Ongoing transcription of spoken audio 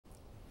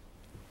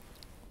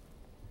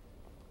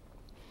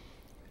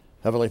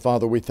Heavenly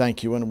Father, we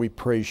thank you and we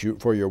praise you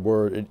for your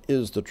word. It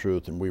is the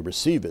truth, and we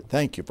receive it.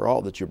 Thank you for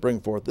all that you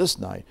bring forth this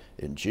night.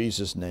 In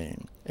Jesus'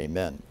 name,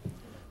 amen.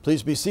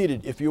 Please be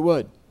seated if you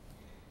would.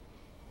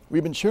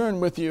 We've been sharing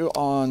with you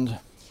on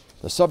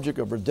the subject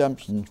of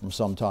redemption from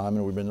some time,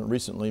 and we've been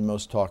recently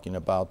most talking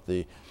about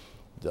the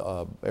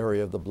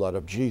area of the blood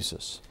of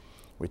Jesus.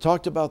 We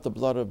talked about the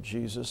blood of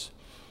Jesus.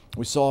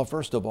 We saw,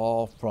 first of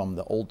all, from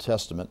the Old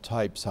Testament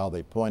types, how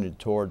they pointed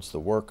towards the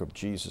work of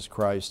Jesus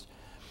Christ.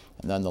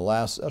 And then the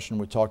last session,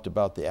 we talked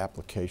about the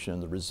application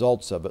and the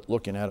results of it,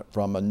 looking at it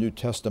from a New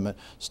Testament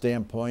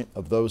standpoint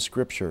of those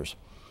scriptures.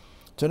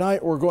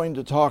 Tonight, we're going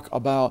to talk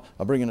about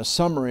bringing a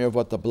summary of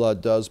what the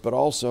blood does, but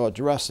also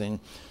addressing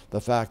the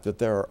fact that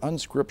there are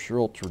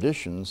unscriptural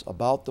traditions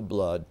about the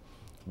blood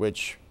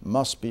which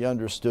must be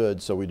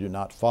understood so we do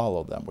not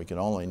follow them. We can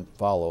only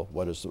follow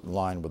what is in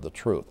line with the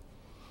truth.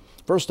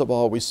 First of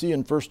all, we see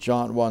in 1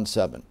 John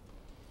 1:7,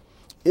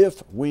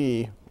 if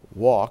we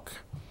walk,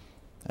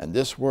 and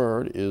this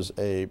word is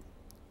a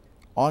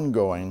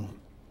ongoing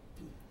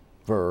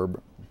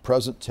verb,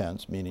 present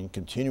tense, meaning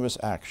continuous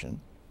action.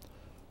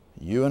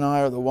 You and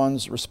I are the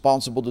ones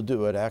responsible to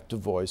do it, active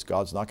voice.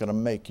 God's not going to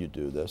make you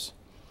do this.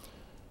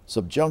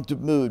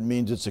 Subjunctive mood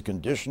means it's a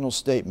conditional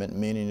statement,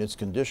 meaning it's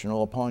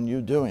conditional upon you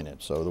doing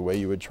it. So the way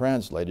you would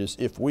translate is,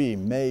 if we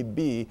may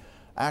be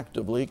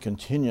actively,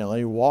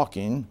 continually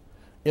walking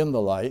in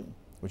the light,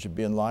 which would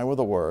be in line with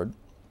the word,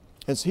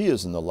 as he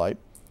is in the light,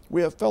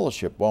 we have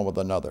fellowship one with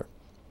another.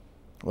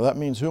 Well, that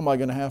means, who am I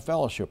going to have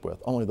fellowship with?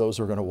 Only those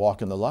who are going to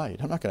walk in the light.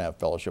 I'm not going to have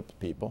fellowship with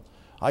people.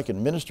 I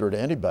can minister to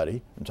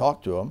anybody and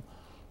talk to them,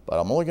 but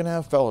I'm only going to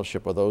have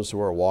fellowship with those who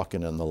are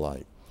walking in the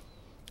light.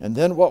 And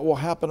then what will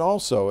happen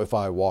also if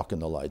I walk in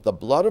the light? The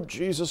blood of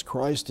Jesus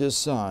Christ, his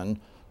Son,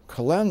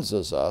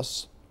 cleanses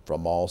us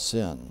from all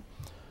sin.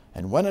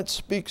 And when it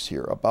speaks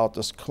here about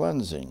this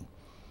cleansing,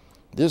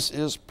 this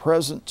is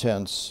present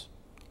tense,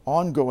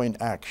 ongoing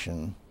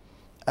action,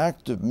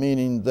 active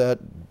meaning that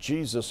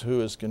Jesus,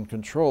 who is in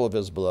control of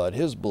his blood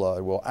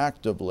will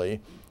actively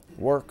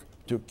work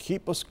to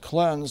keep us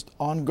cleansed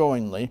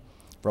ongoingly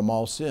from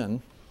all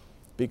sin,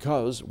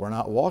 because we're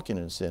not walking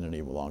in sin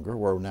any longer.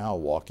 We're now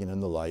walking in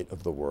the light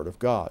of the Word of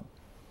God.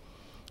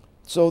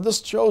 So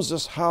this shows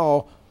us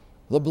how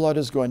the blood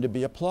is going to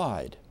be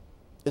applied.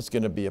 It's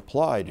going to be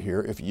applied here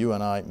if you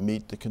and I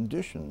meet the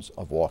conditions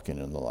of walking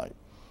in the light.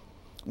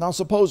 Now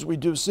suppose we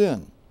do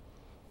sin.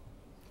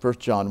 1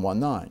 John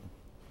 1:9.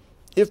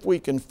 If we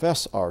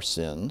confess our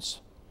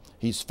sins,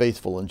 he's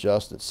faithful and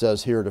just, it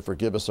says here, to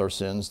forgive us our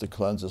sins, to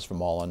cleanse us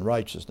from all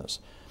unrighteousness.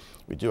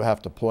 We do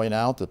have to point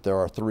out that there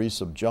are 3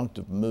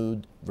 subjunctive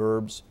mood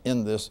verbs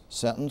in this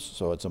sentence,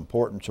 so it's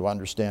important to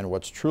understand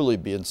what's truly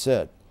being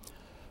said.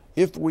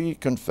 If we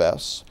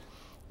confess,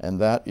 and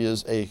that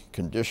is a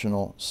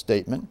conditional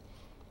statement,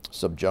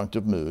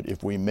 subjunctive mood,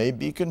 if we may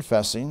be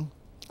confessing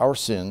our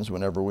sins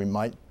whenever we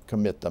might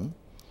commit them,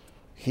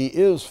 he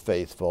is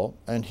faithful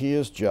and he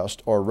is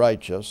just or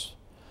righteous,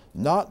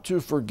 not to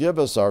forgive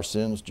us our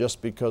sins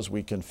just because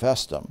we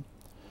confess them.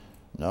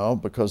 No,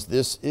 because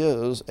this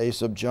is a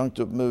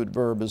subjunctive mood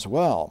verb as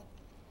well,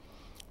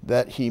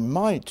 that he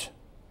might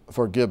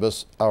forgive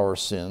us our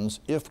sins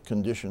if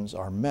conditions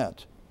are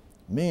met,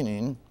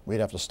 meaning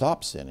we'd have to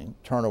stop sinning,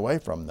 turn away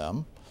from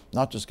them,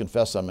 not just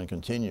confess them and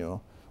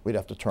continue. We'd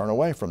have to turn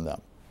away from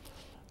them.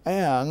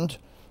 And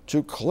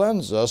to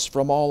cleanse us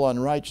from all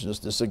unrighteousness.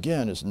 This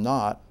again is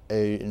not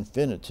an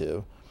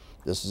infinitive.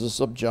 This is a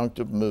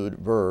subjunctive mood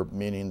verb,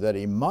 meaning that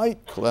he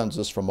might cleanse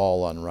us from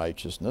all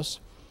unrighteousness.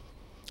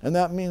 And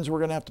that means we're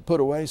going to have to put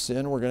away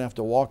sin. We're going to have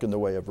to walk in the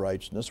way of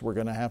righteousness. We're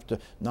going to have to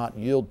not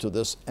yield to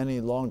this any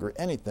longer,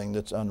 anything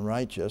that's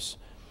unrighteous.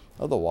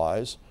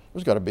 Otherwise,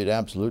 there's got to be an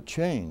absolute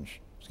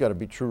change. There's got to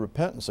be true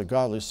repentance, a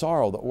godly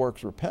sorrow that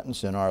works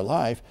repentance in our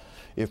life,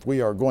 if we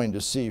are going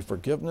to see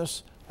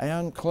forgiveness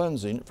and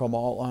cleansing from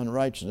all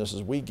unrighteousness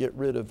as we get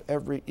rid of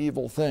every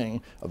evil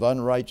thing of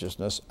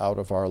unrighteousness out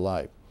of our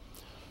life.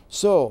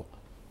 So,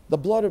 the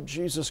blood of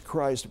Jesus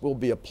Christ will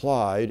be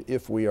applied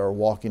if we are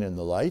walking in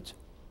the light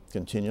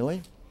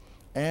continually,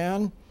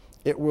 and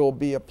it will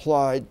be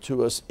applied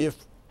to us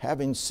if,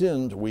 having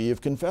sinned, we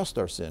have confessed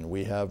our sin,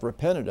 we have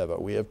repented of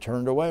it, we have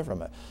turned away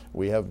from it,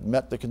 we have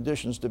met the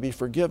conditions to be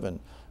forgiven,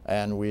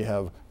 and we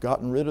have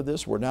gotten rid of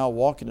this. We're now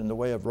walking in the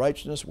way of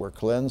righteousness. We're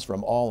cleansed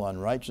from all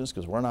unrighteousness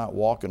because we're not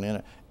walking in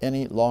it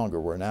any longer.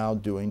 We're now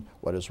doing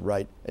what is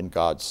right in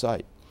God's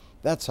sight.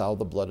 That's how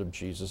the blood of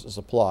Jesus is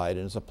applied,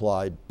 and it's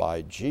applied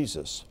by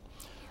Jesus.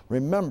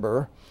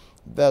 Remember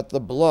that the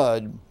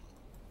blood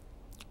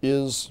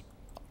is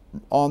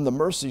on the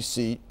mercy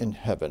seat in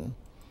heaven,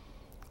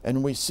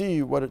 and we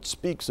see what it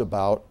speaks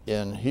about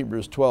in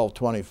Hebrews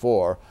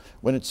 12:24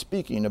 when it's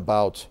speaking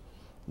about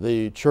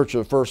the church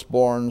of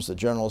firstborns, the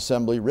general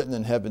assembly, written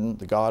in heaven,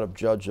 the God of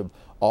judge of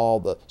all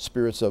the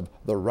spirits of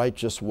the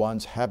righteous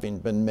ones having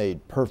been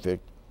made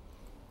perfect,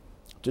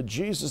 to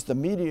Jesus, the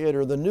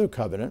mediator of the new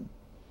covenant,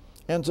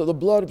 and to the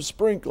blood of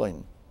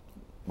sprinkling.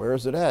 Where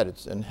is it at?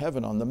 It's in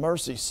heaven, on the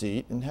mercy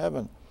seat in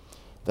heaven,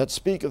 that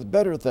speaketh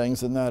better things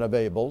than that of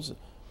Abel's.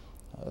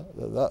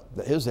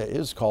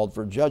 His called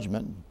for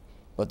judgment,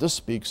 but this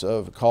speaks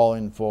of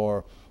calling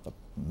for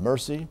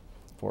mercy,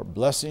 for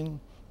blessing,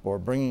 for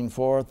bringing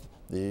forth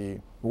the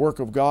work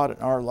of God in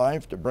our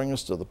life to bring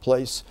us to the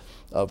place,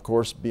 of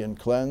course, being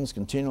cleansed,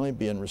 continually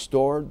being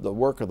restored, the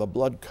work of the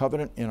blood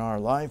covenant in our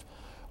life,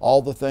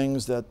 all the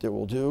things that it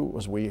will do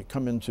as we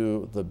come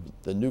into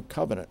the new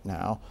covenant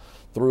now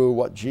through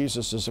what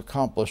Jesus has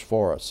accomplished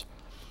for us.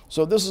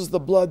 So this is the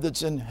blood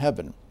that's in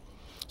heaven.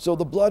 So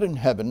the blood in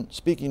heaven,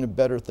 speaking of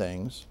better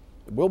things,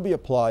 will be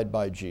applied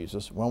by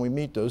Jesus when we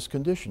meet those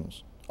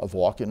conditions of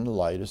walking in the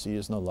light as he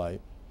is in the light,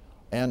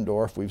 and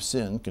or if we've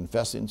sinned,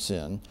 confessing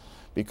sin.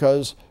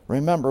 Because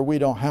remember, we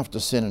don't have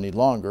to sin any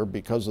longer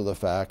because of the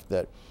fact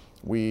that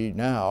we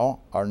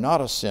now are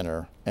not a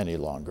sinner any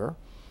longer.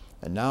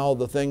 And now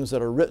the things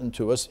that are written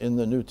to us in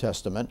the New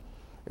Testament,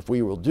 if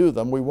we will do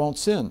them, we won't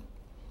sin.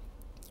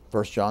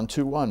 1 John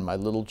 2:1, my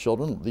little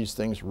children, these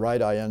things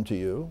write I unto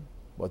you,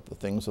 what the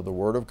things of the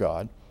Word of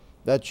God,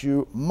 that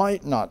you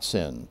might not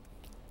sin.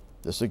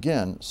 This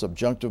again,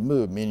 subjunctive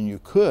mood, meaning you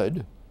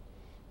could,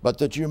 but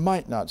that you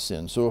might not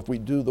sin. So if we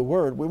do the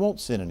Word, we won't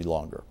sin any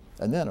longer.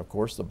 And then, of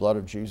course, the blood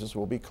of Jesus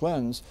will be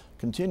cleansed,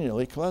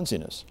 continually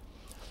cleansing us.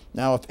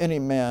 Now, if any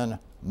man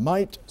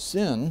might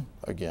sin,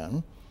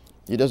 again,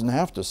 he doesn't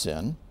have to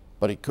sin,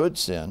 but he could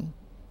sin.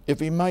 If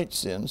he might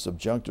sin,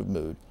 subjunctive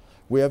mood,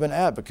 we have an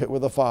advocate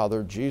with the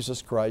Father,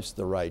 Jesus Christ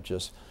the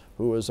righteous,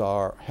 who is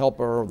our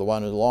helper, the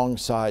one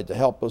alongside to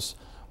help us,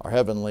 our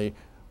heavenly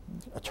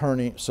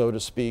attorney, so to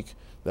speak,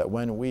 that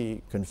when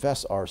we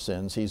confess our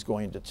sins, he's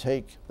going to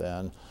take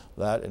then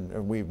that,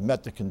 and we've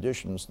met the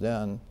conditions,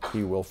 then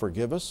he will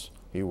forgive us,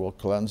 he will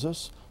cleanse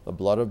us, the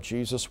blood of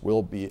Jesus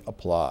will be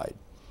applied.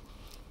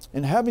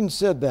 And having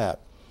said that,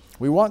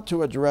 we want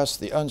to address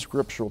the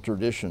unscriptural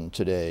tradition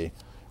today,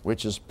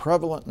 which is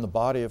prevalent in the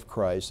body of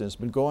Christ, and it's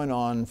been going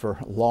on for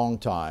a long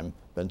time,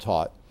 been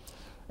taught,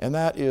 and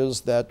that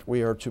is that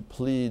we are to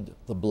plead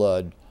the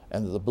blood,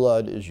 and the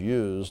blood is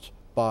used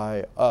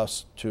by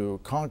us to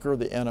conquer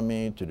the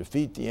enemy, to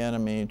defeat the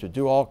enemy, to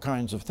do all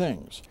kinds of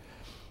things.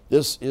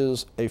 This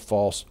is a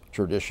false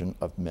tradition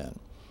of men.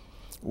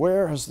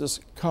 Where has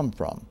this come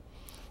from?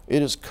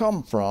 It has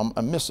come from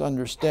a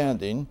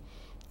misunderstanding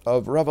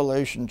of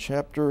Revelation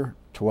chapter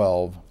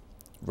 12,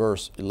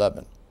 verse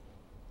 11,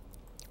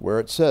 where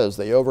it says,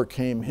 they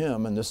overcame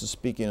him, and this is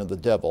speaking of the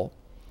devil,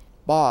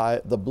 by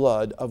the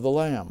blood of the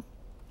Lamb.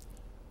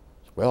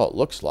 Well, it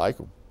looks like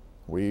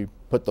we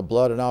put the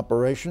blood in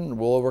operation,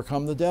 we'll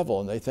overcome the devil,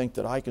 and they think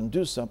that I can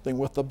do something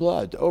with the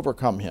blood to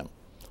overcome him.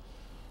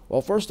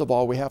 Well, first of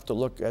all, we have to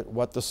look at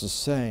what this is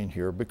saying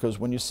here, because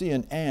when you see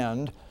an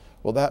and,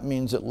 well, that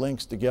means it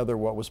links together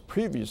what was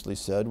previously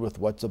said with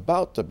what's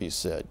about to be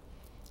said.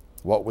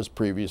 What was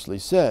previously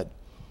said?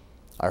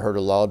 I heard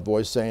a loud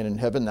voice saying in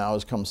heaven, now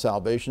has come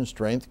salvation,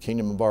 strength,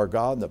 kingdom of our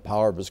God, and the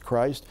power of his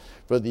Christ.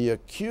 For the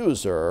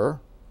accuser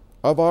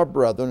of our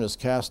brethren is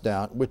cast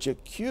down, which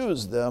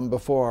accused them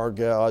before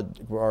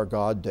our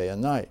God day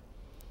and night.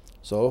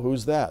 So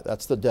who's that?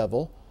 That's the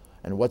devil.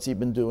 And what's he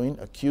been doing?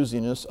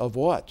 Accusing us of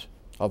what?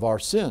 Of our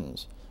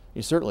sins.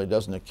 He certainly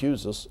doesn't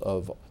accuse us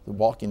of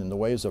walking in the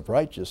ways of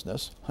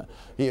righteousness.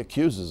 He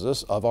accuses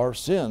us of our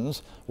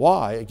sins.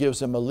 Why? It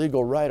gives him a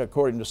legal right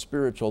according to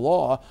spiritual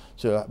law,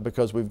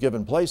 because we've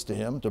given place to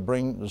him to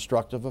bring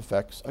destructive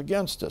effects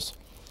against us.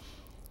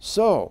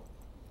 So,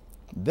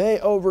 they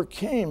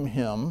overcame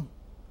him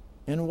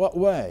in what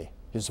way?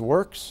 His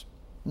works?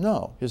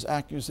 No, his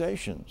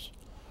accusations.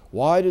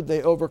 Why did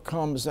they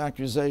overcome his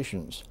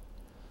accusations?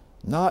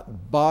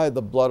 Not by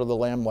the blood of the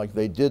Lamb like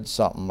they did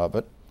something of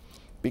it,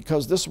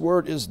 because this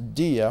word is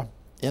dia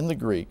in the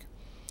Greek,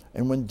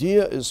 and when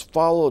dia is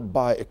followed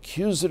by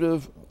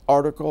accusative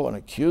article and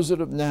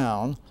accusative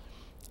noun,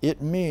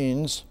 it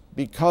means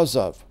because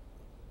of.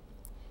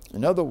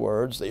 In other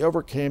words, they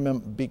overcame him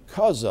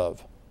because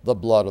of the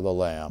blood of the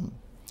Lamb.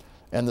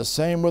 And the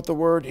same with the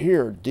word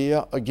here,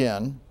 dia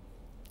again,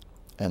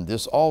 and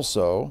this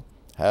also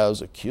has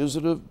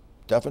accusative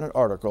definite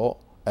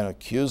article and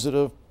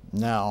accusative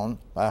noun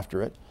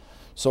after it.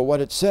 So what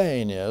it's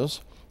saying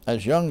is,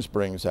 as Young's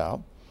brings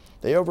out,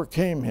 they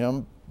overcame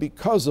him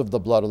because of the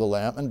blood of the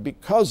Lamb and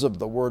because of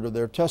the word of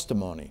their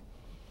testimony.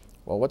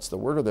 Well, what's the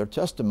word of their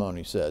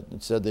testimony said?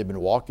 It said they've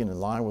been walking in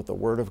line with the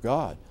word of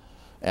God.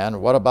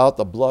 And what about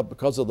the blood?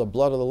 Because of the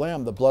blood of the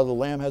Lamb, the blood of the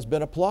Lamb has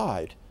been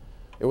applied.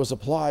 It was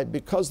applied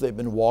because they've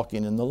been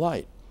walking in the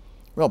light.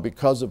 Well,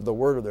 because of the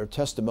word of their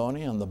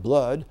testimony and the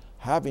blood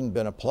having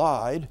been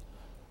applied,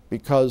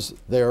 because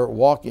they're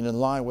walking in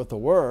line with the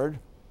word,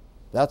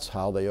 that's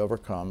how they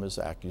overcome his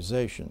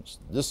accusations.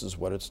 This is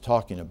what it's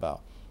talking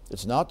about.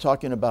 It's not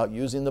talking about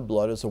using the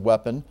blood as a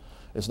weapon.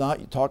 It's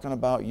not talking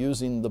about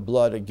using the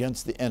blood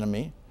against the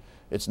enemy.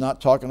 It's not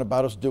talking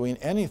about us doing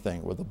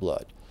anything with the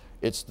blood.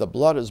 It's the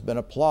blood has been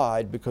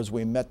applied because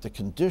we met the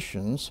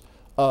conditions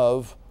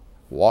of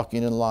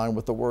walking in line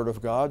with the Word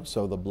of God,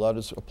 so the blood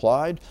is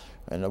applied,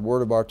 and the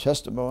word of our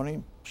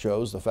testimony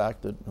shows the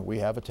fact that we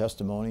have a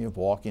testimony of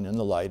walking in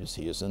the light as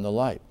he is in the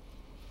light.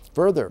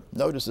 Further,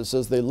 notice it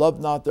says, they loved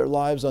not their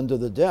lives unto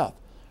the death.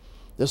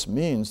 This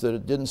means that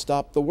it didn't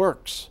stop the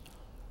works.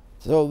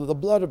 So the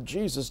blood of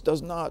Jesus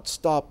does not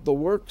stop the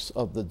works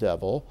of the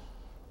devil.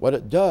 What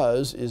it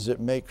does is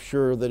it makes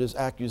sure that his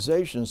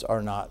accusations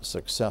are not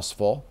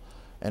successful.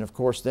 And of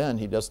course, then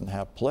he doesn't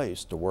have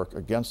place to work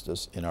against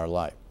us in our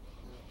life.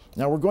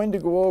 Now we're going to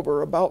go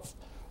over about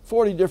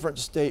 40 different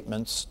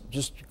statements,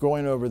 just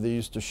going over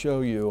these to show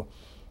you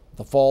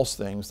the false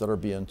things that are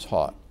being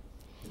taught.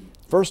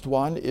 First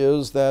one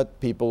is that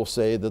people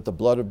say that the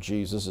blood of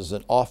Jesus is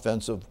an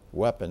offensive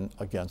weapon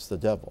against the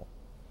devil.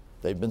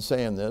 They've been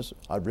saying this.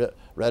 I've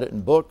read it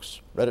in books,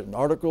 read it in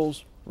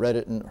articles, heard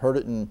it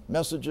in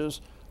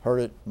messages, heard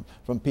it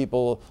from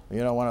people,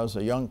 when I was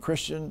a young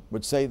Christian,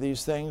 would say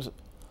these things.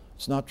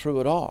 It's not true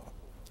at all.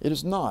 It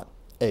is not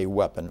a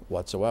weapon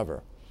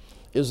whatsoever.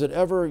 Is it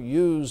ever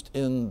used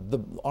in the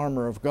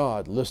armor of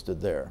God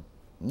listed there?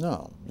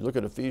 No. You look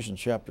at Ephesians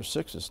chapter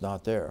 6, it's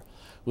not there.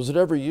 Was it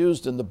ever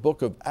used in the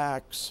book of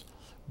Acts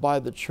by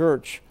the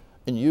church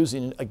in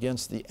using it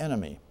against the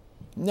enemy?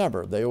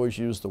 Never. They always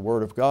used the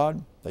Word of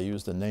God, they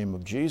used the name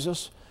of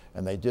Jesus,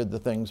 and they did the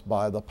things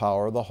by the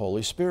power of the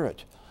Holy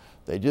Spirit.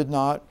 They did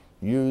not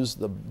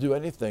do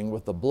anything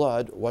with the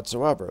blood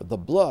whatsoever. The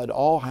blood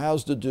all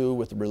has to do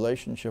with the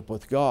relationship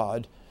with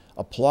God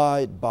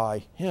applied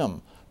by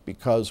Him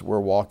because we're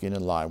walking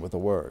in line with the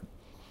Word.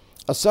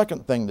 A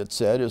second thing that's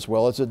said is,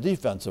 well, it's a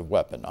defensive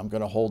weapon. I'm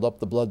going to hold up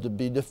the blood to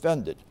be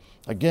defended.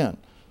 Again,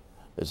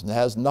 it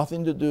has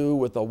nothing to do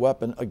with a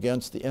weapon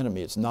against the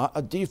enemy. It's not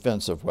a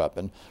defensive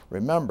weapon.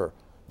 Remember,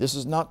 this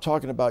is not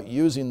talking about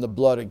using the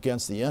blood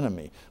against the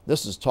enemy.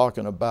 This is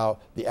talking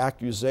about the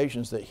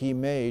accusations that he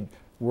made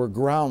were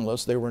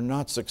groundless. They were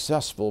not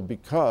successful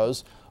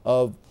because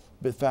of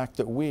the fact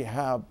that we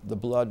have the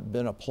blood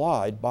been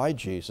applied by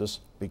Jesus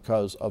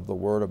because of the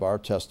word of our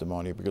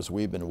testimony, because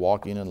we've been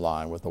walking in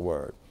line with the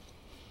word.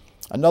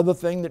 Another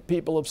thing that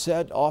people have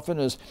said often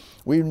is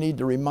we need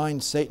to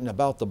remind Satan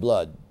about the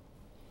blood.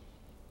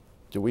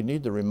 Do we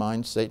need to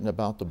remind Satan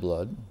about the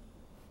blood?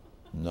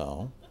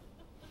 No.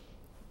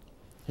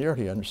 Here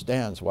he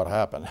understands what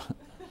happened.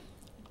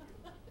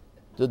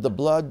 Did the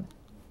blood,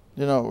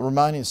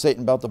 reminding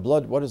Satan about the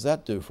blood, what does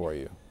that do for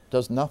you? It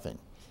does nothing.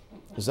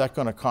 Is that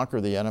going to conquer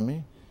the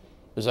enemy?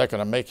 Is that going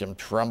to make him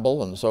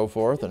tremble and so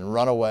forth and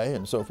run away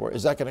and so forth?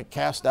 Is that going to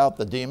cast out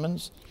the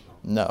demons?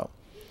 No.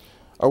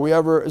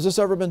 Has this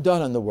ever been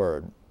done in the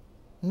Word?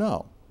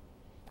 No.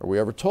 Are we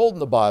ever told in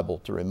the Bible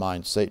to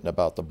remind Satan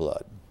about the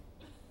blood?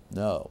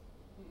 No.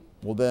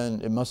 Well,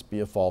 then it must be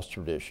a false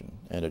tradition,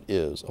 and it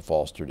is a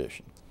false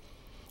tradition.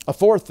 A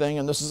fourth thing,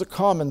 and this is a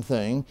common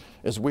thing,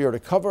 is we are to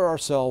cover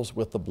ourselves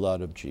with the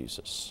blood of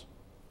Jesus.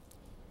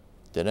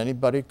 Did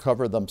anybody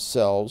cover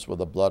themselves with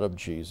the blood of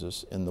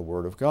Jesus in the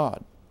Word of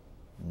God?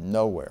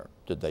 Nowhere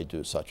did they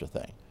do such a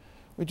thing.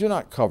 We do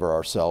not cover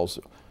ourselves,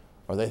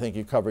 or they think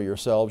you cover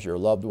yourselves, your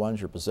loved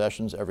ones, your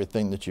possessions,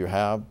 everything that you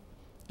have.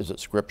 Is it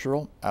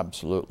scriptural?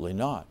 Absolutely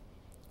not.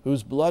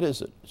 Whose blood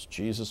is it? It's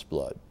Jesus'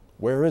 blood.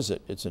 Where is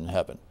it? It's in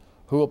heaven.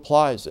 Who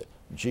applies it?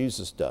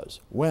 Jesus does.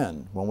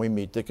 When? When we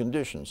meet the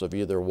conditions of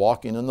either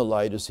walking in the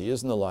light as He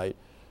is in the light,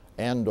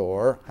 and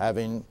or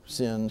having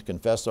sinned,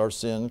 confess our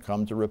sin,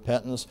 come to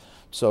repentance,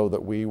 so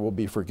that we will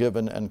be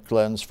forgiven and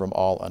cleansed from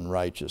all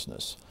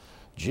unrighteousness.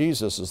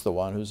 Jesus is the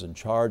one who's in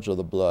charge of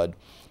the blood.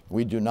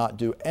 We do not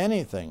do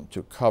anything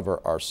to cover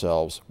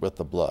ourselves with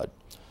the blood.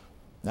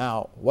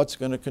 Now, what's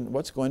going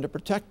to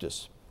protect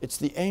us? It's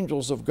the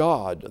angels of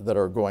God that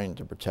are going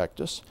to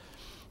protect us.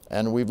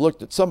 And we've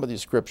looked at some of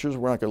these scriptures.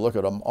 We're not going to look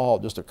at them all,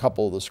 just a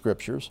couple of the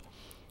scriptures.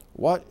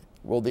 What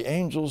will the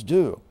angels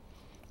do?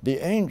 The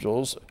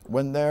angels,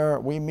 when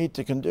we meet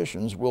the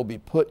conditions, will be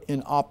put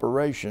in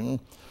operation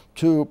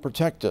to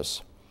protect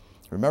us.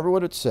 Remember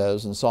what it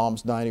says in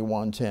Psalms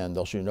 91:10,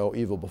 "There shall no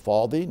evil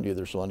befall thee,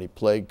 neither shall any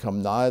plague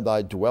come nigh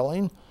thy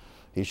dwelling.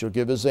 He shall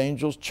give his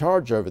angels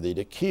charge over thee,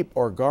 to keep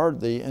or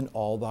guard thee in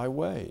all thy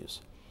ways."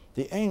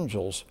 The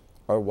angels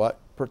are what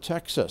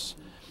protects us.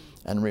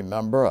 And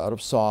remember out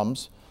of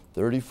Psalms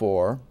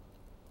 34,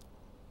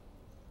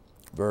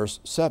 verse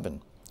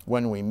 7,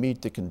 "When we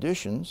meet the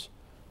conditions,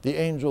 the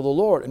angel of the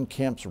Lord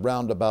encamps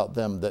round about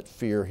them that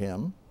fear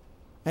Him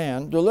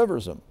and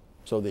delivers them."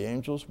 So the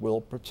angels will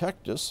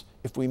protect us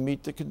if we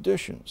meet the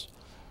conditions.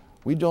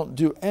 We don't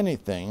do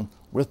anything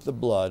with the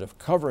blood of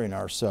covering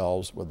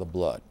ourselves with the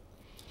blood.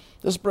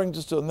 This brings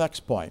us to the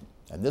next point,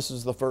 and this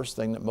is the first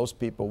thing that most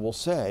people will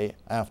say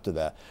after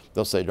that.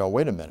 They'll say, no,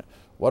 wait a minute.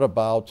 What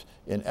about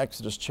in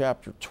Exodus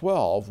chapter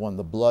 12 when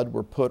the blood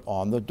were put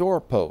on the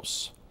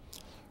doorposts?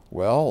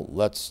 Well,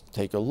 let's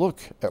take a look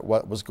at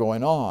what was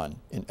going on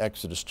in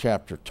Exodus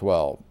chapter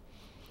 12.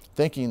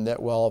 Thinking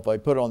that, well, if I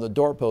put it on the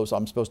doorpost,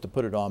 I'm supposed to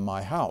put it on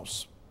my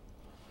house.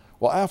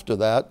 Well, after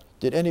that,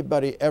 did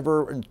anybody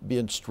ever be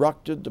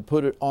instructed to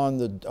put it on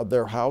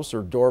their house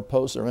or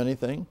doorpost or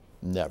anything?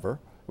 Never.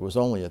 It was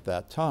only at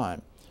that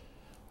time.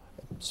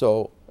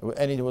 So,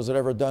 was it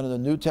ever done in the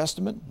New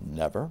Testament?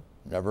 Never.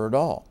 Never at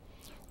all.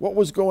 What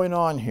was going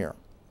on here?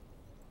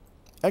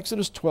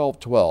 Exodus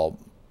 12:12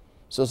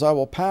 says, "I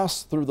will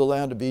pass through the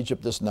land of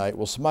Egypt this night,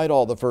 will smite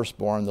all the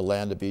firstborn in the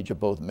land of Egypt,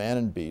 both man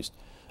and beast.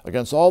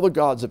 Against all the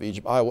gods of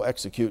Egypt I will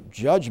execute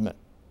judgment.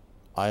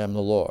 I am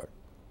the Lord.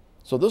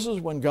 So this is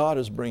when God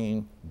is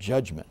bringing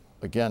judgment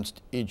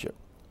against Egypt.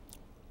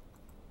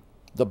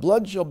 The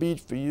blood shall be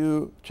to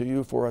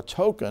you for a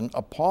token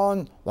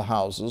upon the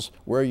houses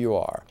where you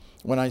are.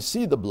 When I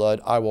see the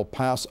blood, I will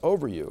pass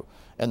over you,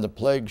 and the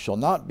plague shall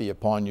not be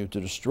upon you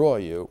to destroy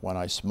you when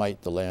I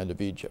smite the land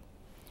of Egypt.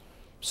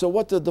 So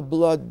what did the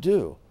blood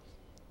do?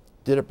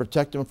 Did it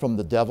protect them from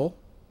the devil?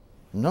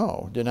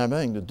 No, it didn't have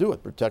anything to do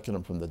with protecting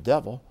them from the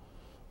devil.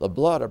 The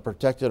blood had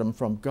protected them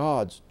from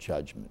God's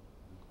judgment.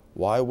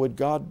 Why would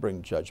God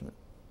bring judgment?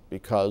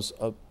 Because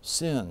of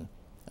sin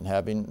and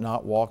having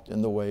not walked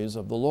in the ways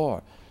of the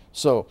Lord.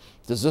 So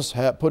does this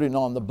putting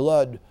on the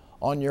blood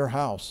on your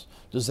house,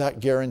 does that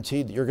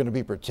guarantee that you're going to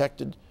be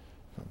protected?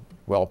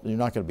 Well, you're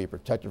not going to be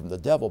protected from the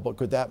devil, but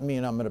could that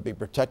mean I'm going to be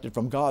protected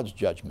from God's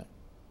judgment?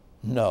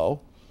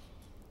 No.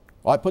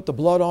 Well, I put the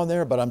blood on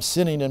there, but I'm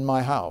sinning in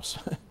my house.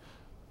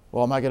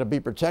 Well, am I going to be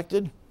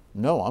protected?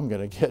 No, I'm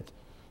going to get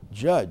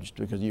judged,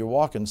 because you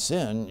walk in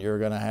sin, you're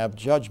going to have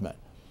judgment.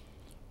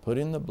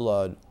 Putting the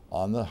blood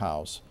on the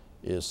house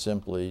is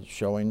simply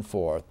showing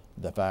forth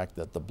the fact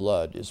that the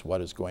blood is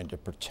what is going to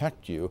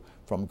protect you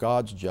from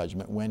God's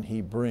judgment when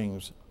He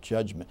brings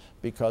judgment,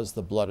 because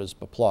the blood is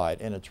applied.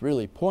 And it's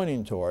really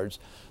pointing towards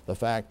the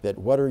fact that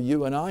what are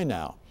you and I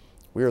now?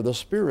 We are the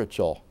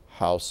spiritual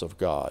house of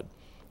God.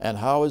 And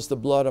how is the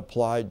blood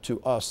applied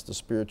to us, the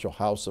spiritual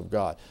house of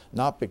God?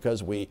 Not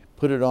because we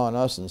put it on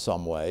us in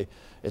some way.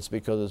 It's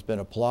because it's been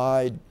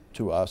applied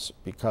to us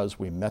because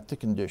we met the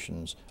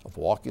conditions of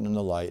walking in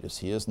the light as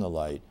He is in the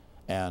light.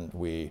 And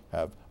we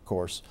have, of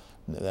course,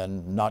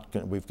 then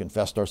we've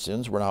confessed our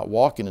sins. We're not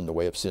walking in the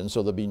way of sin,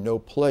 so there'll be no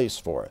place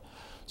for it.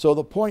 So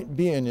the point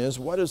being is,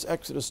 what is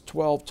Exodus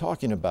 12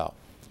 talking about?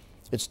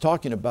 It's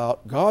talking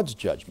about God's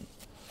judgment.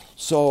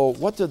 So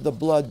what did the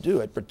blood do?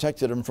 It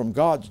protected them from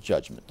God's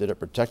judgment. Did it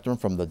protect them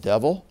from the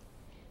devil?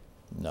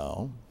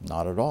 No,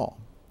 not at all.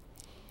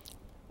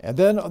 And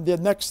then the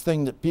next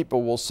thing that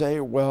people will say,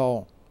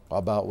 well, how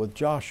about with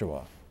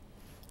Joshua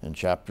in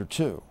chapter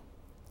 2?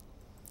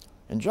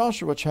 In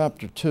Joshua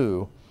chapter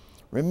 2,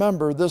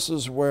 remember, this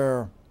is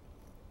where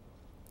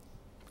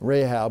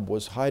Rahab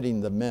was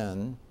hiding the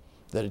men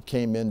that had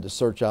came in to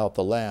search out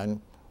the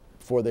land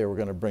before they were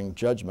going to bring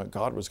judgment.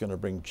 God was going to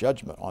bring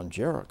judgment on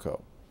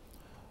Jericho.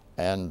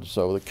 And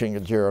so the king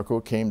of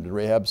Jericho came to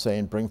Rahab,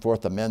 saying, bring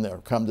forth the men that are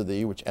come to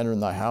thee, which enter in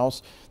thy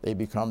house. They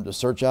be come to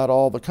search out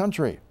all the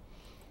country.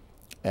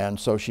 And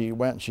so she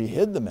went, she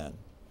hid the men.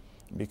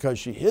 Because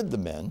she hid the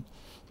men,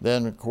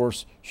 then of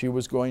course she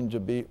was going to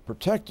be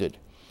protected.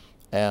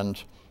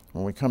 And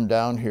when we come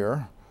down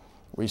here,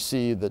 we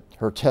see that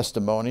her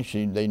testimony,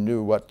 they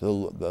knew what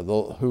who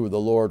the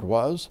Lord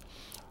was.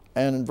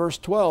 And in verse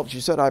 12,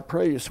 she said, I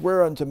pray you,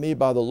 swear unto me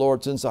by the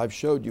Lord, since I've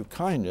showed you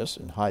kindness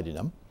in hiding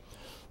them,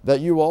 that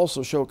you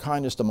also show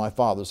kindness to my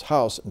father's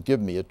house and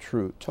give me a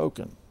true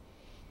token.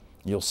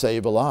 You'll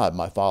save alive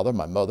my father,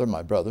 my mother,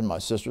 my brother, my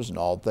sisters, and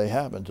all that they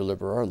have, and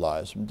deliver our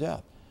lives from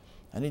death.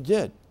 And He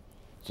did.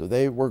 So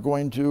they were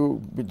going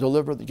to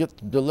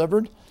get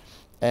delivered,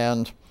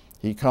 and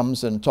He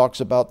comes and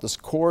talks about this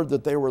cord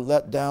that they were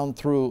let down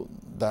through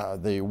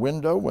the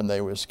window when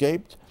they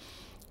escaped.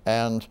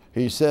 And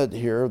He said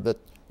here that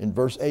in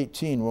verse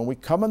 18, when we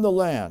come in the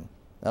land,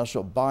 thou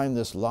shalt bind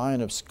this line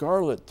of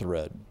scarlet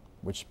thread,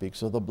 which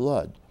speaks of the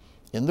blood,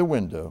 in the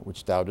window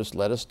which thou didst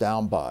let us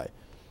down by.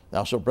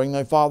 Thou shalt bring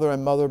thy father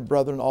and mother,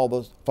 brethren, all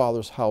the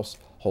father's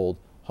household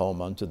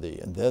home unto thee,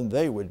 and then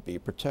they would be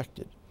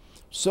protected.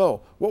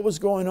 So, what was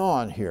going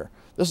on here?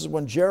 This is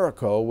when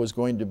Jericho was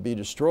going to be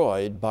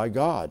destroyed by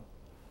God.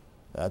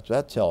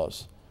 That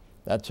tells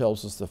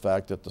us the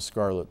fact that the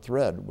scarlet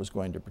thread was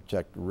going to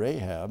protect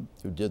Rahab,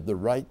 who did the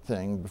right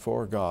thing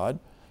before God,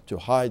 to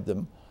hide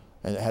them,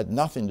 and it had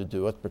nothing to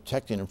do with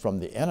protecting them from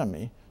the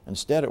enemy.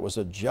 Instead, it was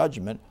a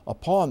judgment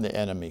upon the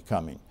enemy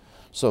coming.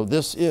 So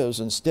this is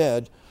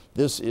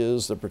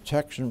the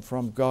protection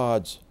from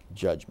God's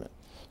judgment.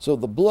 So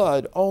the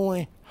blood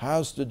only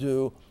has to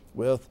do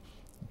with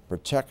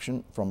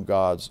protection from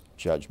God's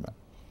judgment.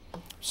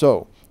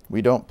 So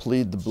we don't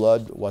plead the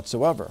blood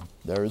whatsoever.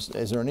 Is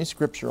there any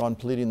scripture on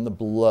pleading the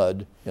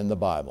blood in the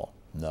Bible?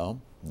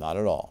 No, not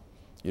at all.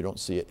 You don't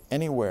see it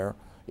anywhere.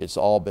 It's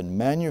all been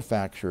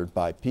manufactured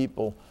by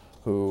people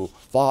who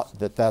thought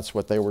that that's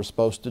what they were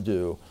supposed to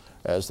do,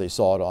 as they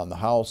saw it on the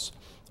house,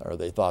 or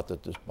they thought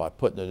that just by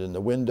putting it in the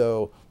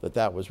window,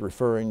 that was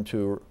referring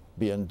to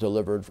being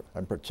delivered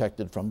and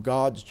protected from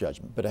God's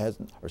judgment, but it has,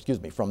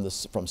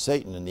 from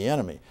Satan and the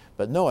enemy.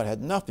 But no, it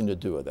had nothing to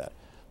do with that.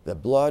 The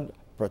blood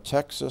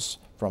protects us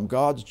from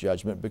God's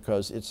judgment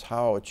because it's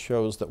how it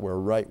shows that we're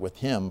right with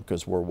Him,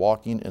 because we're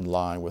walking in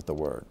line with the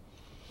Word.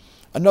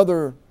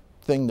 Another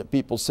thing that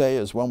people say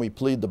is when we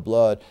plead the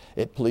blood,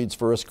 it pleads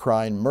for us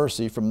crying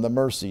mercy from the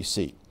mercy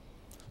seat.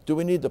 Do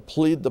we need to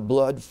plead the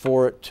blood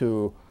for it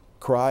to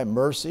cry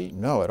mercy?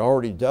 No, it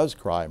already does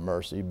cry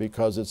mercy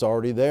because it's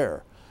already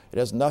there. It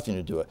has nothing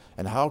to do with it.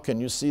 And how can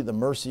you see the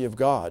mercy of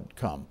God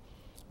come?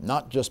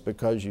 Not just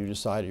because you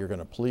decide you're going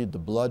to plead the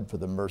blood for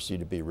the mercy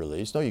to be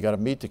released. No, you got to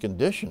meet the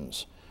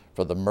conditions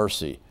for the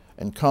mercy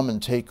and come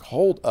and take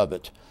hold of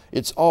it.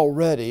 It's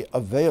already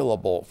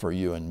available for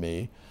you and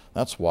me.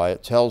 That's why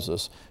it tells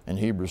us in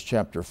Hebrews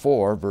chapter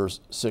 4,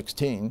 verse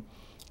 16,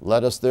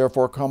 let us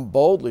therefore come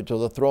boldly to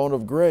the throne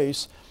of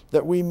grace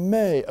that we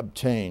may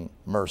obtain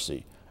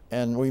mercy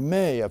and we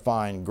may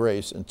find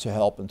grace and to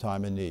help in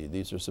time of need.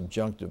 These are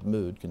subjunctive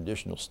mood,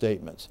 conditional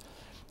statements.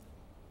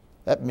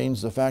 That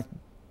means the fact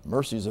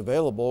mercy is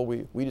available,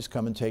 we just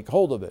come and take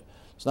hold of it.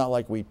 It's not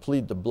like we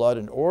plead the blood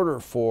in order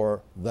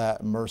for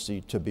that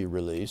mercy to be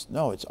released.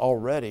 No, it's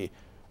already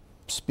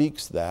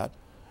speaks that,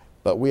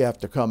 but we have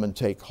to come and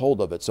take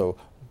hold of it. So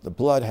the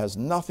blood has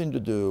nothing to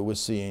do with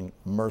seeing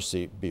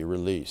mercy be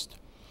released.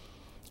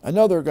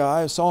 Another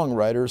guy, a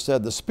songwriter,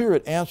 said the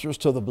Spirit answers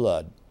to the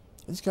blood.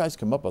 These guys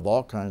come up with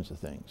all kinds of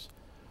things.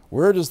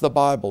 Where does the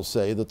Bible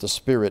say that the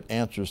Spirit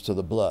answers to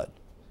the blood?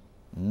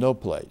 No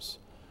place.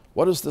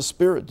 What does the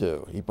Spirit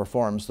do? He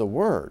performs the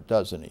Word,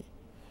 doesn't he?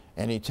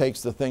 And he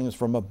takes the things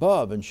from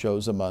above and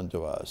shows them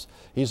unto us.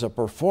 He's a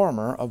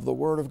performer of the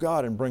Word of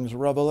God and brings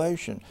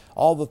revelation.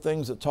 All the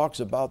things that talks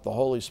about the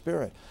Holy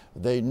Spirit,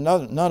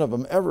 none of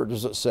them ever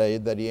does it say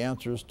that he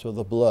answers to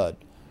the blood.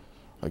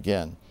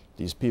 Again,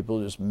 these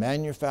people just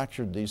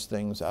manufactured these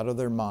things out of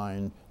their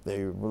mind.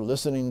 They were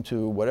listening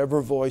to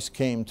whatever voice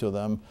came to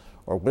them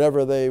or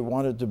whatever they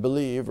wanted to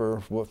believe or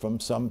from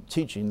some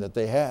teaching that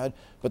they had,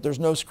 but there's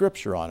no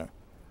scripture on it.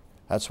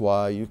 That's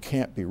why you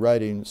can't be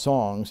writing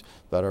songs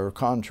that are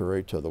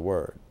contrary to the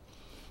Word.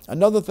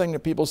 Another thing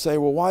that people say,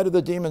 well, why do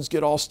the demons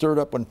get all stirred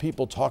up when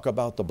people talk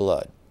about the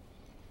blood?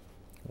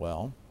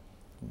 Well,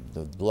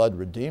 the blood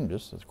redeemed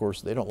us. Of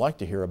course, they don't like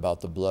to hear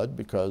about the blood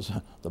because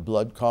the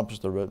blood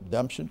accomplished the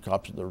redemption,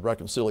 accomplished the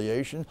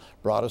reconciliation,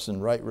 brought us in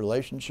right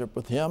relationship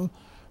with Him,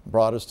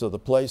 brought us to the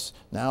place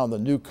now in the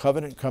new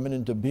covenant coming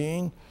into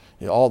being,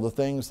 all the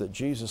things that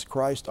Jesus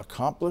Christ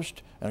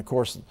accomplished. And of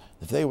course,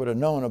 if they would have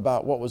known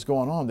about what was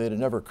going on, they'd have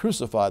never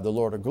crucified the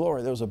Lord of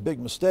glory. That was a big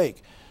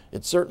mistake.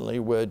 It certainly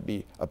would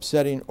be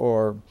upsetting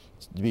or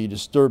be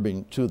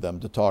disturbing to them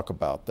to talk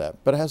about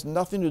that. But it has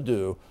nothing to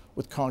do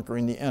with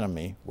conquering the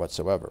enemy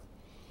whatsoever.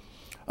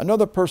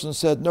 Another person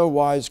said, no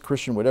wise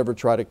Christian would ever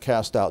try to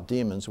cast out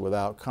demons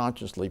without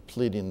consciously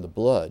pleading the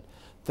blood,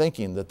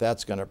 thinking that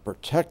that's going to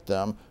protect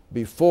them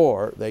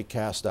before they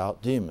cast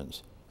out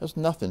demons. It has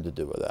nothing to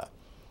do with that.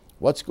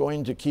 What's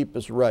going to keep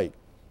us right?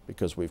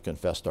 Because we've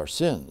confessed our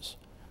sins.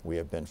 We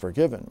have been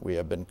forgiven. We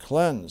have been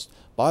cleansed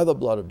by the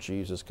blood of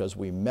Jesus because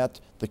we met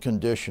the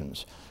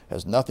conditions. It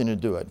has nothing to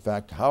do with it. In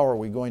fact, how are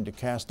we going to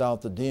cast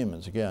out the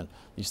demons? Again,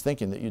 he's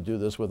thinking that you do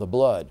this with the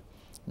blood.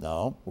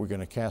 No, we're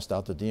going to cast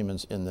out the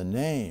demons in the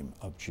name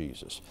of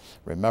Jesus.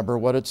 Remember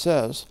what it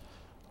says.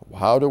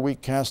 How do we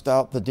cast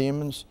out the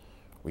demons?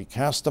 We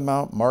cast them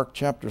out, Mark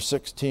chapter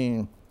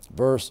 16,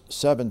 verse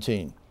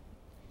 17.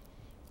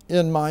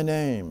 In my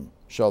name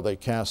shall they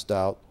cast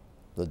out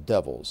the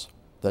devils.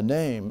 The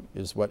name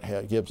is what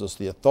gives us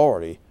the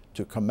authority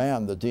to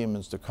command the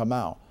demons to come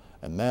out.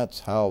 And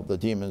that's how the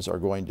demons are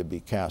going to be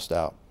cast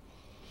out.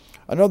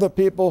 Another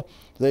people,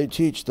 they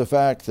teach the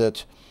fact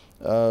that,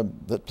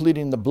 that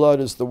pleading the blood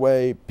is the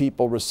way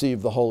people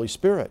receive the Holy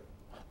Spirit.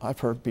 I've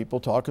heard people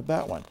talk at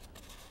that one.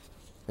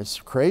 It's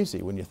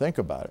crazy when you think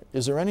about it.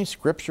 Is there any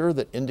scripture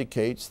that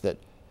indicates that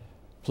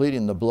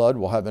pleading the blood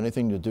will have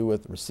anything to do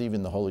with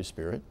receiving the Holy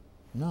Spirit?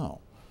 No.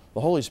 The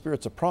Holy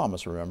Spirit's a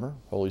promise, remember?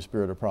 Holy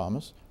Spirit, a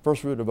promise.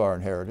 First fruit of our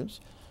inheritance.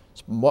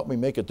 It's what we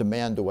make a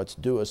demand to what's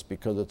due us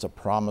because it's a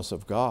promise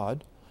of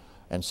God.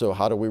 And so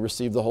how do we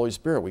receive the Holy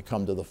Spirit? We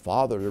come to the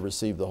Father to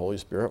receive the Holy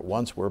Spirit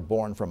once we're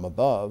born from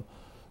above.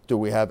 Do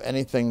we have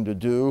anything to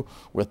do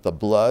with the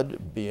blood,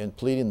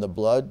 pleading the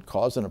blood,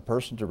 causing a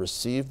person to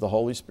receive the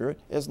Holy Spirit?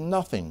 It has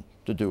nothing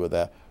to do with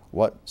that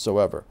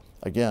whatsoever.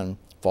 Again,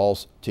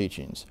 false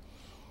teachings.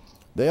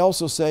 They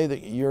also say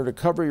that you're to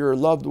cover your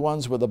loved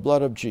ones with the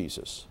blood of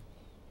Jesus.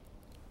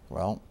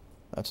 Well,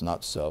 that's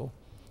not so.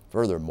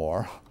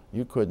 Furthermore,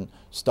 you couldn't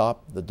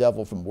stop the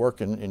devil from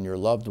working in your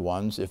loved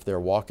ones if they're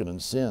walking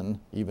in sin,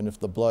 even if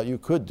the blood, you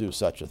could do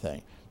such a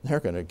thing. They're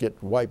going to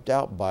get wiped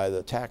out by the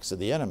attacks of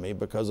the enemy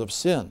because of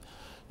sin.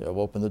 They'll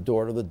open the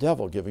door to the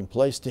devil, giving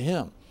place to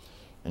him.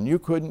 And you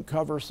couldn't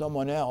cover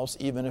someone else,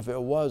 even if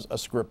it was a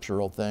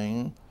scriptural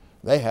thing.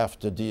 They'd have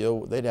to deal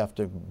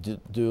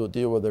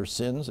with their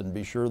sins and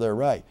be sure they're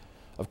right.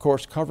 Of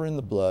course, covering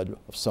the blood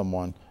of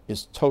someone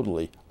is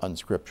totally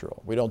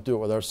unscriptural. We don't do it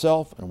with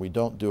ourselves, and we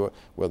don't do it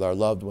with our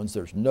loved ones.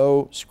 There's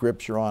no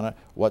scripture on it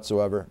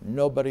whatsoever.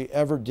 Nobody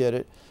ever did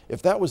it.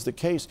 If that was the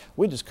case,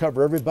 we'd just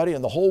cover everybody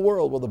in the whole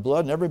world with the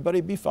blood, and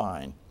everybody'd be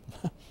fine.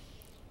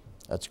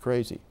 That's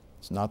crazy.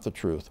 It's not the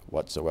truth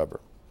whatsoever.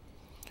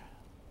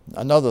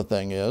 Another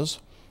thing is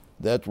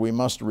that we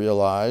must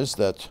realize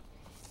that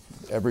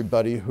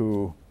everybody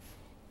who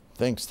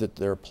thinks that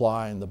they're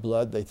applying the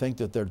blood, they think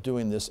that they're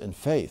doing this in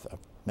faith.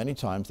 Many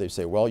times they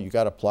say, well, you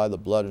got to apply the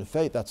blood in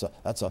faith.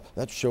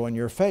 That's showing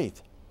your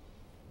faith.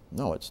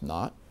 No, it's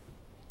not.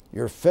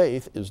 Your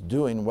faith is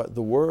doing what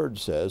the Word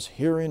says,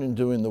 hearing and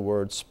doing the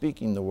Word,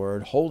 speaking the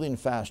Word, holding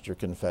fast your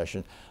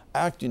confession,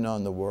 acting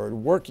on the Word,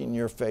 working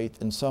your faith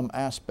in some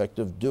aspect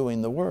of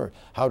doing the Word.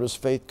 How does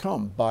faith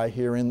come? By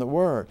hearing the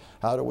Word.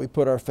 How do we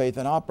put our faith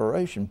in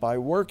operation? By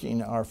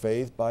working our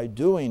faith, by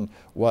doing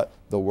what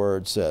the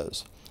Word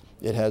says.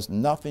 It has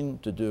nothing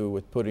to do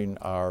with putting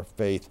our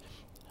faith,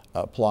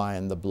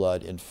 applying the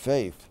blood in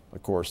faith.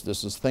 Of course,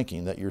 this is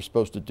thinking that you're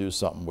supposed to do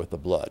something with the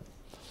blood.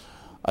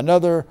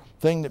 Another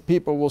thing that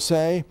people will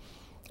say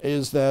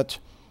is that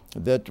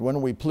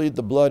when we plead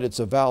the blood, it's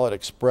a valid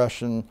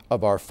expression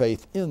of our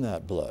faith in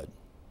that blood.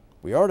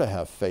 We are to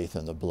have faith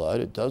in the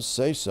blood. It does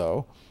say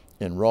so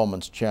in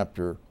Romans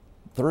chapter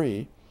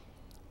 3.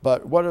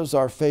 But what is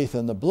our faith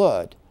in the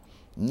blood?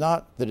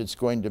 Not that it's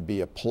going to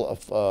be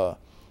pled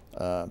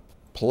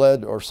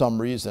or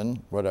some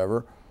reason,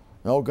 whatever.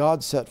 No,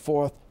 God set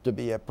forth to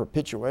be a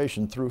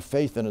propitiation through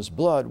faith in His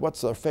blood.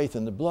 What's our faith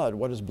in the blood?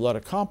 What has blood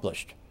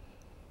accomplished?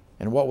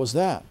 And what was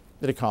that?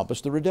 It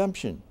accomplished the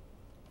redemption.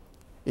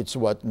 It's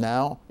what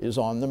now is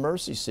on the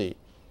mercy seat.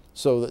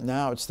 So that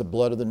now it's the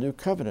blood of the new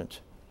covenant.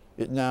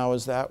 It now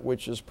is that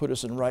which has put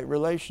us in right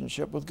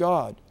relationship with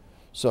God.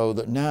 So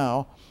that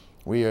now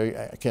we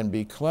can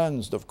be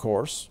cleansed, of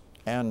course,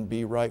 and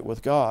be right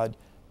with God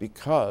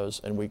because,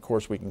 and we, of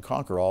course, we can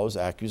conquer all His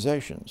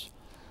accusations.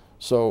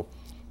 So,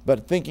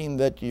 but thinking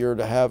that you're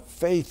to have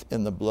faith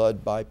in the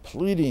blood by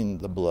pleading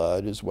the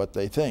blood is what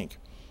they think.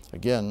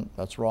 Again,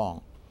 that's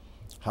wrong.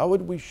 How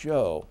would we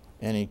show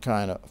any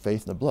kind of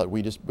faith in the blood?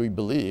 We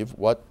believe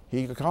what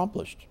He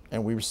accomplished,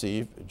 and we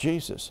receive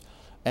Jesus.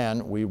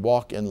 And we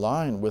walk in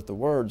line with the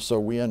Word, so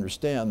we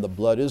understand the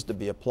blood is to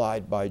be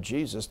applied by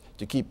Jesus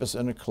to keep us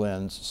in a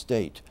cleansed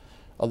state.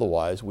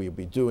 Otherwise, we'd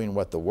be doing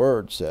what the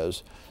Word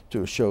says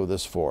to show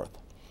this forth.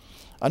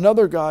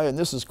 Another guy, and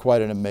this is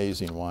quite an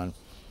amazing one.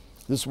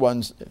 This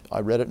one's, I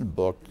read it in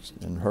books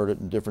and heard it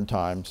in different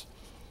times.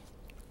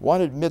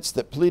 One admits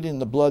that pleading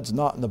the blood's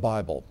not in the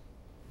Bible.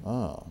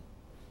 Oh.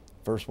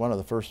 One of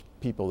the first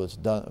people that's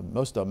done,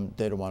 most of them,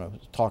 they don't want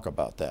to talk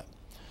about that.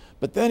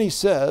 But then he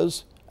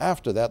says,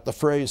 after that, the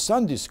phrase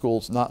Sunday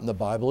school's not in the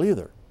Bible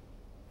either.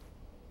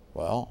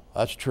 Well,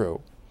 that's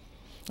true.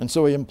 And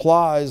so he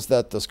implies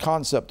that this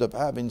concept of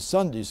having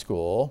Sunday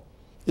school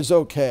is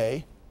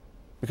okay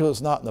because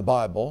it's not in the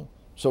Bible.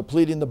 So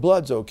pleading the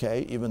blood's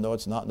okay, even though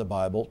it's not in the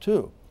Bible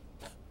too.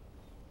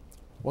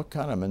 What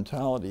kind of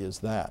mentality is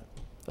that?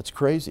 That's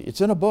crazy.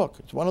 It's in a book.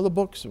 It's one of the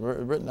books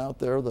written out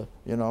there that,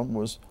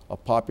 was a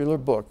popular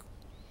book.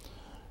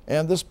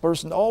 And this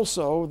person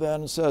also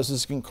then says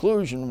his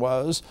conclusion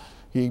was,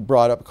 he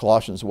brought up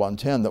Colossians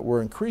 1:10, that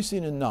we're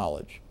increasing in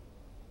knowledge.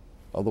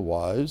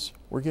 Otherwise,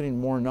 we're getting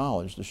more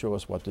knowledge to show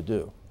us what to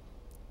do.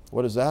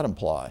 What does that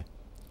imply?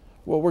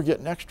 Well, we're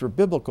getting extra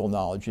biblical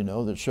knowledge,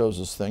 that shows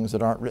us things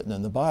that aren't written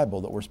in the Bible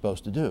that we're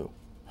supposed to do.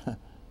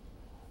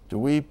 Do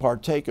we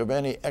partake of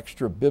any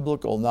extra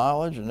biblical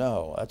knowledge?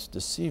 No, that's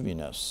deceiving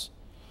us.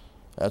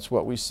 That's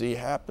what we see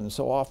happen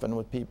so often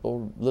with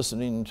people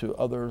listening to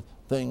other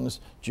things,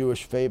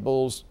 Jewish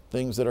fables,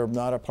 things that are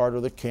not a part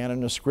of the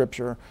canon of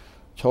Scripture.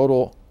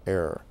 Total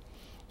error.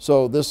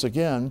 So this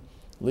again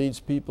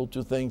leads people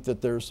to think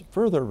that there's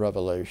further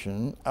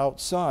revelation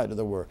outside of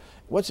the Word.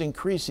 What's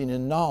increasing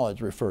in knowledge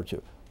refer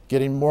to?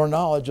 Getting more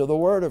knowledge of the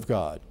Word of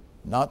God,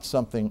 not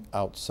something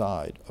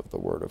outside of the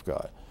Word of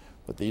God.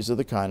 But these are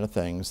the kind of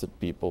things that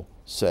people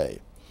say.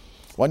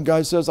 One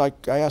guy says, I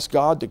ask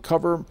God to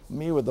cover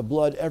me with the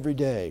blood every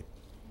day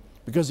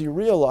because he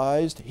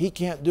realized he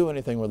can't do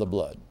anything with the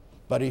blood.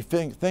 But he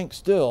thinks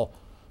still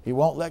he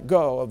won't let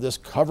go of this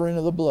covering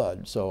of the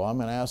blood. So I'm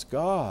going to ask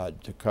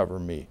God to cover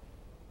me.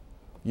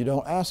 You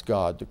don't ask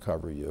God to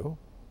cover you.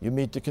 You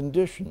meet the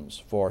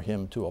conditions for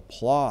Him to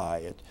apply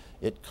it.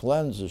 It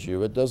cleanses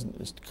you.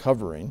 It's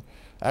covering.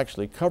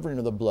 Actually, covering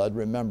of the blood,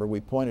 remember,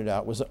 we pointed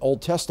out, was an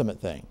Old Testament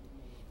thing.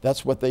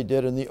 That's what they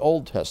did in the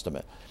Old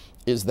Testament.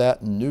 Is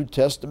that New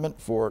Testament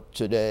for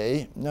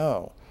today?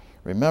 No.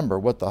 Remember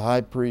what the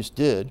high priest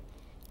did,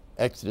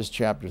 Exodus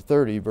chapter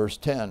 30, verse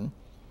 10,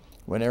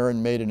 when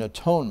Aaron made an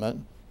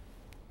atonement.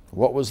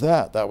 What was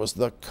that? That was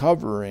the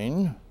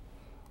covering,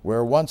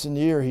 where once in a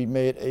year he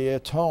made an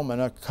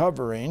atonement, a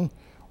covering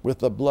with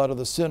the blood of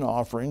the sin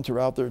offering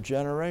throughout their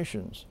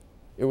generations.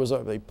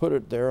 They put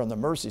it there on the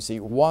mercy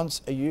seat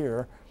once a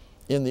year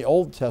in the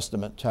Old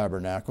Testament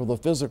tabernacle, the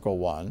physical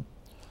one.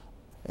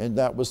 And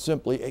that was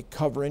simply a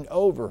covering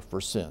over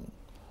for sin.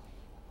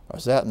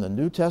 Is that in the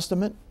New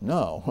Testament?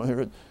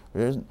 No.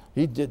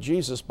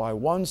 Jesus, by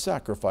one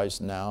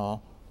sacrifice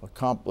now,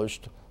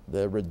 accomplished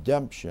the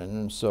redemption.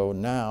 And so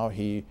now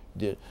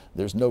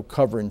there's no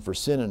covering for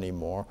sin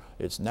anymore.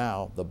 It's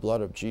now the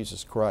blood of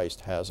Jesus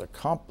Christ has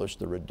accomplished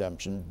the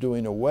redemption,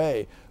 doing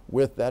away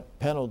with that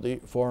penalty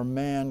for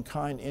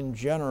mankind in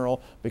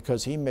general,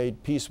 because He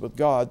made peace with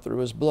God through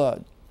His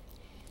blood,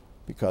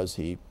 because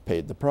He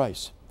paid the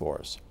price for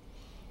us.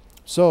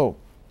 So,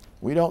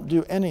 we don't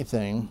do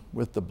anything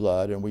with the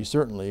blood, and we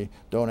certainly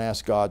don't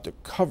ask God to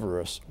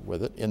cover us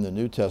with it in the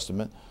New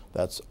Testament.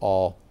 That's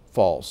all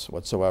false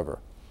whatsoever.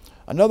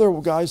 Another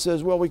guy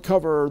says, well, we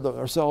cover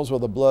ourselves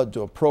with the blood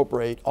to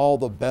appropriate all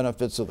the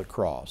benefits of the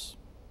cross.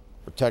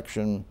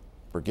 Protection,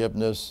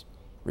 forgiveness,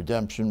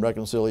 redemption,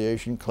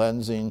 reconciliation,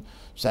 cleansing,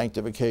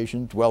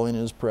 sanctification, dwelling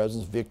in his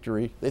presence,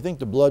 victory. They think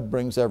the blood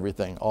brings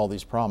everything, all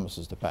these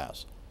promises to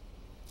pass.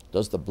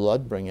 Does the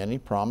blood bring any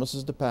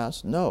promises to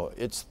pass? No,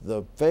 it's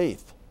the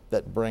faith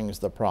that brings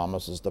the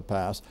promises to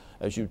pass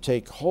as you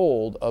take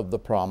hold of the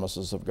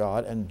promises of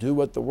God and do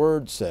what the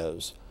Word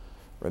says.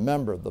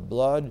 Remember, the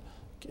blood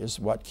is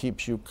what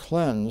keeps you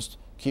cleansed,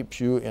 keeps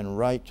you in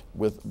right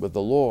with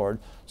the Lord,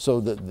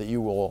 so that He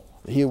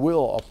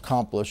will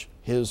accomplish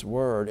His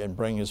Word and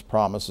bring His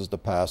promises to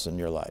pass in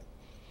your life.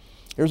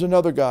 Here's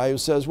another guy who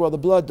says, well, the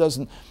blood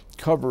doesn't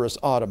cover us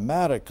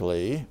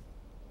automatically,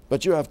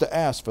 but you have to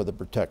ask for the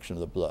protection of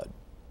the blood.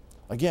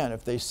 Again,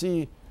 if they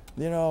see,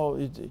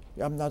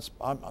 I'm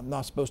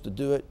not supposed to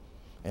do it,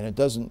 and it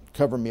doesn't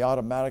cover me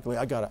automatically,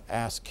 I got to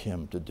ask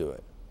Him to do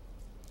it.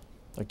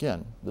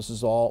 Again, this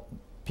is all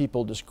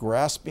people just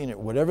grasping at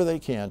whatever they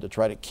can to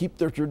try to keep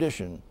their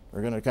tradition.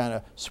 They're going to kind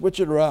of switch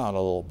it around a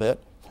little bit.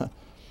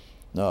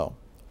 No,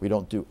 we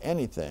don't do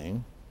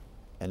anything,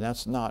 and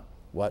that's not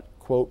what,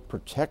 quote,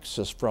 protects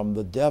us from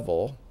the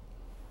devil.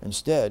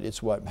 Instead,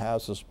 it's what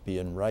has us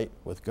being right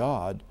with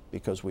God,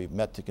 because we've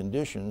met the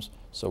conditions,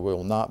 so we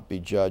will not be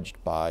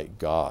judged by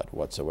God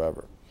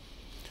whatsoever.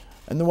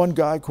 And the one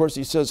guy, of course,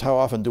 he says, how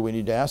often do we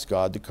need to ask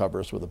God to cover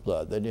us with the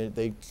blood?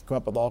 They come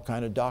up with all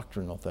kind of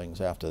doctrinal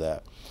things after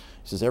that.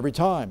 He says, every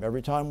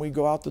time we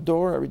go out the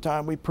door, every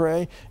time we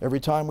pray, every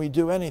time we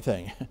do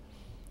anything.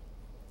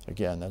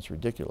 Again, that's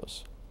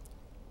ridiculous.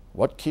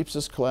 What keeps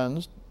us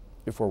cleansed?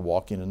 If we're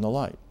walking in the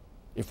light.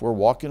 If we're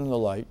walking in the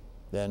light,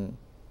 then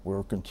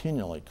we're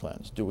continually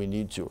cleansed. Do we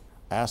need to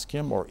ask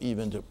Him or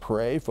even to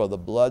pray for the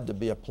blood to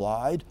be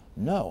applied?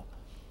 No.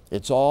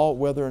 It's all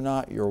whether or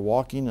not you're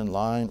walking in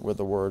line with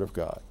the Word of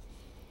God.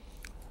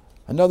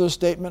 Another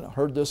statement,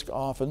 heard this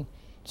often,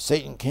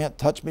 Satan can't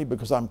touch me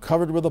because I'm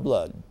covered with the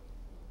blood.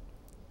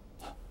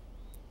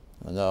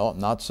 No,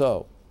 not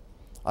so.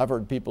 I've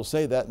heard people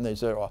say that, and they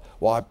say,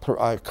 well,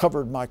 I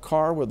covered my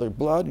car with the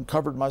blood and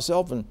covered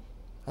myself and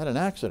had an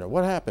accident.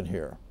 What happened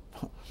here?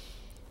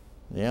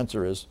 The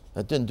answer is,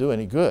 that didn't do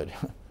any good.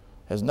 It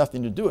has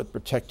nothing to do with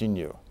protecting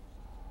you.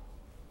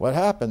 What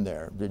happened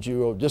there? Did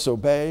you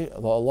disobey the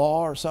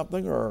law or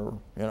something, or,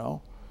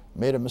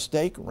 made a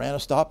mistake, ran a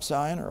stop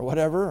sign or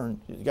whatever,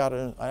 and you got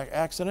an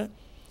accident?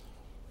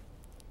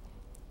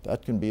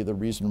 That can be the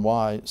reason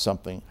why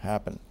something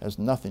happened. It has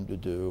nothing to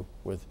do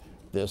with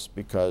this,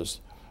 because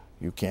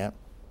you can't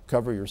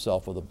cover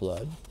yourself with the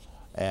blood,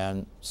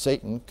 and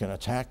Satan can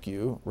attack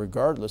you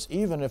regardless.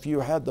 Even if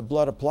you had the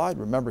blood applied,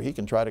 remember, he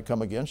can try to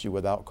come against you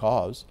without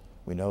cause.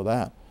 We know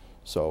that.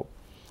 So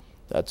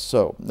that's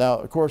so. Now,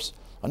 of course,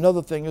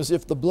 another thing is,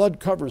 if the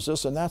blood covers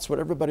us, and that's what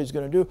everybody's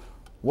going to do,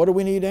 what do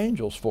we need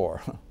angels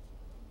for?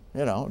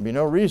 There'd be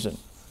no reason.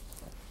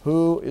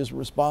 Who is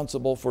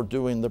responsible for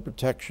doing the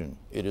protection?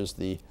 It is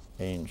the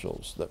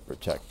angels that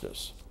protect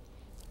us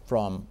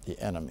from the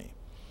enemy.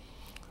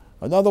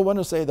 Another one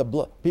is say the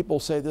blood.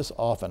 People say this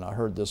often. I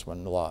heard this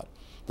one a lot.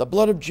 The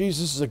blood of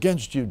Jesus is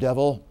against you,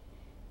 devil,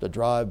 to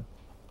drive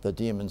the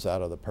demons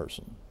out of the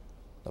person.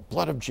 The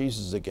blood of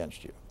Jesus is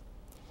against you.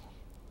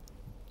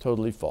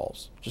 Totally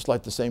false. Just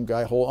like the same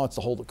guy wants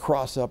to hold the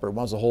cross up, or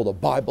wants to hold a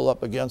Bible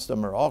up against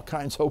them, or all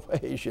kinds of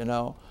ways,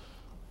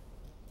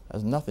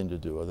 Has nothing to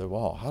do with it at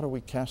all. How do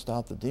we cast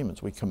out the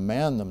demons? We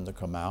command them to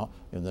come out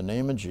in the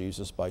name of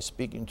Jesus by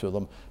speaking to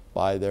them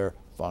by their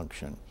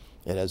function.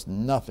 It has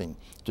nothing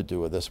to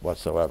do with this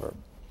whatsoever.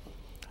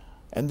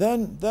 And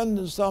then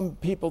there's some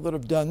people that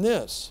have done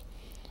this.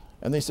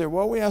 And they say,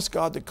 well, we ask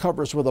God to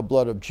cover us with the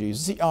blood of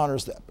Jesus. He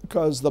honors that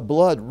because the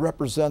blood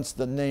represents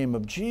the name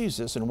of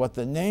Jesus and what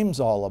the name's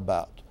all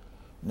about.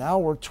 Now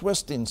we're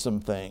twisting some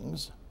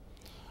things.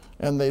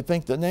 And they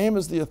think the name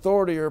is the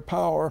authority or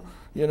power,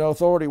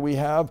 authority we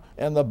have,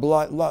 and the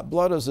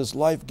blood is this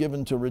life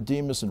given to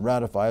redeem us and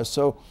ratify us.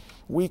 So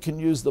we can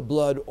use the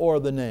blood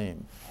or the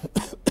name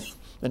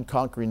in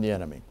conquering the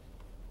enemy.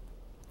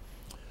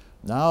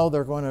 Now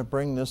they're going to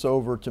bring this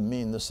over to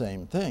mean the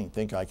same thing.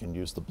 Think I can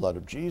use the blood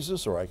of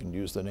Jesus, or I can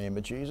use the name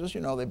of Jesus.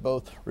 They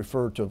both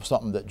refer to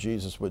something that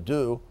Jesus would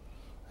do.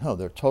 No,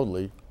 they're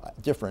totally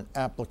different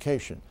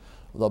application.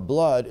 The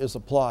blood is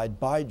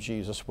applied by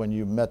Jesus when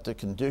you met the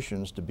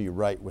conditions to be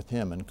right with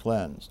Him and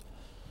cleansed.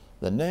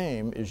 The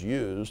name is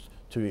used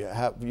to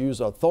use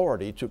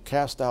authority to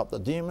cast out the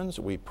demons.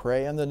 We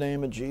pray in the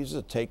name of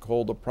Jesus to take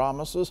hold of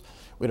promises.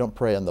 We don't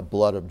pray in the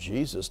blood of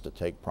Jesus to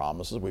take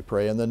promises. We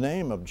pray in the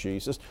name of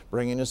Jesus,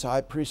 bringing His high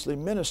priestly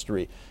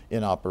ministry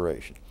in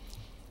operation.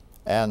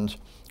 And,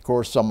 of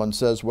course, someone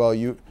says, well,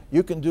 you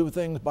can do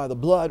things by the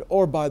blood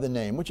or by the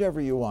name, whichever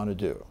you want to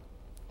do.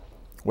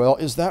 Well,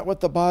 is that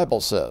what the Bible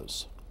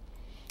says?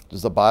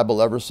 Does the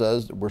Bible ever say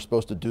that we're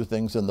supposed to do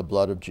things in the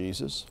blood of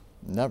Jesus?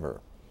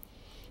 Never.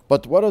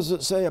 But what does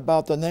it say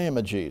about the name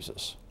of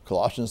Jesus?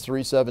 Colossians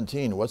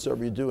 3:17,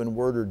 whatsoever you do in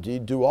word or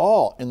deed, do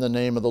all in the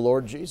name of the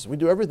Lord Jesus. We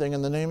do everything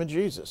in the name of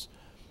Jesus.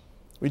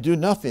 We do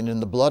nothing in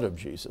the blood of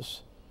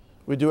Jesus.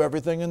 We do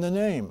everything in the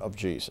name of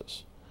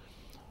Jesus.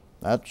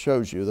 That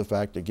shows you the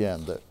fact,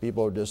 again, that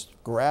people are just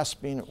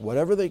grasping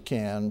whatever they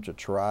can to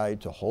try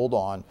to hold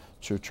on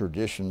to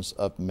traditions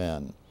of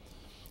men.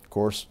 Of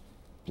course,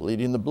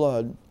 pleading the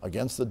blood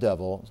against the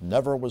devil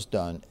never was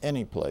done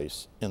any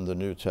place in the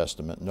New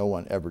Testament. No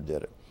one ever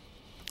did it.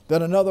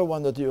 Then another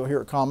one that you'll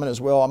hear common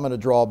is, well, I'm going to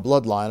draw a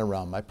bloodline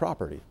around my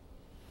property,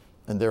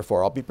 and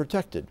therefore I'll be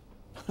protected.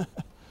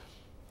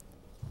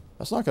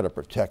 That's not going to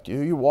protect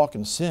you. You walk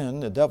in sin,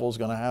 the devil's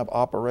going to have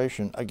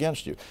operation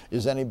against you.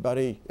 Is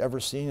anybody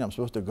ever seen I'm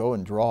supposed to go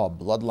and draw a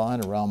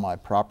bloodline around my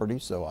property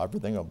so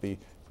everything will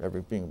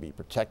be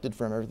protected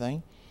from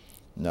everything?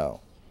 No.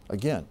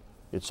 Again,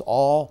 it's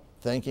all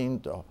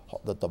thinking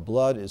that the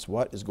blood is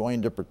what is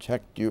going to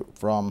protect you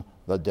from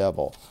the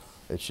devil.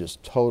 It's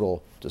just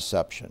total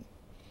deception.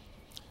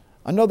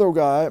 Another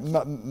guy,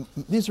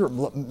 these are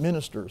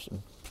ministers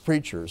and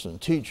preachers and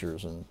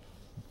teachers and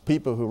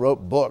people who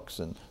wrote books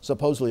and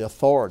supposedly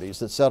authorities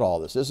that said all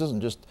this. This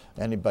isn't just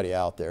anybody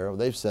out there.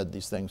 They've said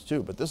these things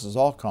too, but this has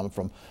all come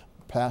from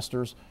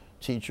pastors,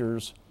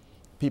 teachers,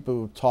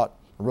 people who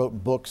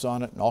wrote books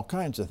on it and all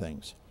kinds of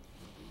things.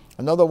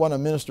 Another one, a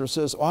minister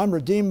says, oh, I'm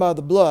redeemed by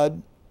the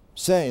blood.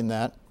 Saying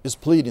that is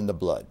pleading the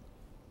blood.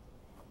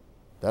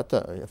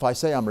 If I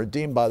say I'm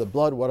redeemed by the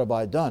blood, what have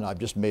I done? I've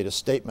just made a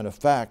statement of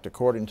fact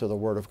according to the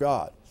Word of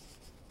God.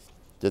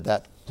 Did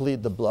that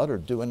plead the blood or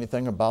do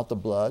anything about the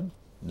blood?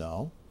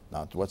 No,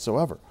 not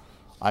whatsoever.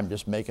 I'm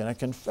just making a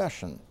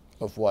confession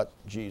of what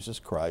Jesus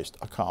Christ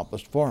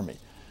accomplished for me.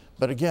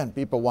 But again,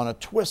 people want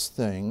to twist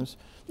things.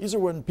 These are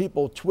when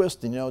people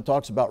twist, and it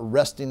talks about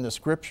wresting the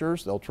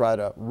Scriptures. They'll try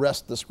to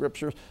wrest the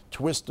Scriptures,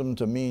 twist them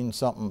to mean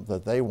something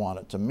that they want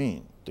it to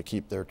mean, to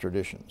keep their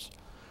traditions.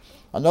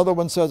 Another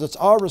one says it's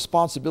our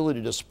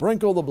responsibility to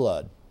sprinkle the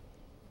blood.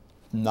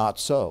 Not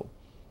so.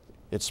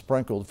 It's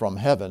sprinkled from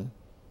heaven,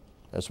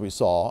 as we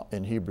saw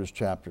in Hebrews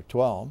chapter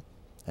 12,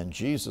 and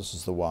Jesus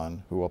is the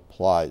one who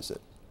applies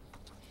it.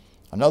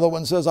 Another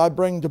one says, I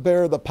bring to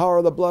bear the power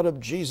of the blood of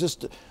Jesus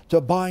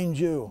to bind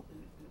you,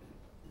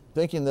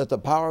 thinking that the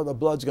power of the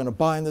blood is going to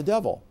bind the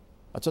devil.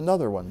 That's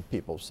another one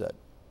people said.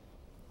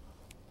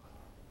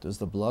 Does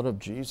the blood of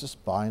Jesus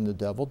bind the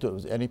devil?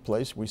 Does any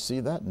place we see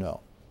that?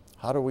 No.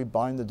 How do we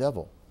bind the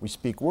devil? We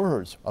speak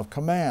words of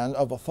command,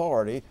 of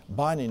authority,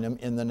 binding him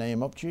in the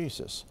name of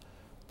Jesus.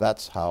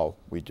 That's how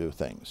we do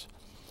things.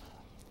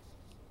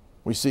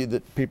 We see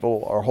that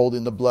people are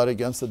holding the blood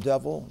against the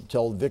devil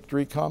until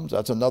victory comes.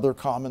 That's another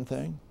common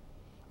thing.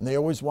 And they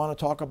always want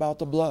to talk about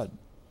the blood.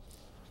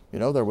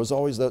 There was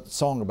always that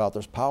song about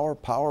there's power,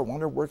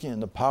 wonder working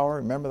in the power.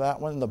 Remember that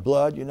one, the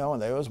blood,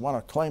 and they always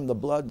want to claim the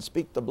blood and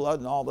speak the blood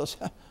and all this.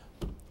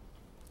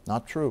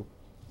 Not true.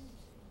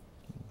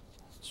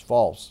 It's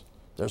false.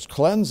 There's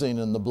cleansing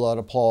in the blood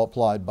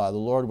applied by the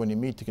Lord when you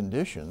meet the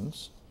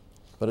conditions,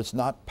 but it's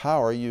not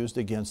power used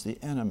against the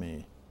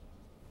enemy.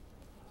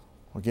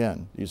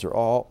 Again, these are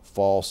all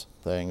false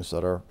things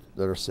that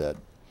are said.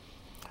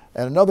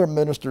 And another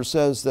minister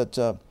says that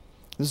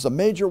this is a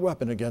major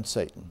weapon against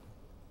Satan.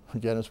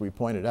 Again, as we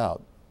pointed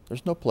out,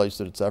 there's no place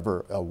that it's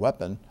ever a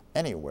weapon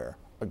anywhere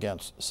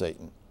against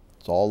Satan.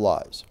 It's all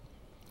lies.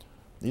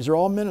 These are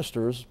all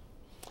ministers.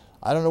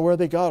 I don't know where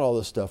they got all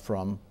this stuff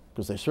from,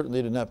 because they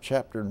certainly didn't have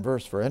chapter and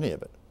verse for any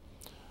of it.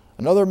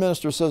 Another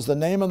minister says the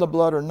name and the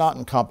blood are not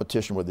in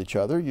competition with each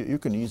other. You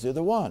can use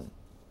either one.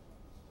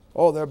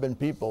 Oh, there have been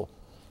people,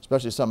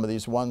 especially some of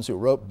these ones who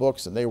wrote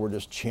books and they were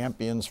just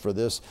champions for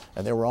this,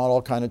 and they were on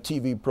all kind of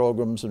TV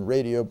programs and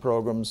radio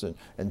programs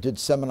and did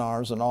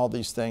seminars and all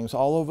these things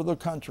all over the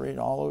country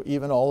and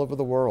even all over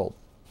the world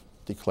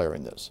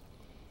declaring this.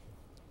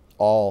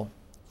 All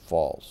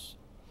false.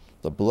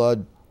 The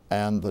blood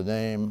and the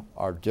name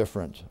are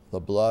different. The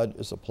blood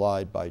is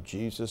applied by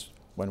Jesus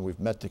when we've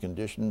met the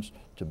conditions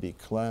to be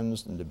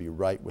cleansed and to be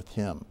right with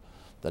Him.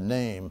 The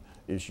name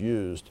is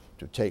used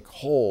to take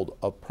hold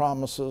of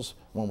promises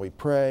when we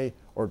pray,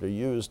 or to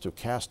use to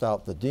cast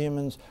out the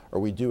demons, or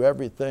we do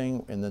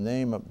everything in the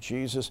name of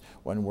Jesus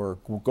when we're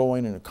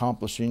going and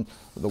accomplishing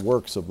the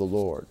works of the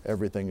Lord.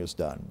 Everything is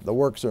done. The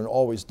works are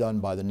always done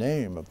by the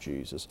name of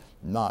Jesus,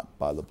 not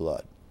by the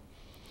blood.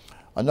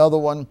 Another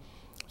one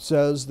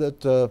says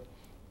that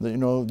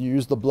you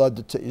use the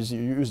blood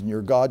you're using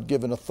your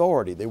God-given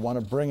authority. They want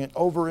to bring it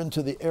over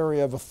into the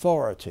area of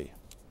authority.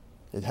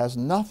 It has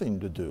nothing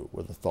to do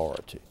with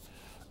authority.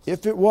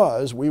 If it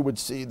was, we would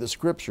see the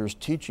Scriptures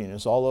teaching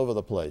us all over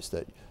the place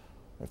that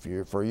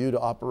for you to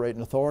operate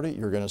in authority,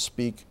 you're going to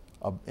speak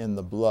in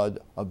the blood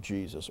of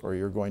Jesus, or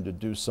you're going to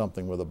do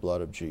something with the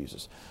blood of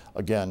Jesus.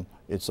 Again,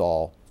 it's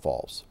all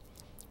false.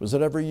 Was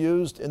it ever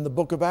used in the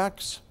book of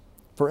Acts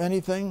for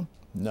anything?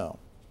 No.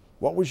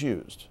 What was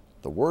used?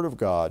 The Word of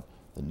God,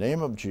 the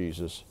name of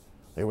Jesus.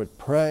 They would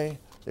pray.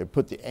 They would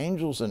put the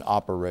angels in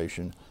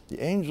operation.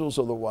 The angels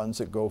are the ones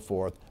that go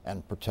forth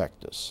and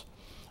protect us.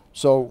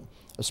 So,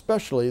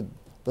 especially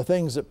the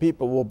things that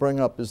people will bring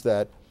up is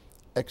that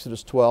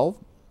Exodus 12,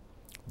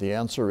 the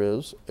answer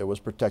is it was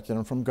protecting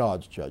them from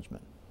God's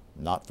judgment,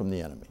 not from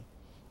the enemy.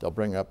 They'll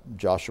bring up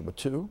Joshua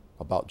 2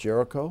 about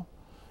Jericho.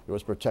 It It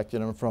was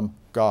protecting them from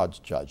God's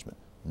judgment,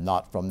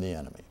 not from the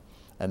enemy.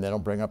 And then I'll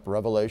bring up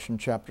Revelation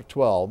chapter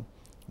 12,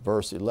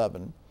 verse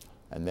 11,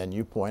 and then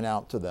you point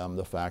out to them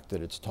the fact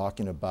that it's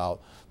talking about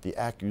the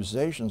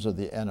accusations of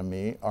the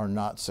enemy are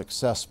not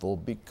successful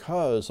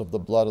because of the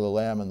blood of the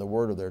Lamb and the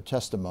word of their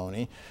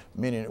testimony,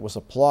 meaning it was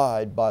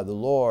applied by the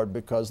Lord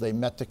because they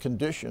met the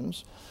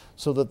conditions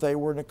so that they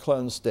were in a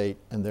cleansed state,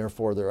 and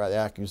therefore their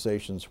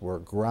accusations were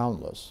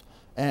groundless.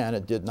 And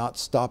it did not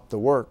stop the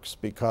works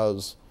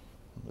because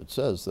it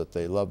says that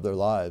they loved their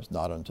lives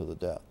not unto the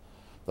death.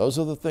 Those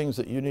are the things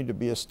that you need to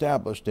be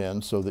established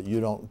in so that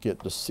you don't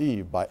get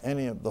deceived by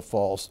any of the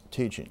false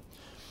teaching.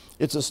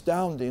 It's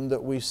astounding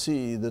that we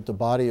see that the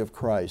body of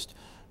Christ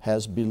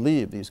has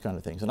believed these kind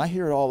of things. And I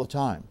hear it all the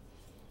time.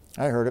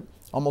 I heard it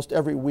almost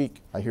every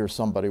week. I hear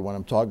somebody, when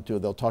I'm talking to,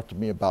 they'll talk to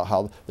me about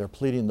how they're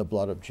pleading the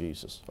blood of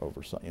Jesus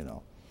over some,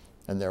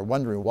 and they're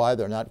wondering why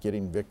they're not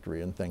getting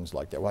victory and things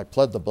like that. Well, I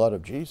pled the blood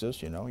of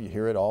Jesus, you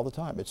hear it all the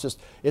time.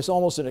 It's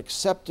almost an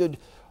accepted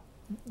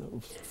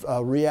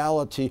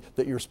reality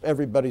that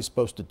everybody's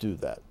supposed to do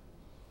that,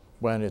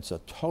 when it's a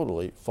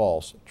totally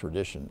false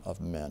tradition of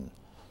men.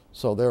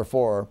 So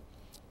therefore,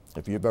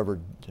 if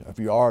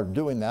you are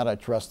doing that, I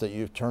trust that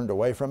you've turned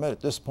away from it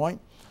at this point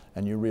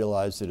and you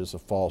realize it is a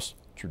false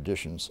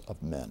traditions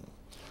of men.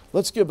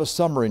 Let's give a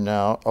summary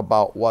now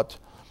about what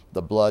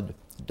the blood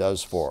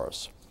does for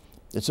us.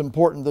 It's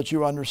important that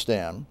you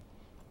understand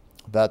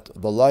that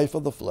the life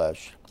of the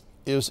flesh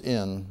is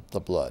in the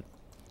blood.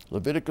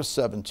 Leviticus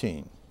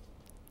 17,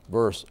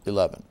 verse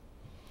 11.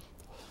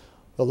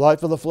 The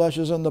life of the flesh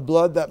is in the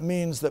blood. That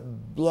means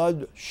that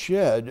blood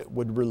shed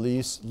would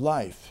release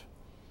life.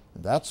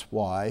 And that's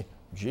why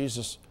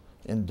Jesus,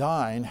 in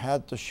dying,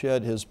 had to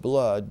shed his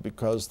blood,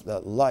 because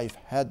that life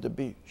had to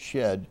be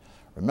shed.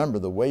 Remember,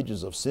 the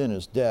wages of sin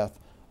is death,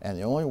 and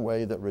the only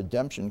way that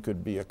redemption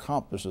could be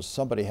accomplished is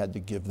somebody had to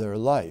give their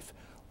life.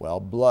 Well,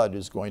 blood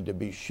is going to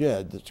be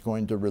shed that's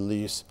going to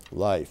release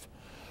life.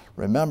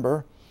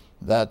 Remember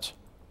that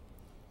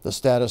the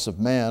status of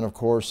man, of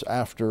course,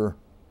 after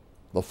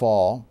the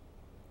fall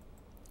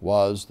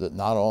was that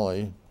not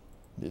only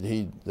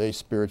did they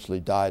spiritually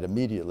died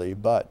immediately,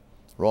 but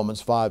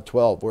Romans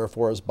 5:12,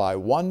 wherefore as by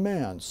one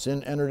man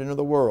sin entered into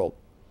the world,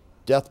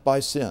 death by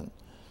sin.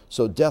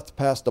 So death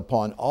passed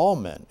upon all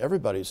men.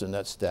 Everybody's in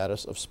that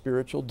status of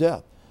spiritual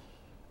death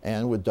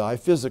and would die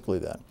physically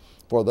then,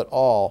 for that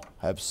all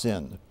have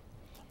sinned.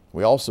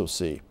 We also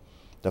see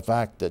the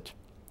fact that,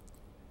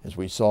 as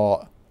we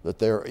saw, that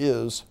there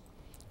is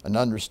an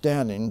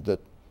understanding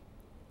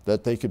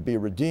that they could be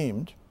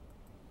redeemed,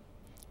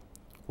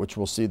 which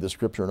we'll see the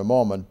scripture in a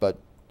moment, but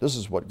this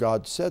is what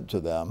God said to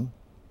them.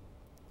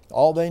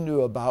 All they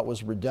knew about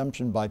was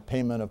redemption by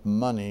payment of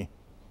money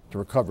to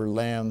recover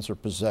lands or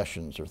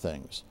possessions or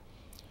things.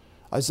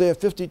 Isaiah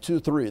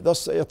 52:3, thus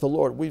saith the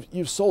Lord,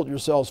 you've sold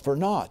yourselves for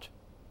naught.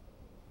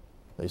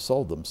 They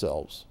sold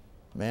themselves.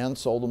 Man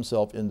sold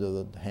himself into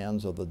the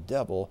hands of the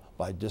devil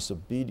by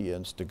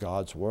disobedience to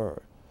God's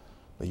word.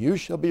 But you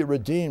shall be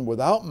redeemed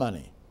without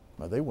money.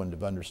 Well, they wouldn't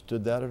have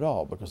understood that at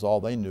all, because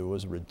all they knew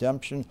was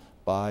redemption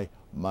by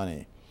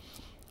money.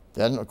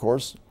 Then, of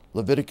course,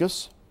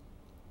 Leviticus.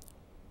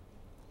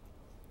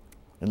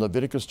 In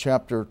Leviticus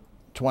chapter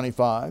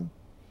 25,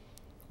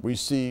 we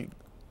see,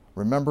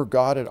 remember,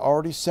 God had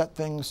already set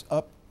things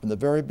up in the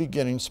very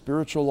beginning.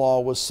 Spiritual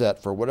law was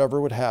set for whatever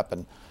would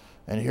happen.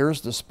 And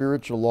here's the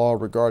spiritual law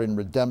regarding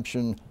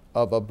redemption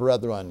of a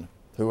brethren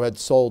who had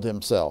sold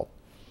himself.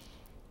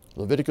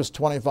 Leviticus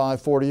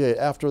 25:48,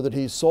 after that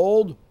he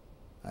sold,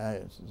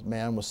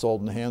 man was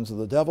sold in the hands of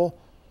the devil,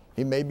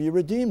 he may be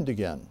redeemed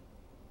again.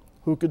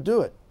 Who could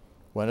do it?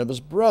 One of his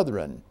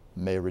brethren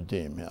may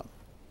redeem him.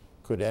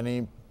 Could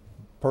any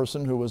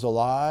person who was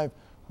alive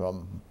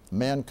from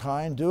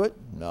mankind do it?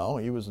 No,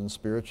 he was in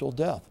spiritual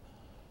death.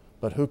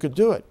 But who could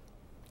do it?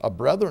 A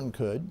brethren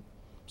could.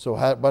 So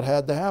what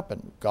had to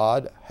happen?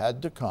 God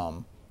had to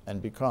come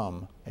and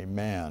become a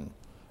man.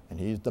 And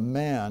he's the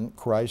man,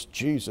 Christ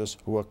Jesus,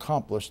 who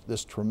accomplished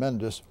this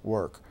tremendous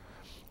work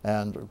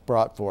and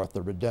brought forth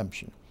the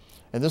redemption.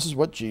 And this is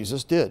what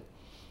Jesus did.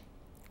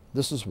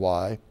 This is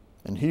why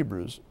in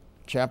Hebrews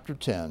chapter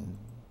 10,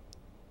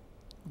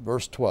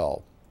 verse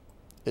 12,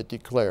 it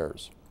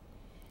declares,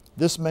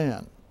 this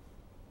man,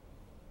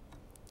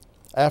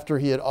 after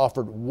he had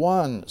offered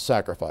one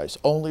sacrifice,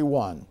 only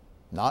one,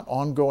 not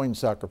ongoing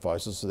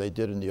sacrifices as they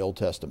did in the Old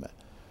Testament,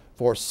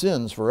 for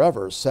sins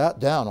forever, sat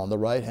down on the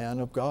right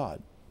hand of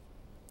God.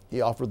 He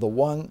offered the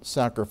one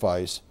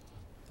sacrifice,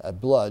 a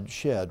blood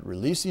shed,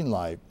 releasing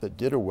life that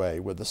did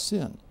away with the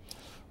sin.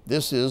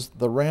 This is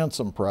the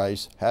ransom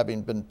price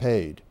having been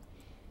paid.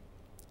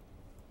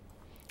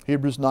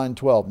 Hebrews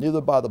 9:12,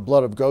 neither by the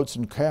blood of goats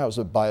and calves,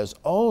 but by his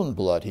own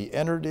blood he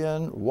entered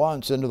in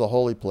once into the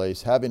holy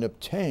place, having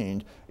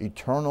obtained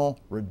eternal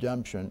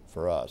redemption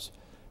for us.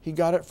 He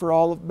got it for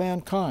all of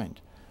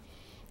mankind.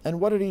 And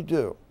what did he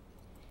do?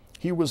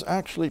 He was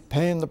actually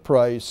paying the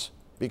price,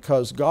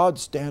 because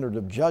God's standard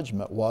of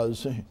judgment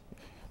was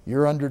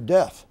you're under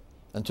death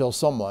until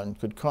someone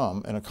could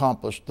come and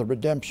accomplish the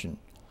redemption.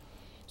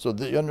 So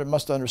you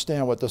must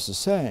understand what this is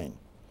saying.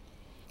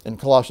 In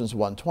Colossians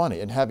 1:20,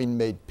 and having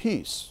made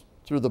peace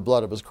through the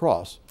blood of his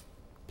cross.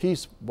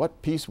 Peace,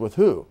 what peace with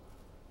who?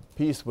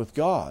 Peace with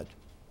God.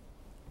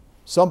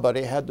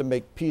 Somebody had to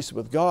make peace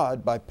with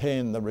God by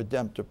paying the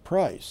redemptive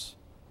price.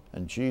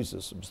 And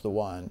Jesus was the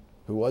one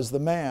who was the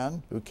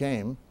man who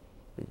came,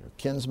 a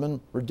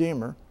kinsman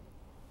redeemer,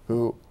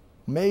 who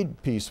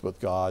made peace with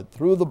God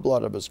through the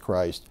blood of his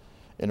Christ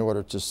in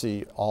order to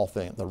see all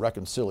things, the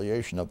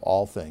reconciliation of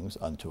all things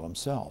unto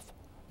himself.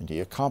 And he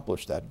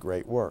accomplished that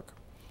great work.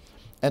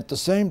 At the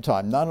same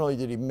time, not only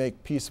did he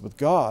make peace with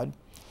God,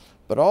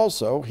 but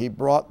also he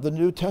brought the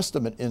New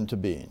Testament into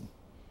being.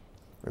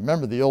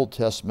 Remember, the Old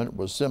Testament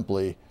was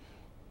simply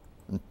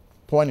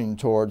pointing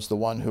towards the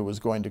one who was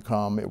going to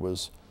come.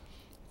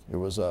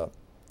 The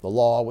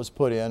law was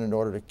put in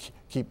order to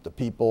keep the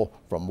people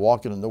from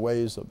walking in the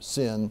ways of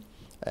sin,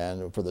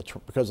 and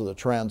because of the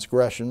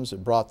transgressions,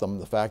 it brought them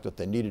the fact that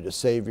they needed a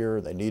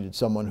Savior. They needed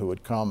someone who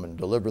would come and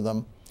deliver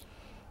them.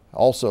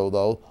 Also,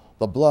 though,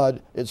 the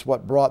blood, it's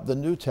what brought the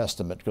New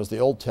Testament, because the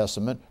Old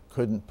Testament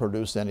couldn't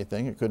produce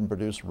anything. It couldn't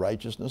produce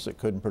righteousness. It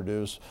couldn't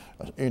produce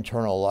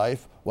eternal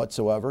life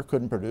whatsoever.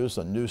 Couldn't produce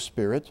a new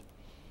spirit.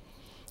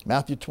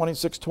 Matthew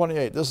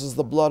 26:28, this is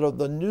the blood of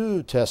the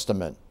New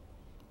Testament,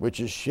 which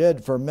is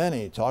shed for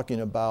many, talking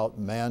about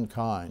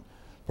mankind,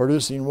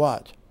 producing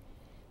what?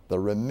 The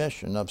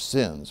remission of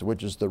sins,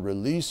 which is the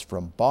release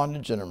from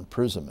bondage and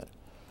imprisonment.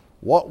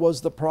 What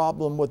was the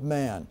problem with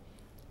man?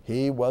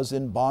 He was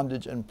in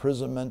bondage and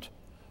imprisonment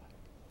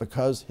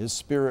because his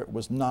spirit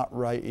was not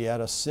right. He had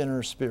a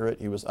sinner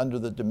spirit. He was under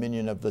the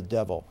dominion of the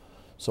devil.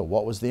 So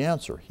what was the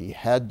answer? He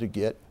had to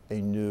get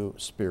a new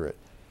spirit.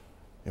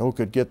 Who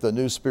could get the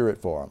new spirit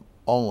for him?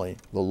 Only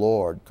the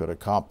Lord could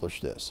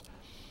accomplish this.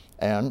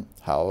 And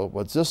how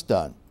was this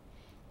done?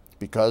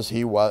 Because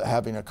he was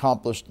having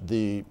accomplished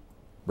the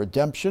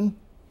redemption,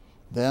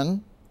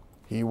 then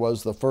he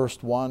was the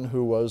first one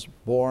who was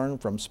born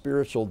from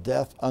spiritual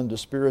death unto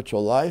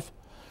spiritual life,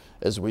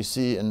 as we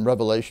see in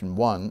Revelation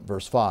 1,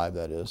 verse 5,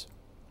 that is.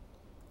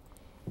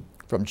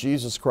 From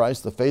Jesus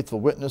Christ, the faithful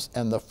witness,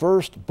 and the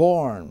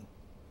firstborn.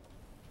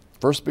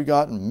 First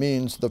begotten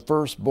means the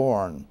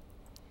firstborn,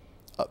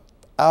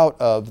 out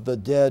of the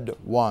dead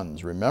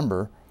ones.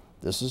 Remember,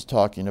 this is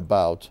talking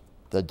about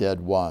the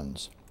dead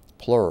ones,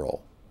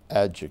 plural,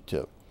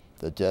 adjective,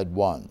 the dead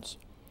ones.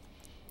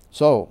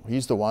 So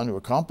he's the one who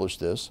accomplished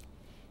this.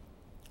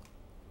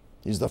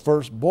 He's the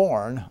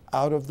firstborn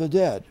out of the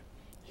dead.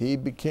 He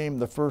became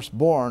the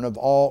firstborn of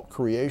all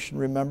creation,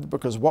 remember,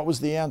 because what was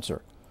the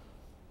answer?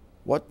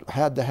 What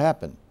had to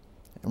happen?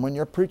 And when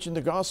you're preaching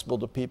the gospel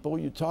to people,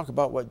 you talk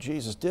about what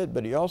Jesus did,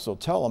 but you also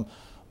tell them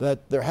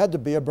that there had to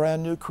be a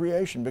brand new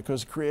creation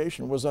because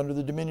creation was under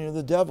the dominion of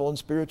the devil and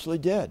spiritually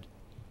dead.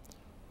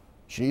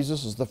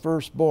 Jesus is the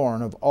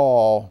firstborn of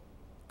all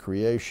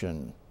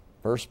creation,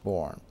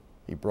 firstborn.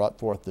 He brought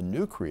forth the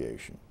new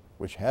creation,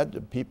 which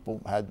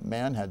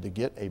man had to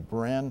get a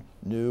brand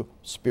new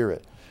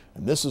spirit.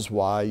 And this is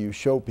why you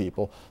show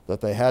people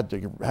that they have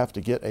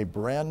to get a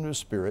brand new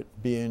spirit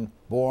being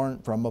born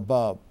from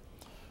above.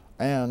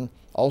 And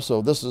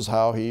also this is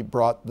how he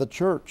brought the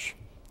church,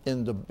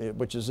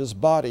 which is his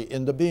body,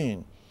 into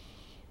being.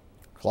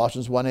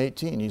 Colossians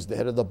 1:18, he's the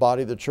head of the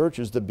body. The church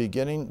is the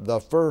beginning, the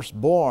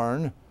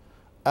firstborn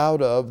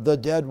out of the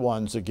dead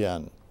ones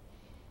again.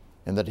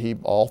 And that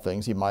all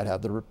things he might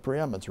have the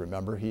preeminence.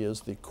 Remember, he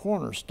is the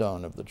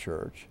cornerstone of the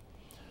church.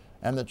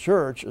 And the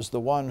church is the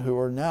one who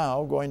are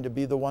now going to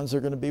be the ones that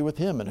are going to be with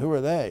him. And who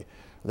are they?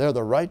 They're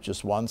the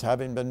righteous ones,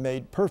 having been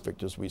made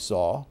perfect, as we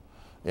saw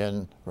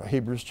in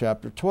Hebrews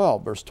chapter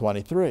 12, verse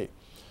 23.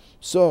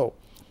 So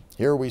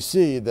here we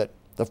see that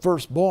the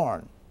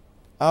firstborn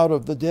out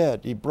of the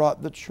dead, he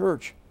brought the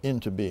church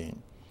into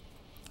being.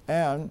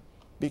 And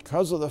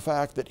because of the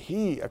fact that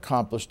he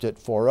accomplished it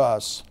for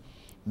us,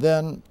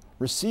 then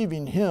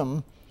receiving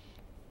him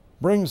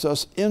brings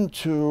us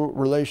into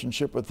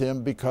relationship with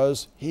him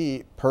because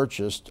he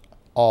purchased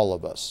all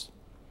of us.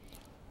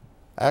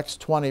 Acts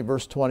 20,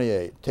 verse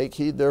 28. Take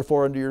heed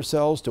therefore unto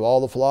yourselves to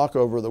all the flock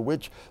over the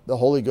which the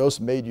Holy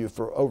Ghost made you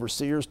for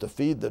overseers to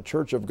feed the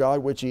church of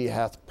God which he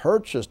hath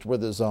purchased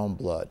with his own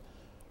blood.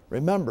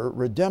 Remember,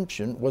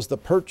 redemption was the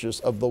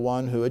purchase of the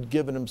one who had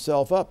given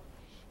himself up,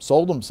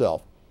 sold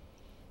himself.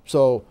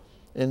 So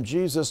in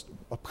Jesus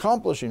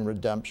accomplishing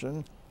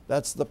redemption,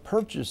 that's the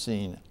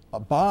purchasing, a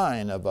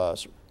buying of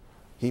us.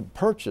 He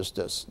purchased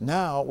us.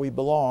 Now we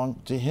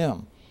belong to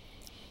him.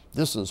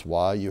 This is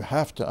why you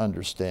have to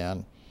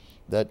understand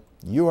that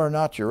you are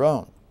not your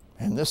own.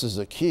 And this is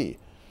a key.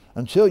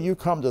 Until you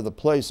come to the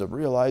place of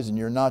realizing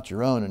you're not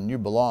your own and you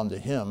belong to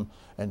him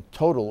and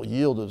total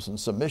yieldedness and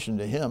submission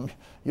to him,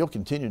 you'll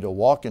continue to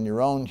walk in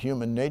your own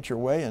human nature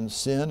way and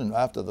sin and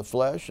after the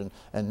flesh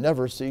and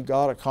never see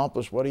God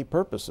accomplish what he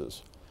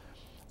purposes.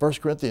 1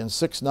 Corinthians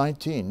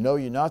 6:19, know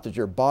ye not that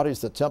your body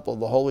is the temple of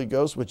the Holy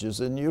Ghost which is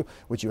in you,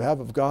 which you have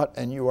of God,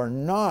 and you are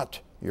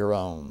not your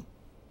own.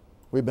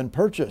 We've been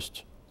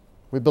purchased.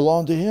 We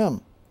belong to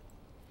him.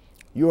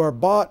 You are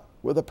bought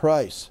with a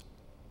price.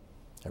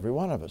 Every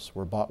one of us,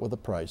 we're bought with a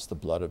price, the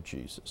blood of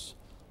Jesus.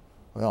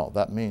 Well,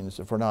 that means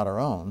if we're not our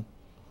own,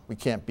 we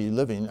can't be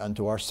living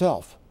unto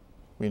ourselves.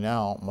 We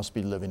now must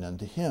be living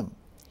unto Him.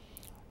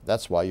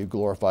 That's why you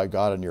glorify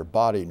God in your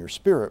body and your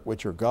spirit,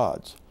 which are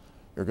God's.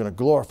 You're going to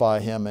glorify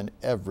Him in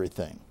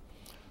everything.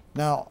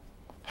 Now,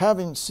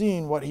 having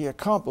seen what He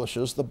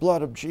accomplishes, the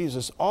blood of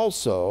Jesus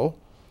also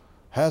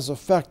has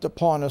effect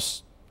upon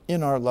us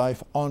in our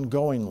life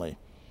ongoingly,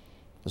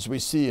 as we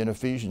see in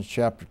Ephesians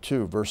chapter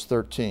 2, verse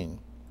 13.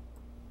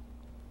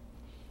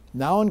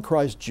 Now in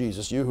Christ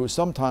Jesus, you who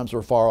sometimes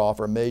were far off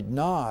are made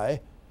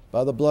nigh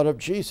by the blood of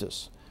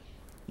Jesus.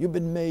 You've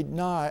been made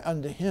nigh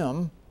unto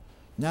Him.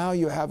 Now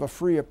you have a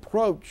free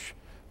approach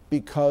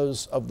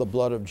because of the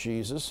blood of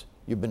Jesus.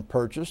 You've been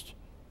purchased.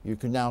 You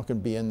now can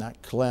be in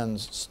that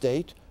cleansed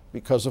state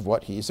because of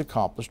what He's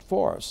accomplished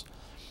for us.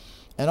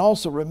 And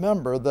also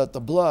remember that the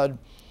blood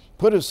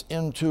put us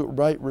into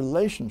right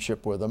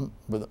relationship with Him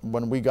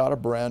when we got a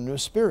brand new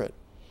spirit.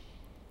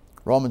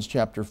 Romans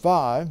chapter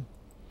 5,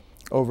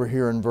 over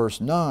here in verse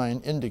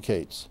 9,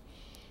 indicates,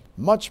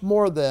 much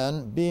more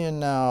than being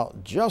now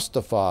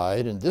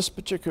justified, and this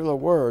particular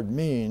word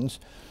means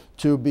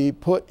to be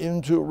put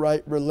into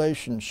right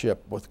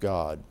relationship with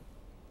God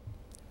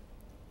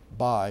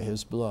by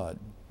His blood.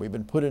 We've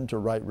been put into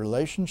right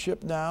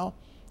relationship now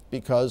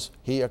because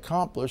He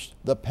accomplished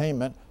the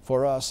payment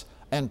for us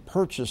and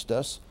purchased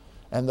us.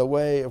 And the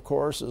way, of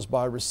course, is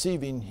by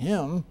receiving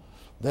Him.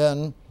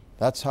 Then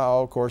that's how,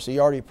 of course, He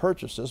already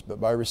purchased us,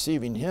 but by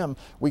receiving Him,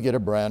 we get a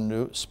brand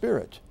new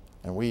spirit.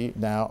 And we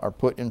now are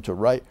put into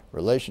right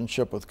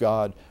relationship with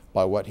God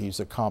by what He's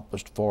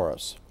accomplished for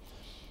us.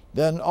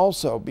 Then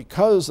also,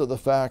 because of the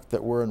fact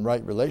that we're in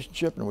right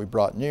relationship and we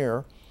brought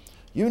near,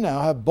 you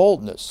now have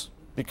boldness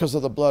because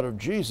of the blood of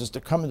Jesus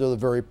to come into the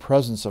very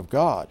presence of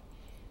God.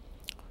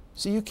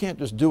 See, you can't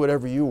just do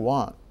whatever you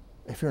want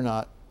if you're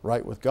not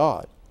right with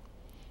God.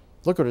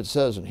 Look what it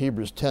says in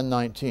Hebrews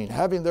 10:19.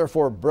 Having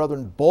therefore,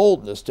 brethren,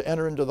 boldness to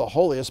enter into the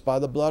holiest by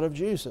the blood of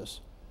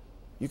Jesus.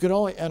 You can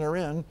only enter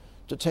in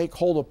to take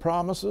hold of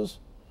promises,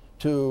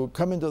 to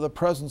come into the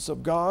presence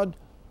of God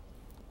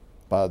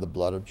by the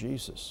blood of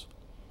Jesus.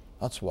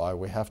 That's why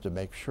we have to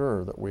make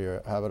sure that we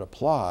have it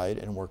applied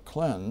and we're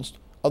cleansed.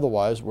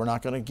 Otherwise, we're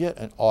not going to get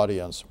an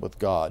audience with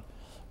God.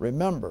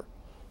 Remember,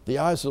 the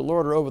eyes of the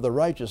Lord are over the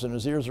righteous and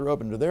His ears are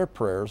open to their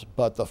prayers,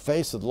 but the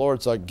face of the Lord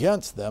is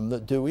against them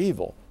that do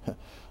evil.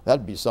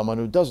 That'd be someone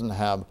who doesn't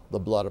have the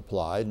blood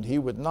applied, and he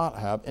would not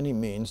have any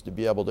means to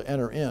be able to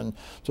enter in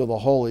to the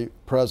holy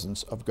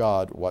presence of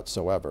God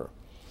whatsoever.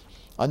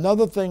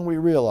 Another thing we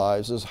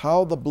realize is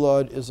how the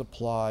blood is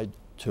applied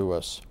to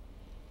us.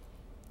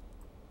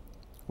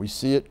 We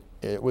see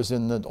it was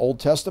in the Old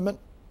Testament,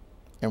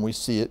 and we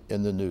see it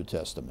in the New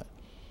Testament.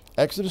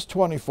 Exodus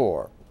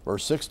 24,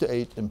 verse 6 to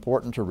 8,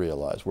 important to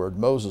realize, where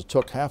Moses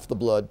took half the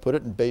blood, put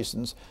it in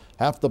basins,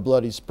 half the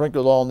blood he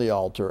sprinkled on the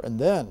altar, and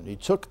then he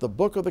took the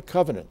book of the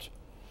covenant,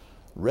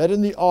 read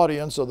in the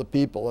audience of the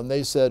people, and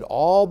they said,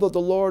 all that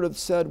the Lord hath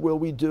said will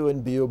we do,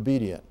 and be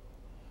obedient.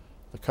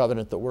 The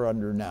covenant that we're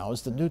under now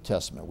is the New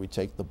Testament. We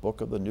take the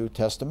book of the New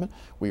Testament,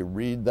 we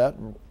read that,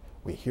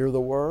 we hear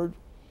the word,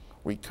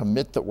 we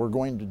commit that we're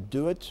going to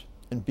do it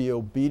and be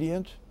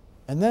obedient,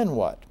 and then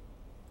what?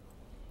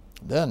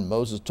 Then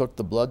Moses took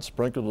the blood,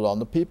 sprinkled it on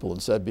the people,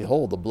 and said,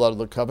 behold, the blood of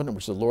the covenant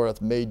which the Lord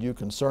hath made you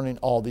concerning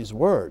all these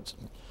words.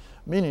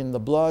 Meaning the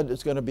blood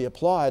is going to be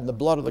applied, and the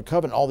blood of the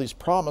covenant, all these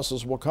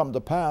promises will come to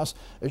pass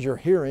as you're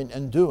hearing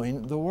and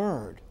doing the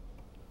word.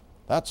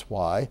 That's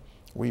why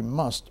we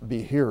must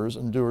be hearers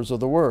and doers of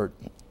the word.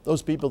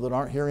 Those people that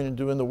aren't hearing and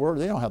doing the word,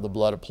 they don't have the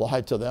blood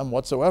applied to them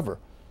whatsoever.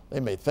 They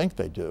may think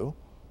they do.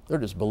 They're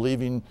just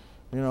believing,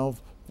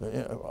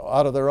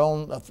 out of their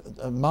own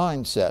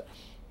mindset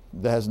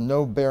that has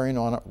no bearing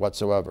on it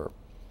whatsoever.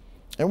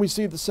 And we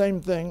see the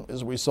same thing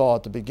as we saw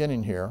at the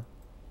beginning here.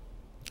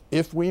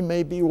 If we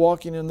may be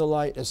walking in the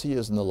light as He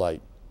is in the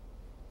light,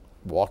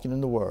 walking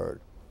in the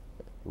Word,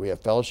 we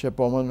have fellowship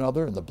with one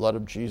another, and the blood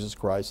of Jesus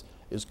Christ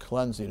is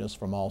cleansing us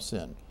from all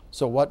sin.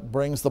 So what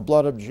brings the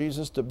blood of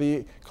Jesus to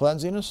be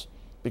cleansing us?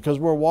 Because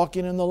we're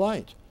walking in the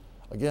light.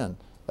 Again,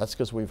 that's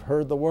because we've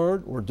heard the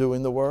Word, we're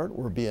doing the Word,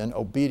 we're being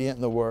obedient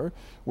in the Word,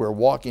 we're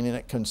walking in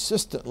it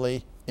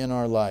consistently in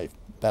our life.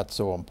 That's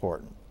so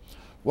important.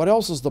 What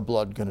else is the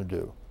blood going to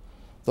do?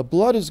 The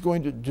blood is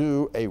going to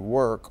do a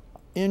work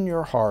in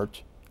your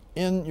heart,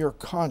 in your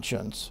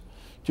conscience,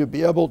 to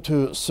be able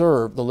to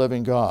serve the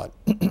living God.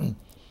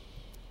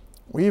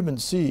 We even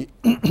see,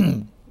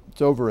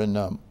 it's over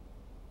in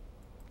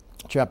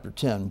chapter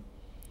 10,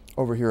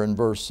 over here in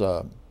verse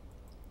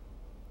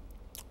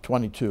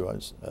 22,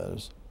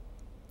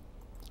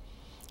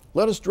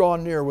 let us draw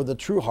near with a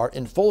true heart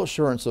in full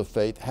assurance of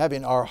faith,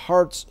 having our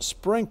hearts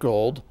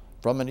sprinkled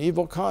from an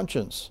evil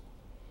conscience.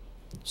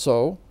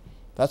 So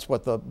that's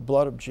what the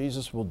blood of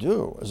Jesus will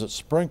do, is it's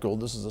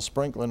sprinkled. This is a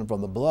sprinkling from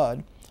the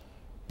blood,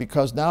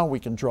 because now we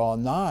can draw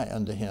nigh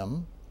unto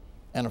Him.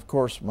 And of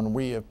course, when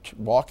we are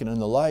walking in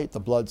the light, the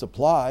blood's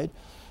applied,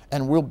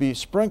 and we'll be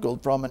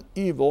sprinkled from an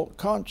evil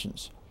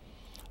conscience.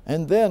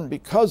 And then,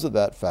 because of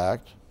that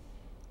fact,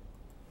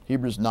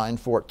 Hebrews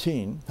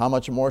 9:14, how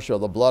much more shall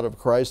the blood of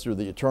Christ through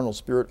the eternal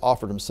Spirit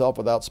offered himself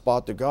without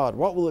spot to God?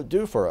 What will it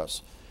do for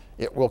us?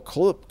 It will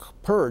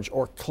purge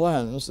or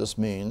cleanse, this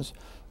means,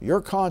 your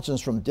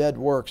conscience from dead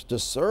works to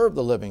serve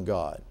the living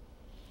God.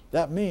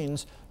 That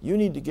means you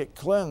need to get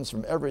cleansed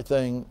from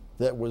everything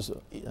that was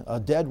a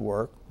dead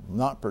work,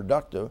 not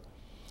productive,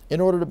 in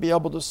order to be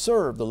able to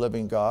serve the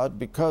living God,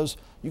 because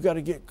you got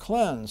to get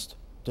cleansed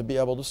to be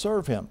able to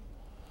serve him.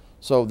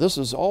 So this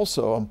is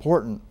also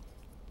important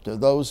to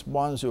those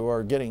ones who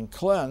are getting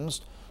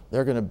cleansed.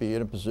 They're going to be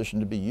in a position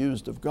to be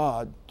used of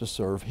God to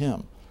serve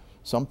him.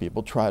 Some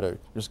people try to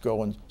just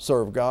go and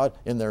serve God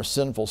in their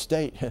sinful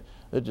state.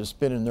 They're just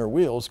spinning their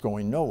wheels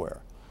going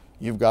nowhere.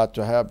 You've got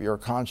to have your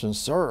conscience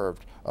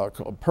served,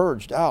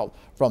 purged out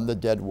from the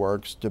dead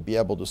works to be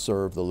able to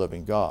serve the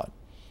living God.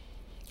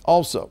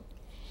 Also,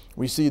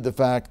 we see the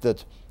fact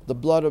that the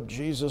blood of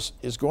Jesus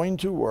is going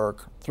to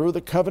work through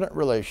the covenant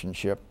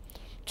relationship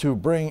to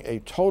bring a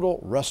total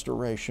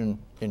restoration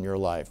in your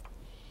life.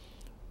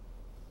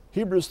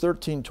 Hebrews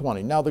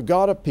 13:20, now the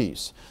God of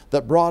peace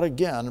that brought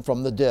again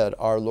from the dead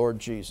our Lord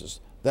Jesus,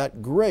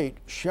 that great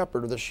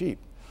shepherd of the sheep,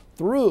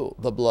 through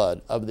the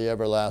blood of the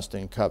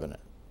everlasting covenant,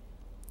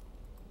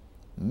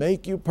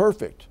 make you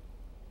perfect.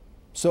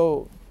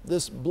 So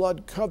this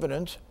blood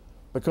covenant,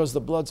 because the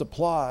blood's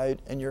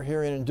applied and you're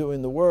hearing and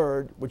doing the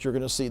word, which you're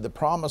going to see the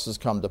promises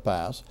come to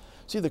pass.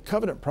 See, the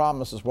covenant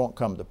promises won't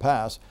come to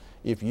pass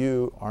if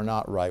you are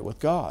not right with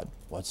God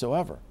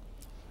whatsoever.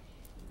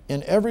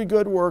 In every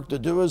good work to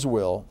do his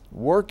will,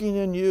 working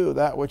in you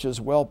that which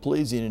is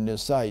well-pleasing in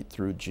his sight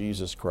through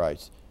Jesus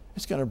Christ.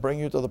 It's going to bring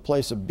you to the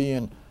place of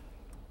being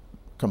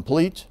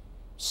complete,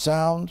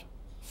 sound,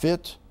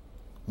 fit,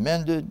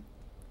 mended,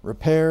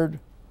 repaired.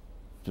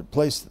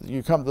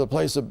 You come to the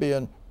place of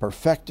being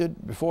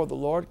perfected before the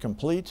Lord,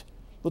 complete,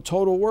 the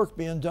total work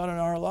being done in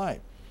our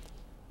life.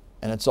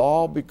 And it's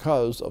all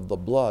because of the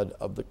blood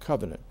of the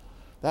covenant.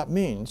 That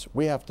means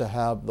we have to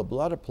have the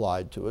blood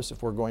applied to us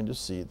if we're going to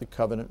see the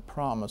covenant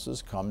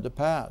promises come to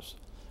pass.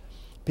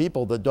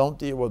 People that don't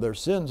deal with their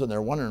sins and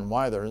they're wondering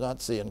why they're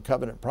not seeing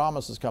covenant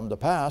promises come to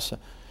pass,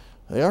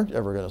 they aren't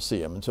ever going to see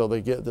them until they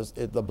get this.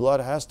 The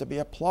blood has to be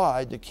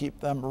applied to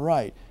keep them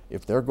right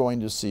if they're going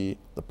to see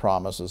the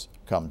promises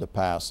come to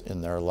pass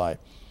in their life,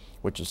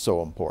 which is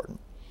so important.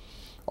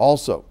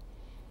 Also,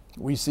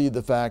 we see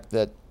the fact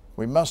that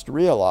we must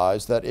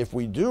realize that if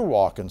we do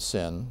walk in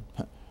sin,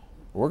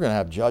 we're going to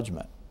have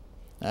judgment.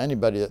 Now,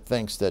 anybody that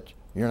thinks that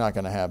you're not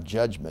going to have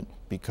judgment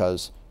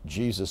because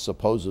Jesus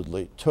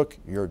supposedly took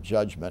your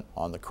judgment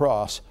on the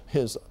cross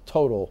is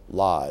total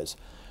lies.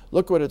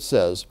 Look what it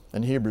says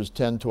in Hebrews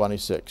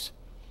 10:26.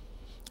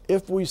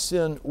 If we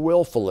sin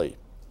willfully,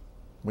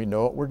 we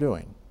know what we're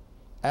doing.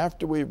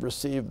 After we've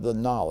received the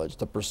knowledge,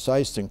 the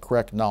precise and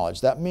correct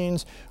knowledge, that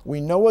means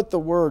we know what the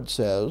Word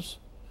says,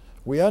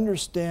 we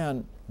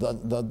understand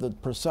the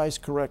precise,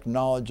 correct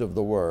knowledge of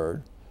the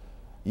Word,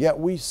 yet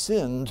we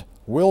sinned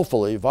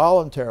willfully,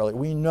 voluntarily.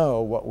 We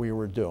know what we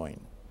were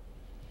doing.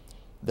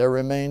 There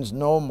remains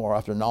no more,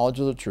 after knowledge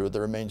of the truth,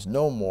 there remains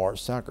no more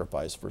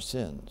sacrifice for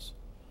sins.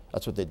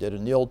 That's what they did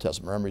in the Old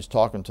Testament. Remember, he's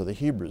talking to the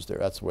Hebrews there.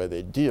 That's the way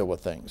they deal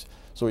with things.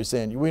 So he's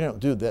saying, we don't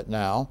do that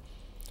now,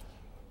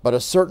 but a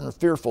certain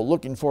fearful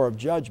looking for of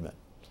judgment.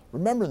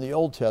 Remember in the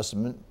Old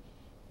Testament,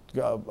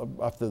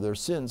 after their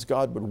sins,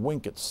 God would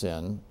wink at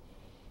sin,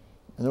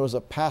 and there was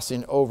a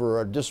passing over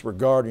or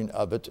disregarding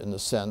of it in the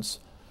sense,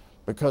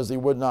 because he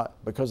would not,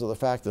 because of the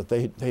fact that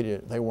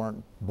they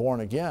weren't born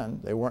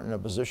again, they weren't in a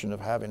position of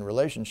having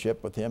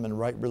relationship with him and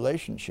right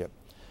relationship.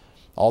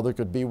 All there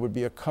could be would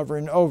be a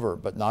covering over,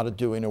 but not a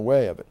doing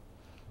away of it.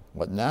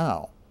 But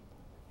now,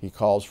 he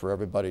calls for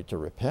everybody to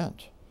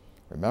repent.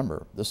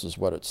 Remember, this is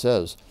what it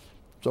says.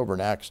 It's over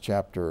in Acts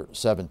chapter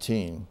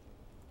 17,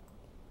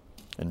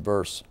 in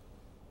verse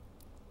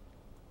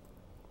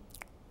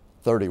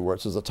 30, where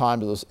it says, the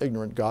time of this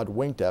ignorant God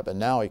winked at, and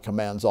now he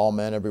commands all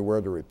men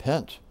everywhere to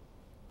repent.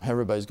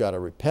 Everybody's got to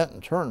repent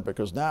and turn,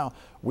 because now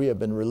we have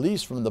been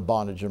released from the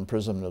bondage and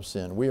imprisonment of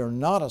sin. We are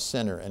not a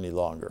sinner any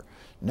longer.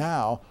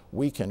 Now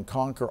we can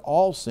conquer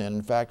all sin.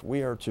 In fact,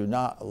 we are to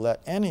not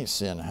let any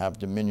sin have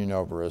dominion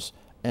over us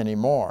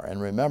anymore.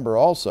 And remember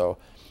also,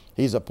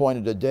 he's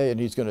appointed a day and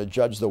he's going to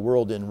judge the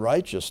world in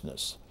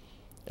righteousness.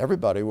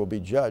 Everybody will be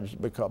judged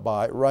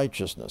by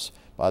righteousness,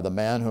 by the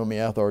man whom he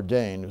hath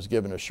ordained, who's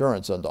given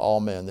assurance unto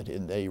all men that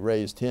he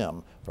raised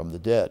him from the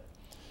dead.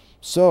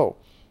 So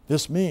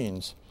this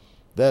means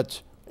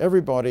that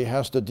everybody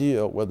has to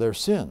deal with their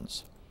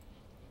sins.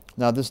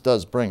 Now this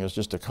does bring us,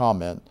 just a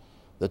comment,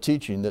 the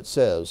teaching that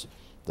says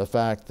the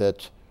fact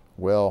that,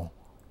 well,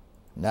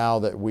 now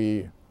that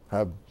we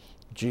have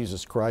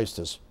Jesus Christ,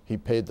 as he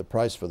paid the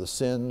price for the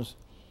sins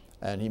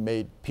and he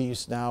made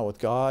peace now with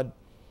God,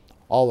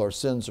 all our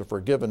sins are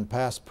forgiven,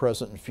 past,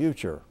 present, and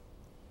future.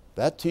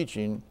 That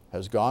teaching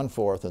has gone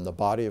forth in the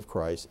body of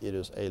Christ. It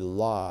is a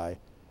lie.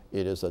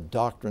 It is a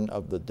doctrine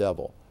of the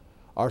devil.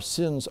 Our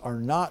sins are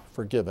not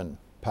forgiven,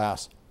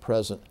 past,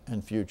 present,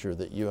 and future,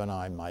 that you and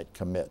I might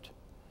commit.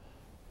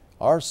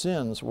 Our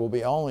sins will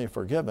be only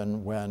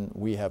forgiven when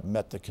we have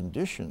met the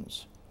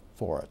conditions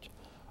for it.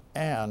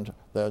 And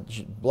the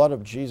blood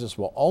of Jesus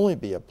will only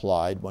be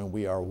applied when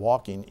we are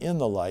walking in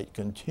the light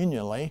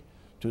continually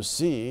to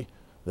see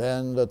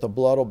then that the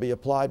blood will be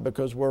applied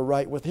because we're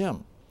right with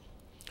Him.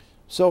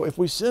 So if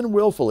we sin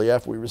willfully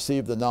after we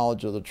receive the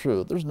knowledge of the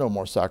truth, there's no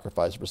more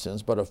sacrifice for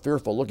sins, but a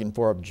fearful looking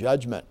for of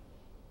judgment.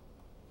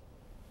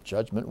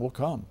 Judgment will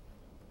come,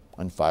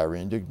 and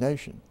fiery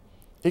indignation.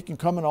 It can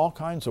come in all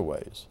kinds of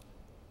ways.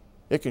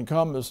 It can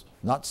come as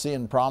not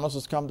seeing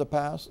promises come to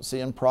pass,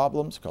 seeing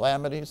problems,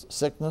 calamities,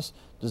 sickness,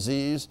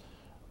 disease,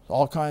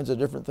 all kinds of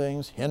different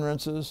things,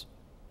 hindrances,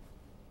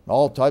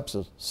 all types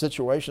of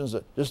situations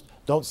that just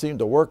don't seem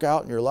to work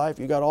out in your life.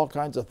 You got all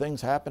kinds of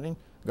things happening.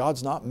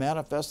 God's not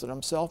manifested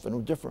Himself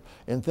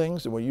in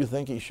things the way you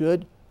think He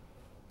should.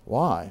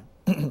 Why?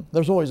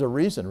 There's always a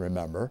reason,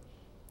 remember.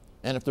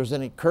 And if there's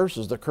any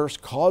curses, the curse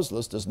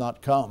causeless does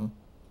not come.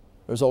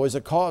 There's always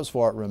a cause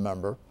for it,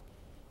 remember.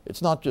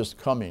 It's not just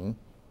coming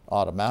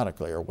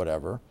automatically or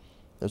whatever.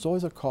 There's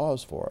always a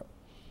cause for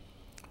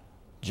it.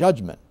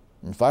 Judgment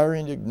and fiery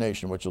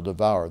indignation which will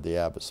devour the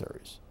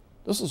adversaries.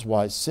 This is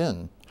why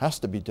sin has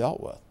to be dealt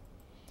with.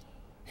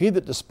 He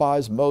that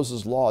despised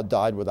Moses' law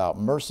died without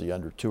mercy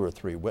under 2 or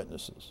 3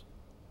 witnesses.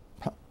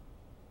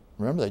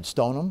 Remember, they'd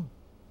stone him,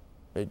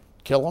 they'd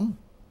kill him,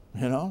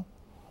 you know.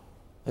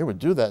 They would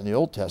do that in the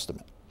Old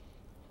Testament.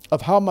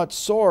 Of how much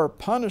sore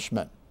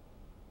punishment,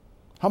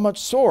 how much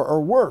sore or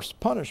worse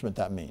punishment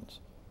that means.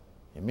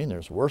 You mean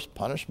there's worse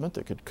punishment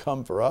that could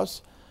come for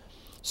us?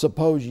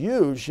 Suppose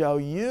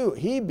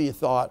he be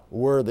thought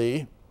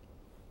worthy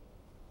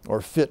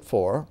or fit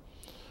for,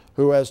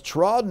 who has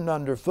trodden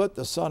under foot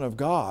the Son of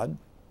God,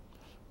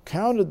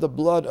 counted the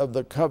blood of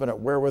the covenant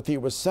wherewith he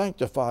was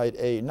sanctified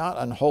a not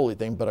unholy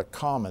thing, but a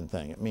common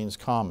thing. It means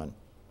common,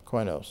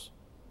 koinos,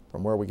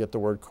 from where we get the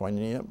word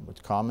koinonia,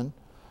 it's common.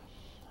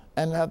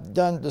 And hath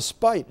done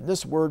despite,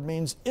 this word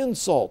means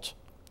insult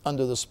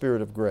unto the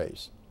Spirit of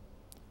grace.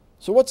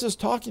 So what's this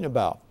talking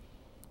about?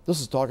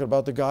 This is talking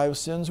about the guy who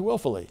sins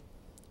willfully.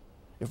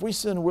 If we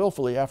sin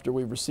willfully after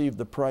we've received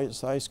the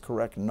precise,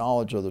 correct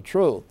knowledge of the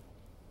truth,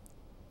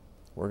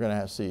 we're going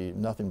to see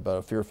nothing but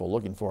a fearful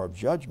looking for of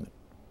judgment.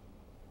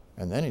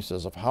 And then he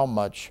says, of how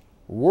much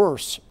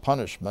worse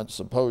punishment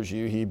suppose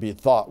you he be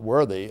thought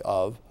worthy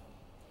of.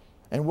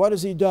 And what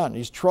has he done?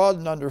 He's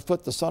trodden under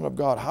foot the Son of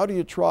God. How do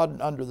you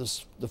trod under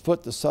the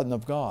foot the Son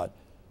of God?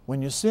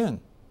 When you sin.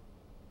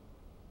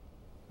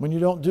 When you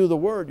don't do the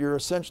word, you're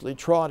essentially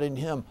trodding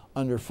Him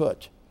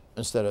underfoot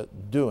instead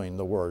of doing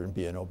the word and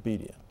being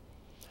obedient.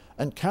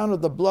 And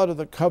counted the blood of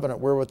the covenant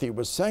wherewith he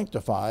was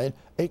sanctified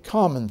a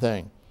common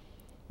thing.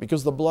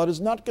 Because the blood is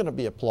not going to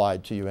be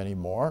applied to you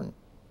anymore.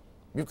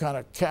 You kind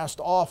of cast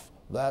off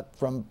that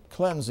from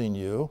cleansing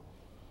you.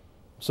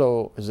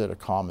 So is it a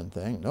common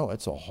thing? No,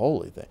 it's a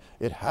holy thing.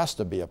 It has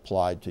to be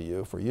applied to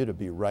you for you to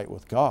be right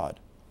with God.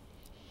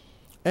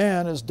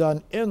 And has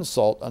done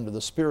insult unto the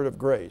Spirit of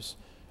grace.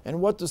 And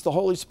what does the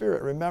Holy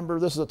Spirit? Remember,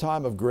 this is a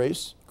time of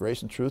grace.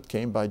 Grace and truth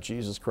came by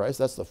Jesus Christ.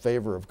 That's the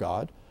favor of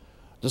God.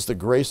 Is the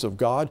grace of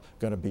God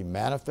going to be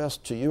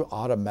manifest to you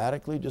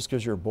automatically just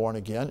because you're born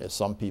again, as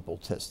some people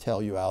tell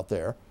you out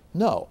there?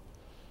 No.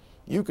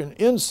 You can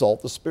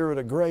insult the Spirit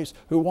of grace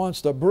who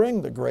wants to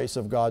bring the grace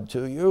of God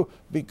to you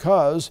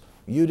because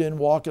you didn't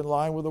walk in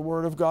line with the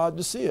Word of God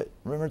to see it.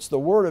 Remember, it's the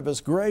Word of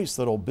His grace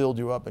that will build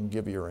you up and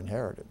give you your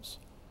inheritance.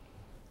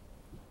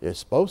 It's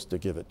supposed to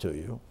give it to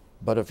you,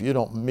 but if you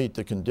don't meet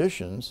the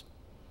conditions,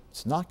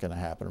 it's not going to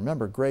happen.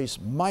 Remember, grace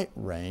might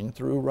reign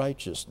through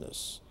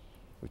righteousness.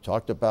 We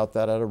talked about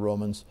that out of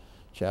Romans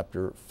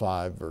chapter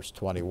 5, verse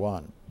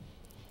 21.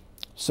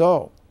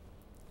 So,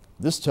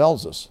 this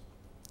tells us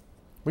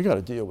we got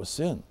to deal with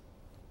sin.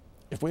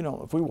 If we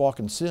walk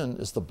in sin,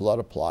 is the blood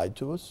applied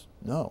to us?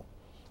 No.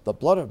 The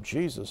blood of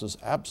Jesus is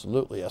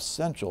absolutely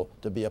essential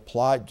to be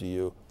applied to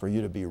you for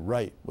you to be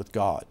right with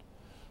God.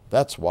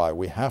 That's why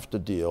we have to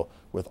deal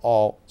with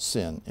all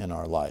sin in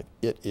our life.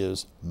 It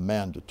is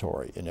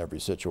mandatory in every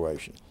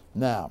situation.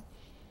 Now,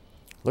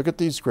 look at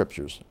these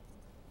scriptures.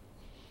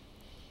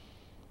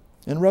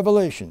 In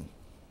Revelation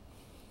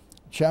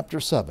chapter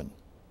 7,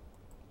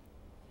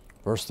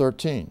 verse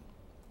 13.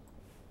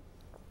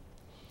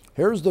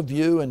 Here's the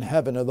view in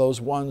heaven of those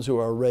ones who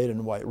are arrayed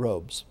in white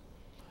robes.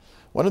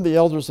 One of the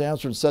elders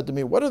answered and said to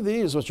me, what are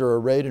these which are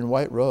arrayed in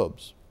white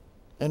robes?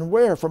 And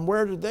from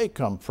where did they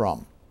come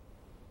from?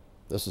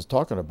 This is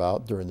talking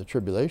about during the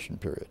tribulation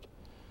period.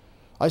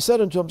 I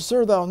said unto him,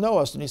 Sir, thou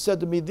knowest. And he said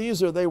to me,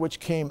 these are they which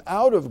came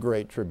out of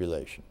great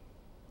tribulation.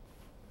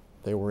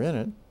 They were in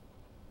it.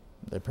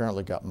 They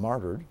apparently got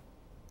martyred.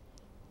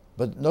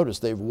 But notice,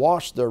 they've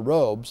washed their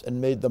robes and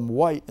made them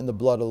white in the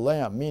blood of the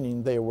Lamb,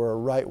 meaning they were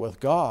right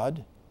with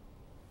God.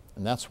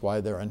 And that's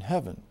why they're in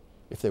heaven.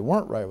 If they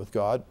weren't right with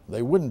God,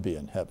 they wouldn't be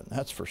in heaven,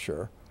 that's for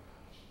sure.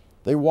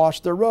 They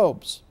washed their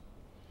robes.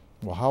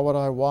 Well, how would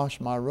I wash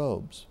my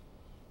robes?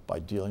 By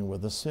dealing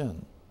with the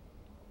sin,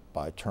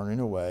 by turning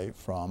away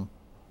from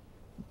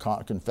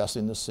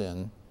confessing the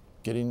sin,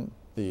 getting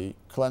the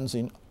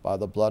cleansing by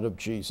the blood of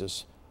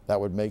Jesus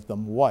that would make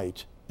them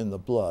white in the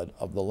blood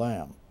of the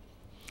Lamb.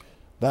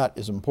 That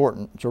is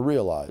important to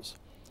realize.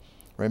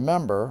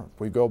 Remember, if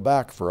we go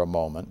back for a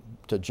moment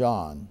to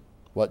John,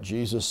 what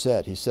Jesus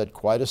said. He said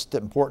quite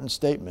an important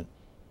statement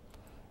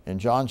in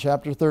John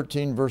chapter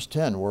 13, verse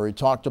 10, where he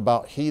talked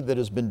about he that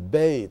has been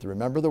bathed.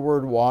 Remember the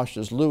word washed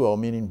is luo,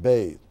 meaning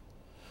bathed.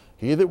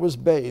 He that was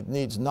bathed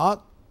needs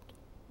not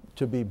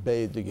to be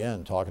bathed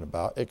again, talking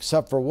about,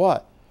 except for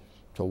what?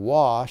 To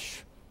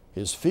wash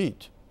his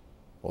feet.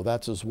 Well,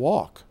 that's his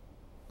walk.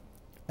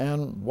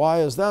 And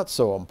why is that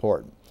so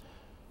important?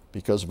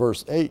 Because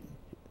verse 8,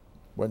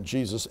 when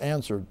Jesus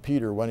answered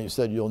Peter, when he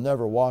said, "You'll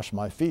never wash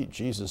my feet,"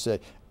 Jesus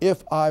said,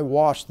 "If I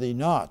wash thee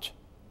not,"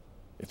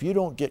 if you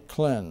don't get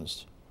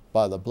cleansed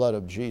by the blood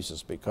of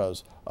Jesus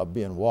because of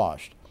being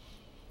washed,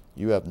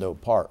 you have no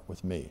part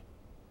with me.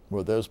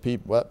 Will those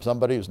people,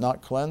 somebody who's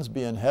not cleansed,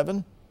 be in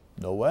heaven?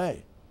 No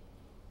way.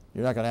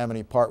 You're not going to have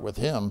any part with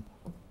him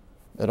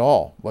at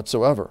all,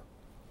 whatsoever.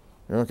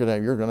 You're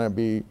going to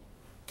be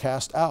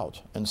cast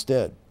out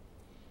instead.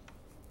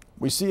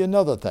 We see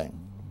another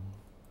thing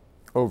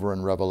over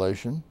in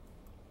Revelation.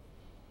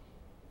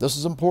 This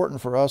is important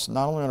for us,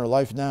 not only in our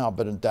life now,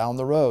 but down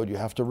the road. You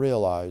have to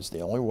realize the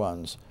only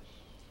ones,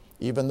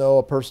 even though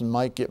a person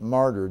might get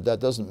martyred, that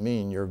doesn't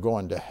mean you're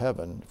going to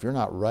heaven. If you're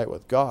not right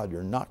with God,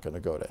 you're not going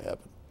to go to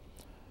heaven.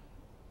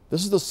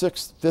 This is the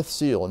fifth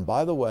seal, and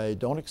by the way,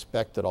 don't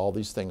expect that all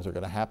these things are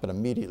going to happen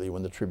immediately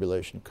when the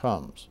tribulation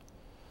comes.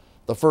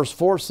 The first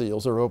four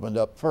seals are opened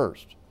up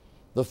first.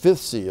 The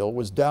fifth seal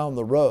was down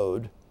the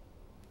road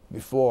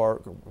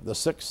before the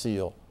sixth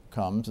seal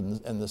comes,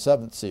 and the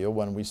seventh seal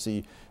when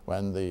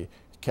the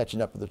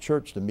catching up of the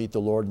church to meet the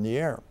Lord in the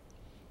air,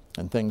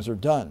 and things are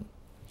done.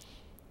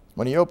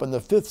 When he opened the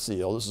fifth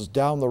seal, this is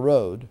down the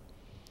road,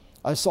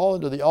 I saw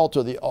into the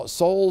altar the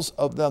souls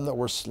of them that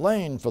were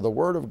slain for the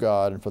word of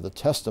God and for the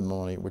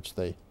testimony which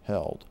they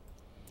held.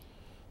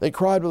 They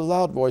cried with a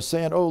loud voice,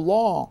 saying, how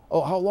long,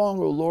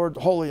 O Lord,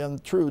 holy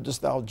and true,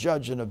 dost thou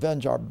judge and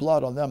avenge our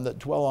blood on them that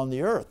dwell on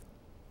the earth?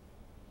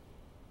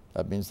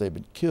 That means they've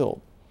been killed.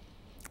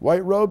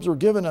 White robes were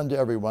given unto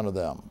every one of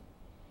them.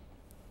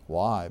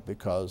 Why?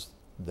 Because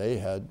they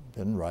had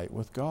been right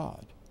with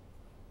God.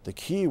 The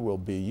key will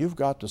be you've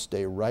got to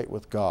stay right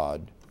with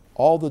God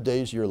all the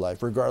days of your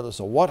life, regardless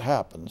of what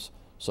happens,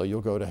 so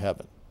you'll go to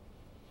heaven.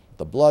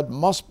 The blood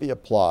must be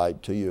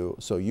applied to you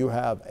so you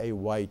have a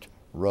white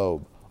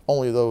robe.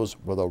 Only those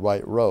with a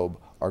white robe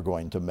are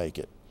going to make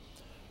it.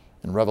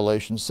 In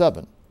Revelation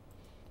 7,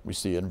 we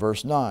see in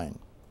verse 9,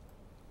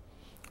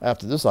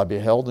 after this I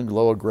beheld, and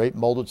lo, a great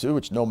multitude,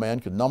 which no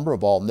man could number,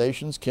 of all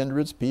nations,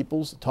 kindreds,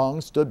 peoples,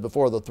 tongues, stood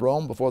before the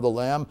throne, before the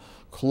Lamb,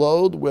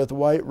 clothed with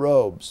white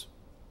robes.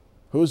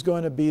 Who's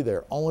going to be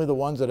there? Only the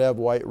ones that have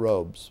white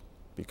robes,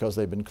 because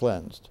they've been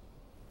cleansed,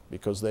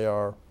 because they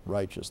are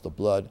righteous. The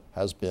blood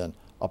has been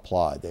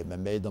applied. They've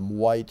been made them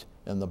white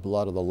in the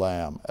blood of the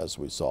Lamb, as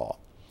we saw.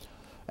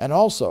 And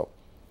also,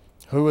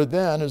 who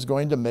then is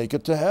going to make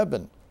it to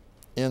heaven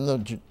in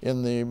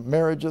the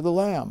marriage of the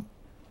Lamb?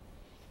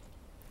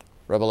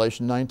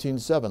 Revelation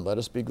 19:7, let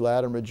us be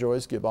glad and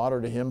rejoice, give honor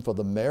to him, for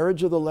the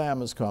marriage of the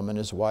Lamb is come, and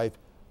his wife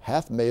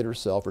hath made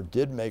herself, or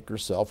did make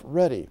herself,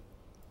 ready.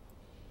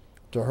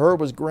 To her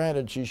was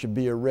granted she should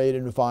be arrayed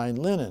in fine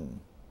linen.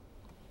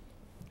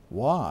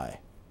 Why?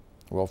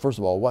 Well, first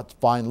of all, what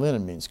fine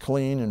linen means,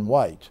 clean and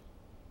white.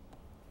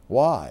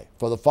 Why?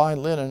 For the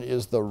fine linen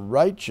is the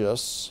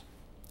righteous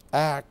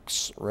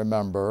acts,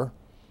 remember.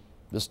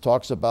 This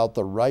talks about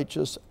the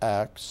righteous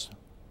acts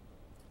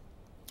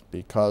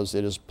because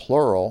it is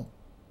plural.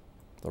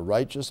 The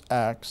righteous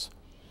acts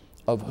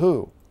of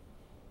who?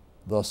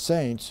 The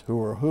saints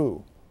who are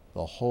who?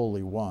 The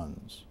holy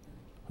ones.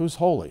 Who's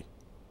holy?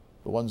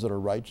 The ones that are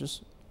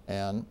righteous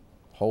and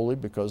holy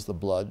because the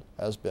blood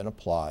has been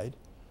applied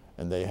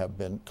and they have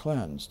been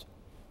cleansed.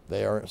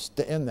 They are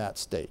in that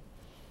state.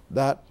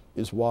 That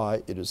is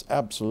why it is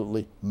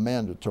absolutely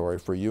mandatory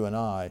for you and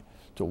I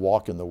to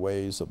walk in the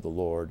ways of the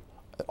Lord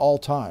at all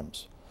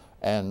times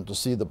and to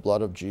see the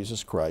blood of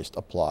Jesus Christ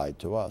applied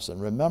to us.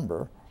 And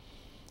remember,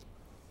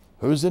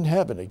 who's in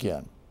heaven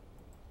again?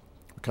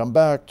 Come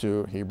back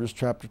to Hebrews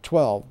chapter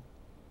 12.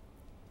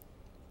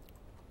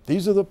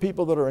 These are the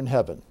people that are in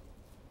heaven.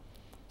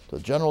 The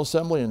General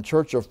Assembly and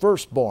Church of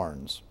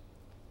Firstborns.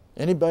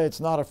 Anybody that's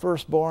not a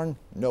firstborn,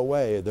 no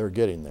way they're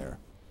getting there.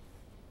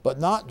 But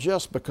not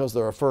just because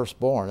they're a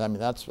firstborn. I mean,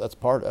 that's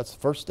the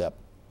first step.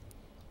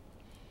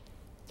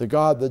 The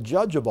God, the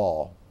judge of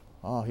all,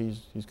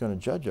 he's going to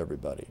judge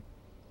everybody.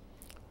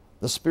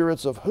 The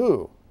spirits of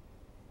who?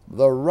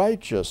 The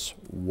righteous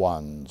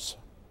ones.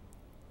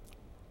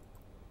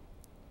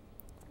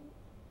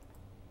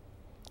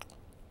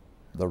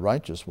 The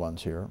righteous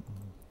ones here.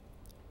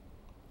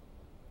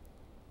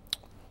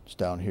 It's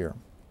down here.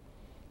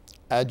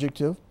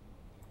 Adjective,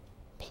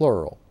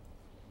 plural.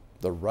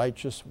 The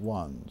righteous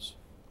ones.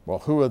 Well,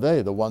 who are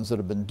they? The ones that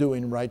have been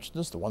doing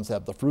righteousness, the ones that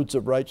have the fruits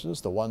of righteousness,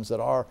 the ones that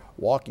are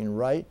walking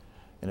right.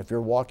 And if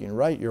you're walking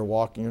right, you're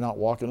not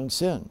walking in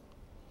sin.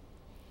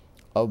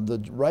 Of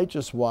the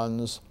righteous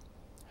ones,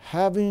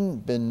 having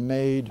been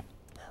made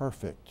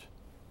perfect.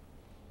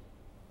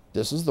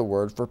 This is the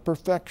word for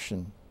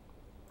perfection.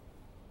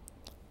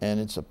 And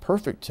it's a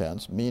perfect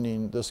tense,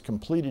 meaning this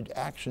completed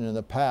action in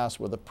the past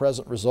with the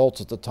present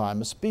results at the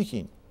time of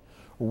speaking.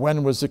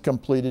 When was it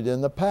completed in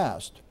the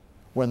past?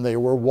 When they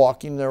were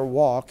walking their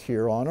walk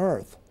here on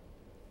earth.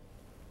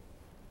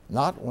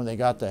 Not when they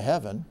got to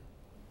heaven.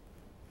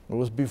 It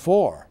was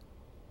before.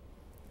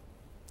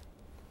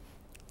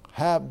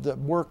 Have the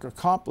work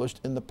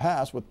accomplished in the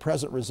past with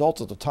present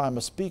results at the time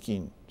of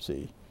speaking,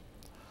 see?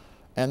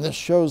 And this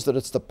shows that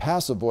it's the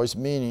passive voice,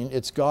 meaning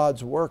it's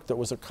God's work that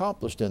was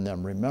accomplished in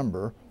them.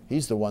 Remember,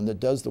 He's the one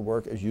that does the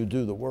work as you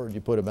do the word.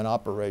 You put Him in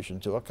operation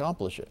to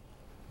accomplish it.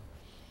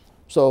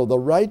 So the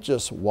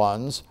righteous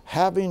ones,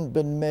 having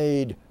been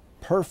made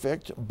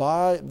perfect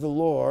by the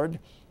Lord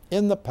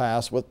in the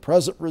past with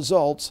present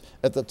results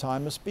at the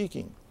time of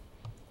speaking.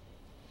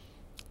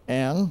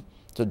 And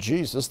to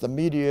Jesus, the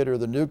mediator of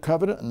the new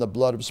covenant and the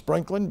blood of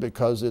sprinkling,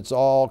 because it's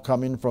all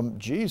coming from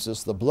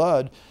Jesus. The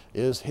blood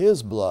is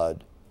His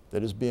blood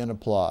that is being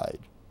applied.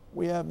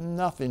 We have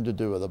nothing to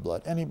do with the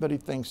blood. Anybody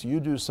thinks you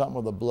do something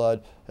with the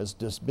blood has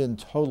just been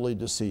totally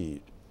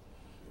deceived.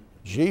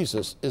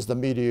 Jesus is the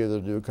mediator of the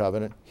new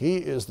covenant. He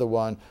is the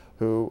one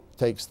who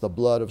takes the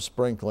blood of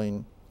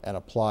sprinkling and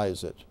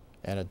applies it.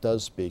 And it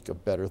does speak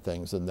of better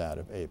things than that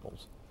of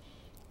Abel's.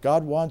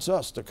 God wants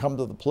us to come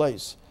to the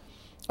place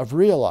of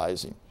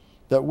realizing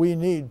that we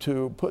need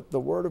to put the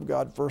Word of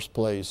God first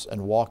place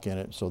and walk in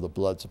it so the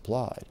blood's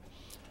applied.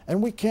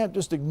 And we can't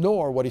just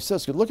ignore what He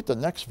says. Look at the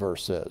next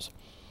verse says,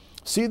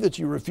 see that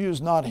you refuse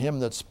not him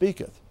that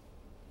speaketh.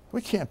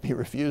 We can't be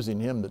refusing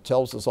Him that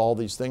tells us all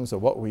these things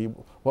of what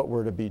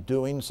we're to be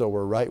doing so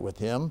we're right with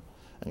Him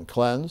and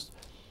cleansed.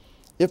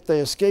 If they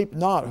escape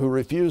not who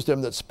refused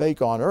Him that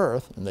spake on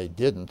earth, and they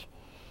didn't,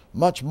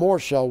 much more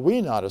shall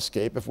we not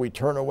escape if we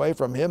turn away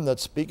from Him that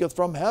speaketh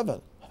from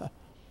heaven.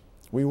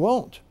 We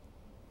won't.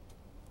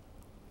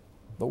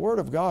 The Word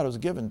of God is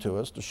given to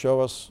us to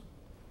show us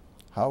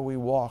how we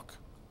walk,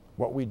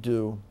 what we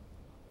do,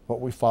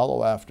 what we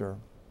follow after,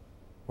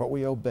 what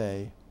we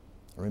obey.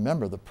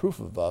 Remember, the proof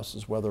of us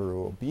is whether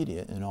we're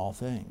obedient in all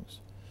things.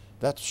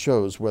 That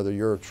shows whether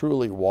you're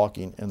truly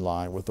walking in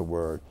line with the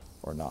Word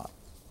or not.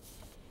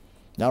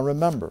 Now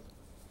remember,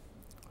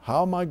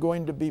 how am I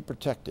going to be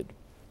protected?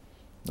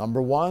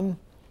 Number one,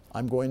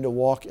 I'm going to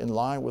walk in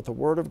line with the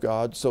Word of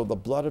God so the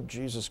blood of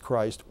Jesus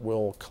Christ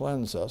will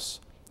cleanse us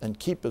and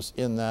keep us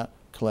in that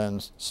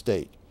cleansed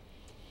state.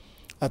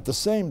 At the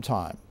same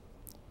time,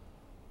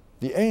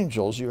 the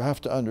angels, you have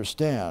to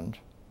understand,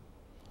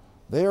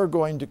 they are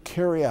going to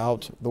carry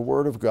out the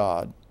Word of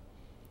God.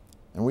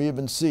 And we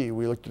even see,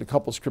 we looked at a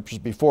couple scriptures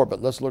before,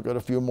 but let's look at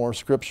a few more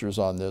scriptures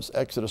on this.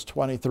 Exodus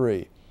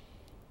 23,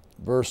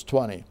 verse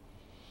 20.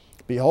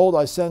 Behold,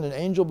 I send an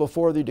angel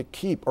before thee to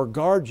keep or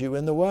guard you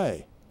in the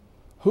way.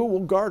 Who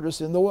will guard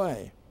us in the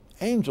way?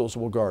 Angels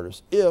will guard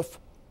us if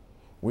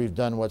we've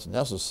done what's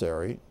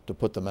necessary to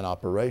put them in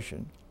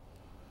operation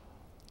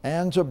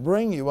and to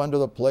bring you unto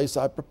the place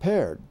I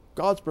prepared.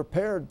 God's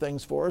prepared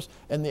things for us,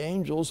 and the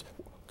angels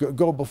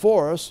go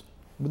before us,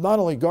 but not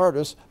only guard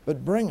us,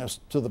 but bring us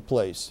to the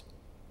place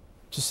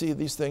to see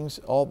these things,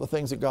 all the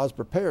things that God's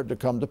prepared to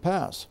come to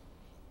pass.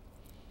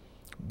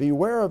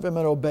 Beware of him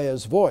and obey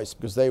his voice,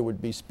 because they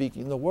would be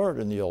speaking the word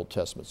in the Old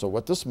Testament. So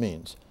what this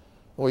means?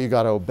 Well, you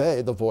got to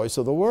obey the voice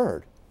of the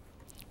word.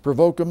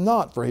 Provoke him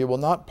not, for he will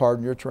not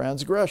pardon your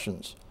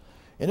transgressions.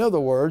 In other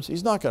words,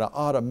 he's not going to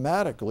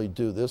automatically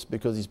do this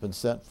because he's been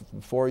sent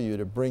before you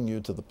to bring you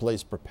to the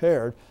place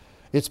prepared.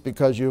 It's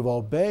because you've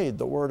obeyed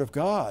the word of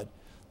God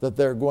that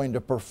they're going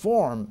to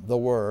perform the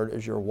word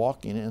as you're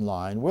walking in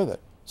line with it.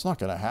 It's not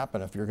going to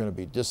happen if you're going to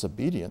be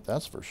disobedient,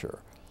 that's for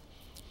sure.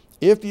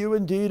 If you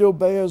indeed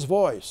obey his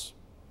voice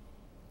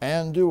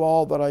and do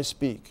all that I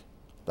speak,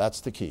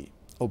 that's the key.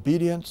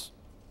 Obedience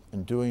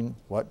and doing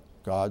what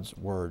God's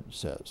word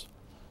says.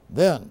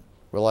 Then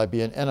will I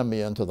be an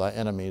enemy unto thy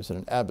enemies and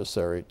an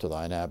adversary to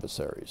thine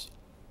adversaries.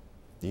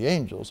 The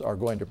angels are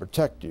going to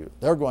protect you.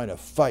 They're going to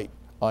fight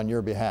on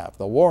your behalf.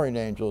 The warring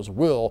angels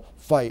will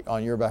fight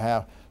on your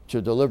behalf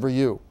to deliver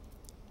you.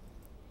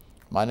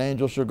 Mine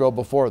angels shall go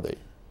before thee.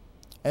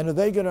 And are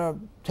they going to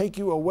take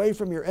you away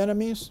from your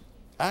enemies?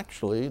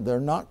 Actually, they're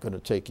not going to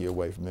take you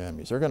away from your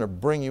enemies. They're going to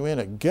bring you in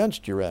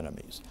against your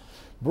enemies.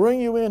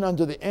 Bring you in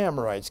unto the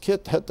Amorites,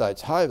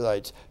 Hittites,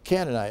 Hivites,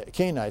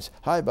 Canaanites,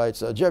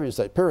 Hivites,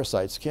 Jebusites,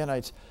 Perizzites,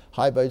 Canaanites,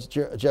 Hivites,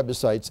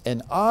 Jebusites,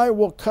 and I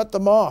will cut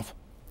them off.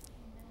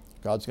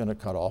 God's going to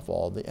cut off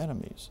all the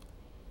enemies.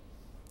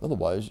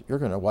 Otherwise, you're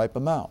going to wipe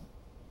them out.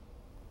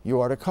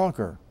 You are to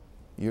conquer.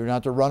 You're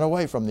not to run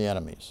away from the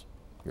enemies.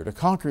 You're to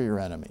conquer your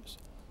enemies.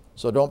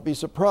 So don't be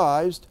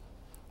surprised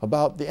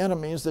about the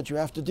enemies that you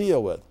have to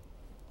deal with.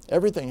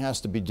 Everything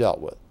has to be dealt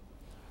with.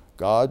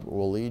 God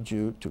will lead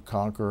you to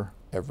conquer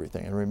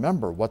everything. And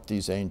remember what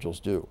these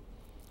angels do.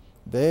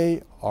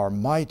 They are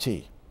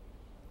mighty.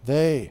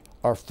 They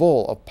are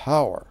full of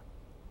power.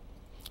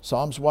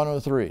 Psalms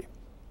 103,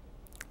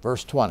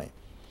 verse 20.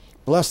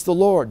 Bless the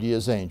Lord, ye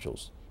his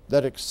angels,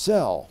 that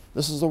excel.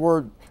 This is the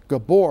word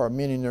Gabor,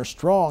 meaning they're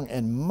strong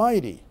and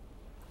mighty.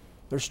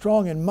 They're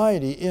strong and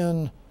mighty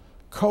in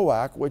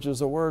koach, which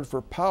is a word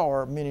for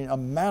power, meaning a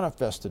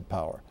manifested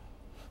power.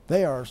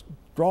 They are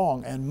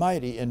strong and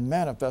mighty in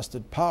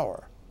manifested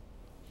power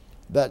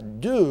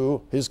that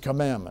do his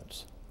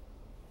commandments,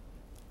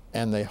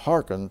 and they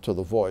hearken to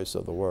the voice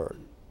of the word.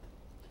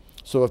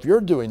 So if you're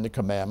doing the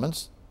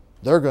commandments,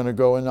 they're going to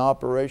go in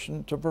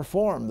operation to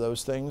perform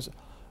those things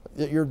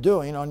that you're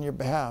doing on your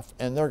behalf,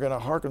 and they're going to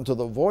hearken to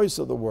the voice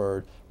of the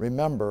word.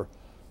 Remember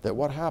that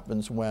what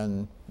happens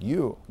when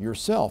you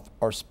yourself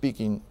are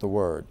speaking the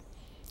word.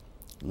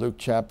 Luke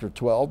chapter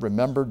 12,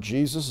 remember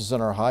Jesus is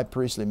in our high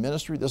priestly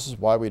ministry. This is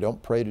why we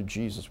don't pray to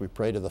Jesus. We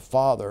pray to the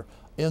Father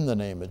in the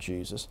name of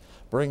Jesus,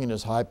 bringing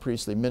his high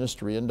priestly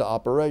ministry into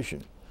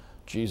operation.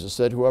 Jesus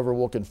said, whoever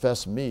will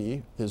confess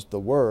me, the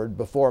word,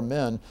 before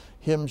men,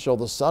 him shall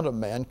the Son of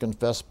Man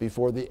confess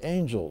before the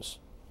angels.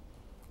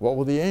 What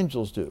will the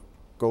angels do?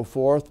 Go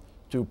forth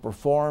to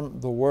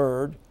perform the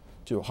word,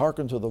 to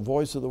hearken to the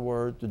voice of the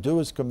word, to do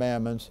his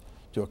commandments,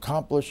 to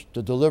accomplish,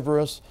 to deliver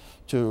us,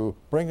 to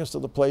bring us to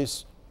the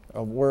place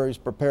of where he's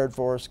prepared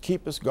for us,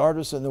 keep us, guard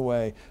us in the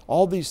way.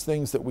 All these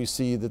things that we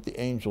see that the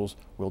angels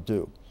will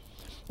do.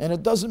 And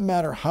it doesn't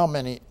matter how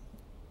many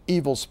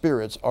evil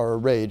spirits are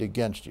arrayed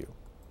against you.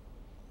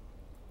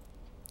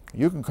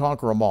 You can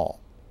conquer them all.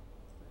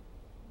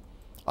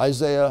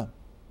 Isaiah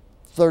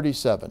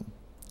 37,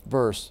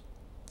 verse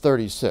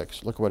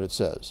 36. Look what it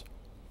says.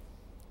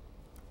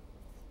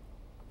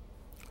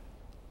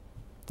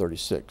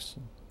 36.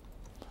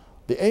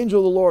 The angel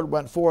of the Lord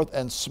went forth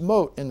and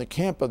smote in the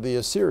camp of the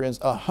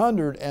Assyrians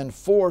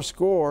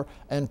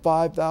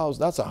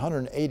 185,000. That's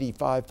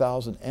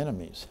 185,000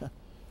 enemies.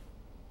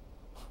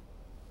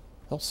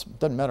 It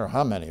doesn't matter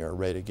how many are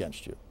arrayed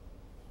against you.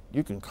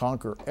 You can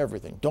conquer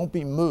everything. Don't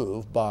be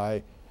moved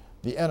by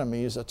the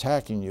enemies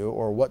attacking you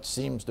or what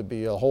seems to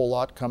be a whole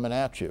lot coming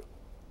at you,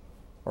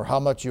 or how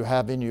much you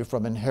have in you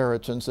from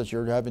inheritance that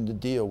you're having to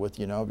deal with.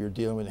 You know, if you're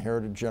dealing with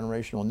inherited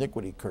generational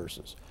iniquity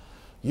curses.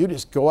 You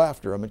just go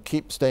after him and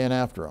keep staying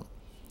after him.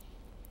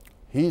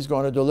 He's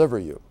going to deliver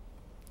you.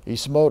 He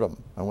smote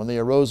them. And when they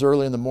arose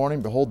early in the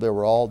morning, behold, they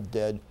were all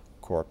dead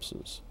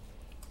corpses.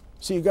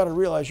 See, you've got to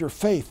realize your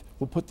faith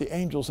will put the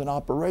angels in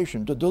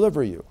operation to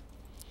deliver you.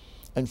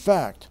 In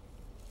fact,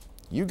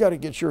 you've got to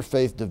get your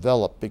faith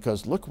developed,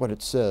 because look what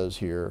it says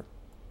here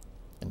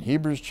in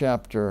Hebrews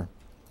chapter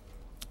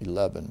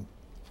 11,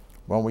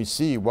 when we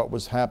see what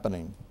was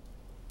happening.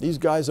 These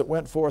guys that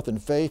went forth in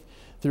faith,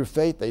 through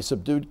faith, they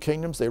subdued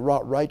kingdoms, they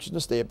wrought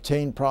righteousness, they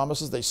obtained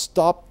promises, they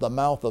stopped the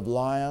mouth of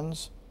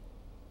lions,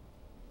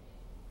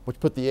 which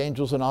put the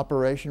angels in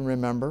operation,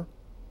 remember?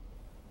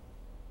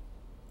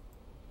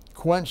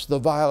 Quenched the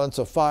violence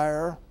of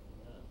fire.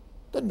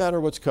 Doesn't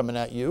matter what's coming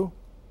at you.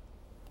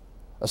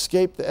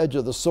 Escaped the edge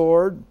of the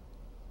sword.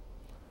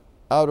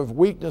 Out of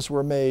weakness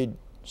were made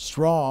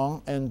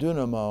strong and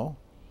dunamo.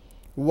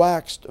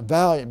 Waxed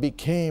valiant,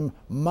 became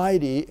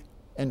mighty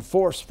and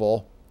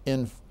forceful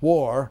in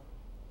war.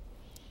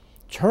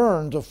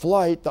 Turned to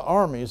flight the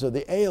armies of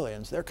the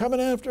aliens. They're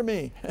coming after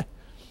me.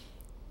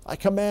 I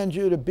command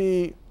you to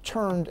be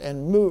turned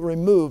and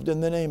removed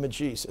in the name of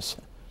Jesus.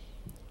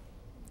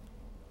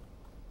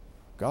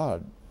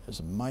 God is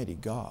a mighty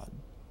God.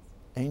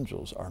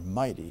 Angels are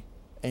mighty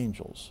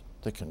angels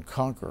that can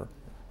conquer.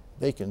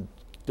 They can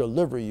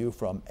deliver you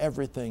from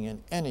everything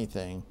and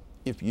anything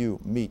if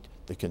you meet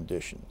the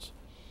conditions.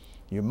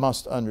 You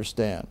must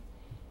understand.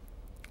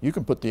 You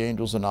can put the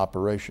angels in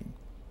operation.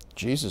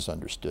 Jesus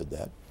understood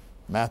that.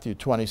 Matthew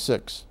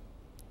 26,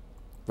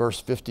 verse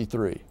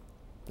 53.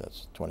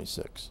 That's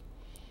 26.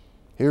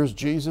 Here's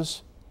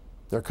Jesus.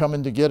 They're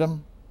coming to get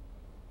him.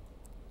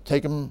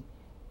 Take him.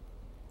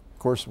 Of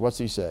course, what's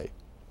he say?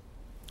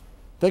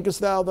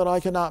 Thinkest thou that I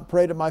cannot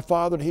pray to my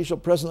Father, and he shall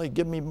presently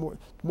give me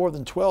more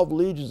than 12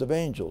 legions of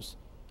angels?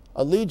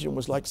 A legion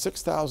was like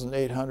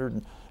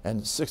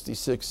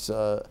 6,866,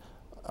 I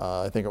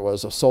think it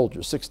was,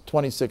 soldiers,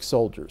 26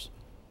 soldiers.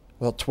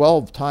 Well,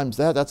 12 times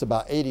that, that's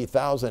about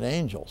 80,000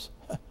 angels.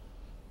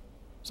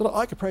 So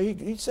I could pray,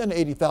 he'd send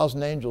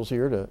 80,000 angels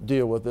here to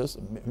deal with this.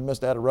 He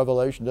must have had a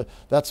revelation.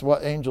 That's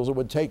what angels it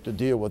would take to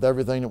deal with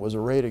everything that was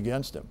arrayed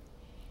against him.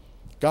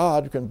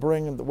 God can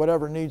bring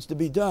whatever needs to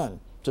be done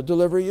to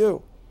deliver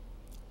you.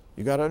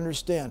 You got to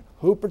understand,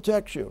 who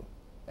protects you?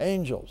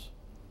 Angels.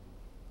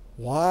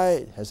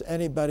 Why has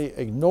anybody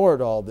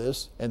ignored all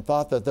this and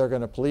thought that they're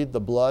going to plead the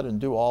blood and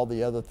do all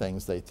the other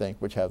things they think,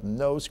 which have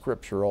no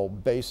scriptural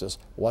basis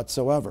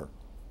whatsoever?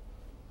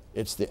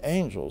 It's the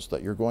angels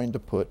that you're going to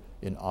put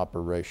in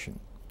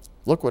operation.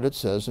 Look what it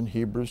says in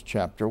Hebrews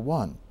chapter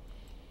 1,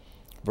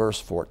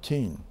 verse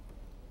 14.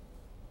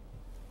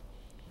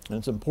 And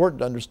it's important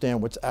to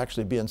understand what's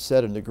actually being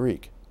said in the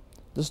Greek.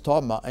 This is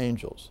talking about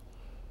angels.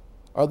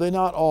 Are they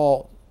not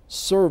all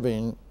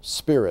serving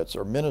spirits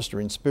or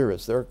ministering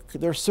spirits?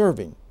 They're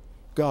serving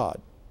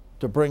God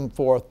to bring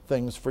forth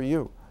things for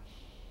you.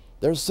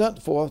 They're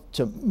sent forth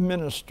to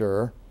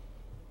minister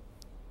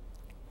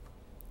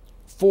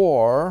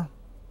for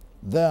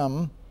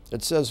them.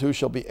 It says, who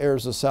shall be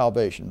heirs of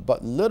salvation.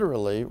 But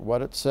literally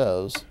what it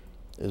says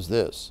is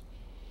this.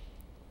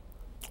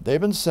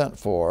 They've been sent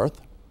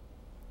forth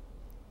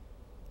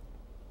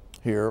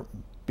here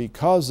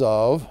because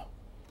of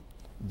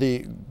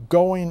the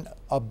going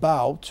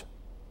about.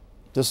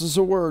 This is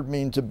a word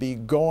mean to be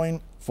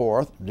going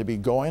forth, to be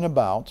going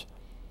about,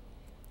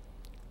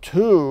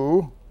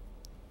 to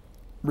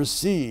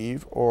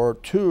receive or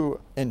to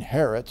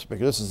inherit,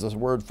 because this is the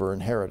word for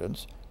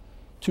inheritance,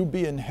 to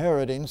be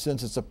inheriting,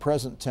 since it's a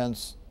present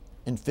tense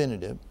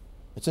infinitive.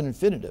 It's an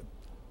infinitive.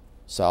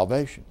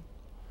 Salvation.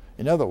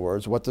 In other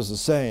words, what this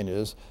is saying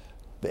is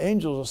the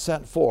angels are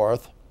sent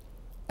forth,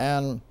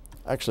 and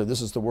actually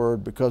this is the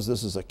word, because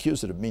this is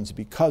accusative, means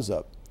because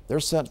of. They're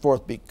sent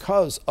forth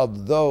because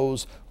of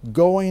those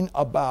going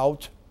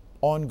about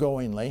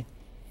ongoingly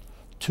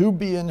to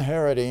be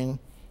inheriting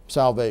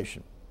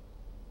salvation.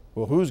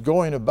 Well, who's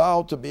going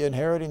about to be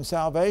inheriting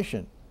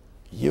salvation?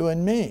 You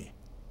and me.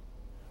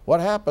 What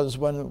happens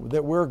when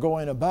that we're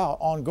going about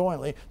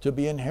ongoingly to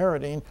be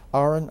inheriting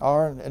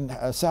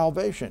our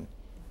salvation?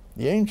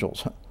 The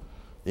angels.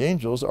 The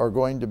angels are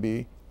going to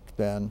be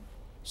then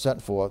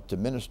sent forth to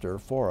minister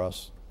for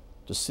us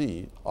to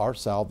see our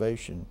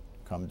salvation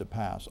come to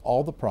pass.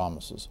 All the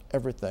promises,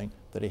 everything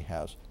that He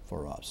has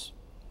for us.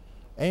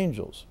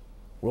 Angels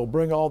will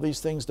bring all these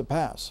things to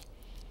pass.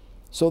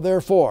 So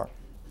therefore,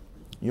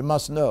 you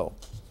must know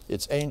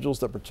it's angels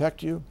that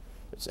protect you.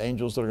 It's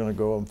angels that are going to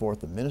go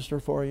forth and minister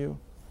for you.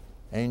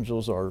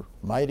 Angels are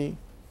mighty.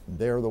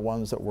 They're the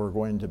ones that we're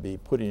going to be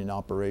putting in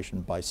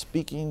operation by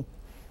speaking,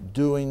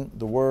 doing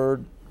the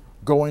word,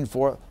 going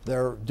forth.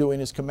 They're doing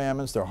His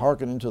commandments. They're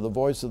hearkening to the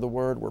voice of the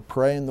word. We're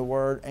praying the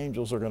word.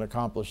 Angels are going to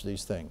accomplish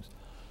these things.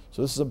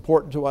 So this is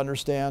important to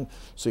understand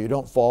so you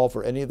don't fall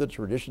for any of the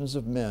traditions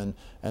of men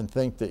and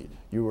think that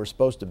you were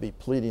supposed to be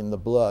pleading the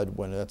blood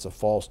when that's a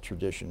false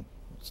tradition.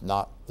 It's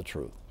not the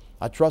truth.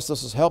 I trust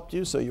this has helped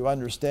you so you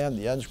understand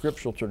the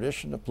unscriptural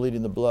tradition of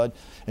pleading the blood,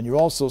 and you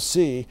also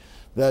see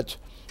that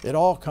it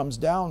all comes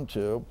down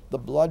to the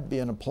blood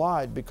being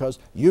applied because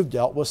you've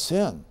dealt with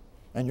sin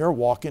and you're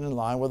walking in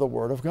line with the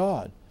Word of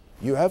God.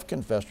 You have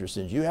confessed your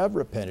sins. You have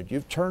repented.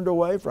 You've turned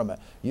away from it.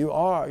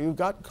 You've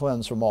got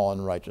cleansed from all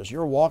unrighteousness.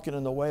 You're walking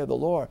in the way of the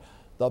Lord.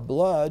 The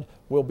blood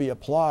will be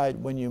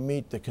applied when you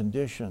meet the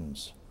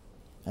conditions,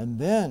 and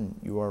then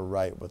you are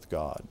right with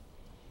God.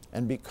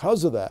 And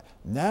because of that,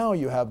 now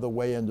you have the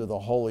way into the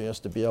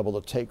holiest to be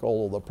able to take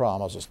all of the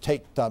promises,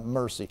 take the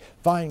mercy,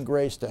 find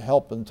grace to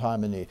help in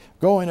time of need,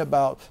 going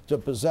about to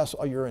possess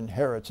all your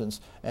inheritance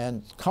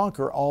and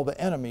conquer all the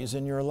enemies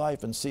in your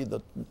life and see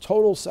the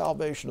total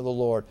salvation of the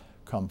Lord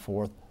come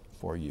forth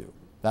for you.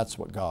 That's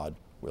what God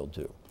will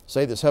do.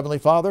 Say this: Heavenly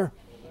Father,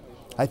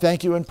 I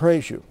thank you and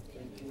praise you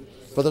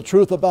for the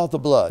truth about the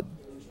blood.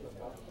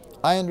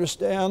 I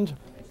understand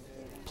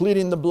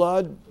pleading the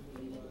blood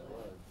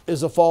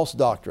is a false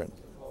doctrine.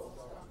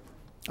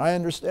 I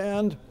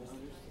understand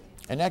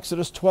in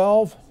Exodus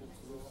 12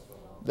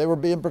 they were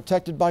being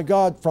protected by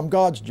God from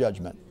God's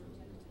judgment.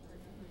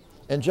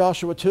 In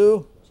Joshua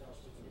 2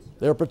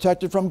 they were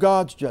protected from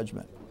God's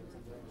judgment.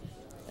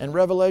 In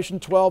Revelation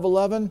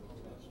 12:11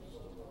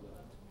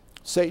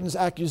 Satan's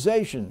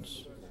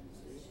accusations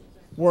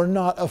were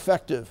not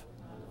effective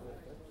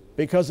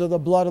because of the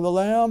blood of the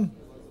Lamb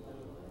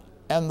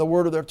and the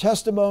word of their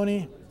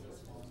testimony.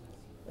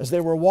 As they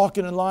were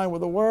walking in line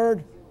with the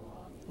Word,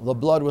 the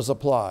blood was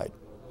applied.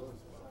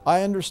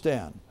 I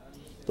understand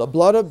the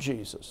blood of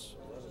Jesus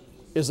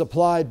is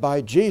applied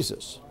by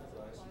Jesus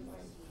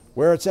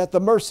where it's at the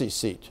mercy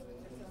seat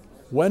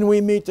when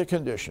we meet the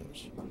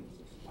conditions,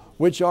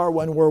 which are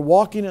when we're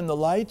walking in the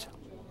light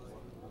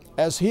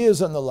as He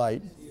is in the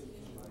light,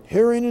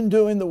 hearing and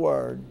doing the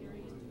Word,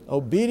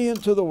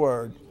 obedient to the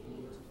Word,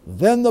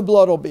 then the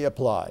blood will be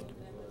applied.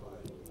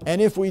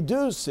 And if we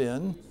do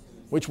sin,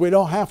 which we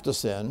don't have to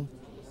sin,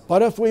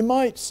 but if we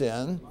might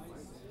sin,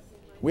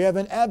 we have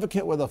an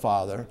advocate with the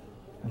Father,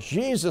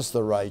 Jesus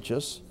the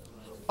righteous,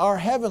 our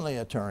heavenly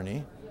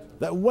attorney,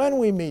 that when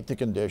we meet the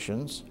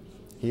conditions,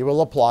 He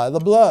will apply the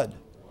blood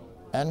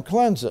and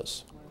cleanse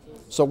us.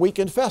 So we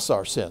confess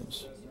our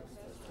sins.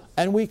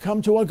 And we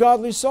come to a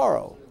godly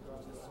sorrow,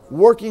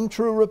 working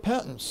true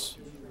repentance,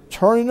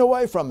 turning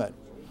away from it,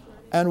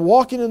 and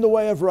walking in the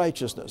way of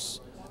righteousness,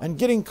 and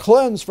getting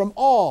cleansed from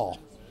all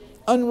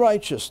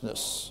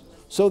unrighteousness,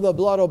 so the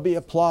blood will be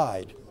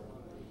applied.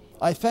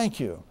 I thank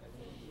you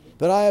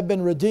that I have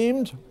been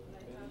redeemed,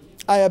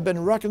 I have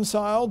been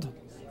reconciled,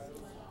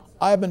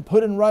 I have been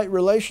put in right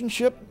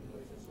relationship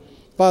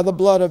by the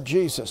blood of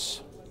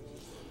Jesus.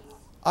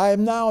 I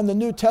am now in the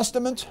New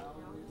Testament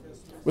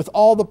with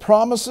all the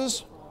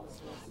promises,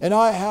 and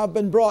I have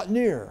been brought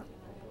near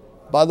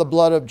by the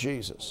blood of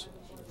Jesus.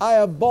 I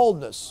have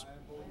boldness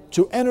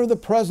to enter the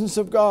presence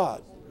of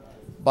God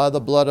by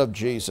the blood of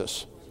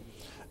Jesus.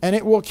 And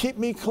it will keep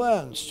me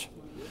cleansed,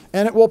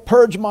 and it will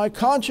purge my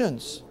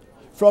conscience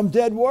from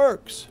dead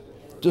works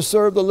to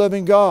serve the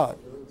living God.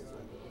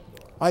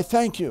 I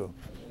thank you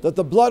that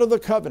the blood of the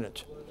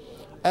covenant,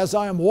 as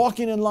I am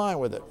walking in line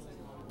with it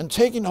and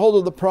taking hold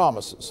of the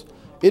promises,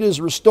 it is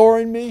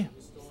restoring me,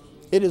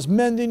 it is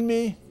mending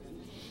me,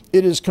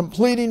 it is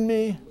completing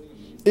me,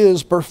 it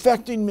is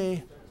perfecting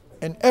me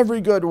in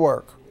every good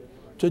work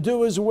to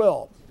do His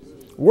will,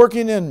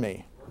 working in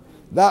me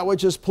that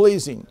which is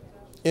pleasing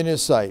in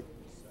His sight.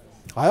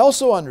 I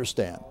also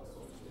understand,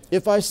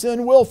 if I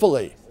sin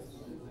willfully,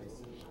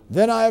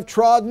 then I have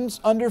trodden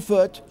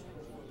underfoot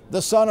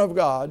the Son of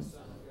God,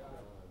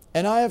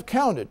 and I have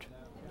counted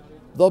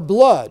the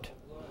blood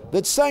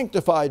that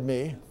sanctified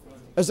me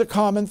as a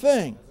common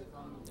thing,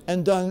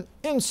 and done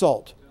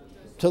insult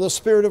to the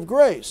Spirit of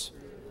grace,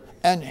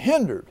 and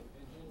hindered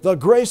the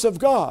grace of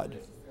God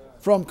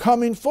from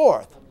coming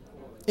forth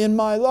in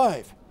my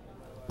life.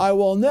 I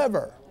will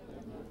never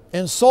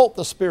insult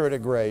the Spirit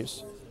of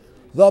grace.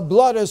 The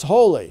blood is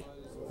holy.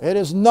 It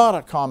is not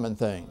a common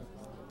thing.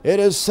 It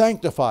has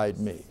sanctified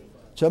me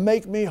to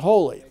make me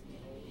holy.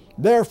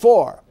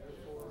 Therefore,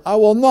 I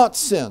will not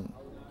sin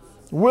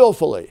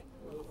willfully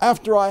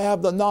after I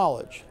have the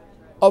knowledge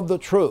of the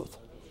truth.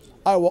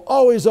 I will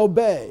always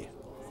obey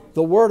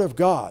the Word of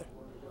God.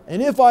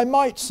 And if I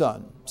might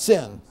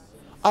sin,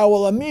 I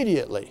will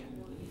immediately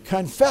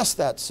confess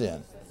that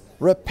sin,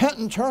 repent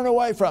and turn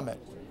away from it,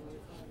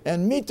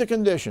 and meet the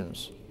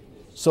conditions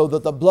so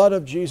that the blood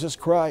of Jesus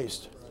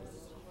Christ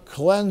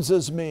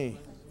cleanses me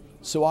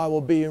so I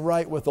will be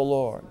right with the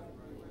Lord.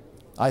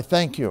 I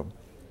thank you.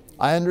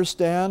 I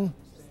understand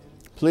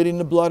pleading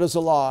the blood is a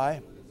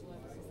lie.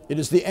 It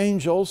is the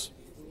angels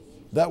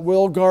that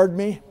will guard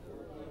me,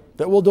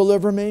 that will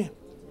deliver me,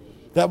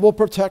 that will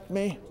protect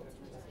me,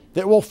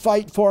 that will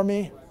fight for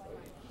me,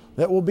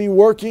 that will be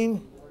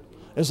working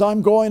as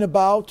I'm going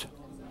about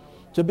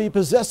to be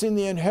possessing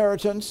the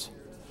inheritance.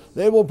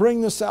 They will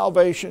bring the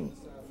salvation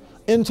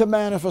into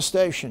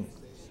manifestation.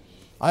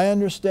 I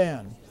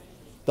understand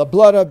the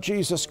blood of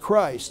Jesus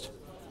Christ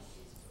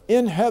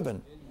in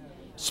heaven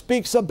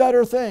speaks of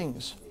better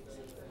things,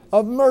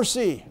 of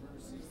mercy,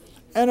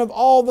 and of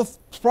all the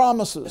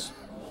promises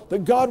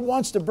that God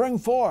wants to bring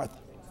forth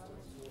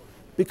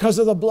because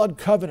of the blood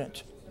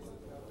covenant.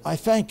 I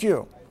thank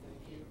you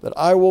that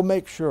I will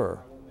make sure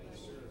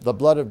the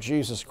blood of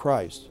Jesus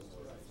Christ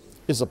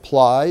is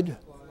applied,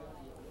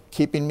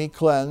 keeping me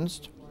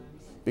cleansed,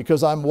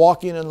 because I'm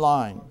walking in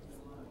line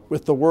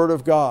with the Word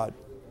of God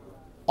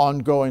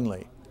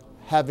ongoingly,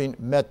 having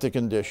met the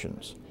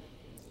conditions.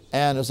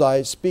 And as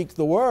I speak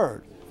the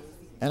Word,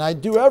 and I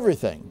do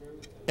everything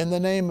in the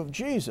name of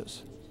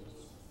Jesus,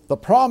 the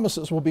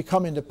promises will be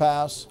coming to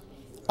pass.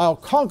 I'll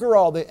conquer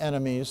all the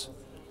enemies.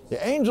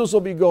 The angels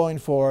will be going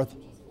forth,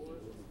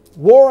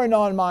 warring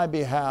on my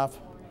behalf,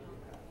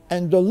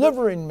 and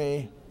delivering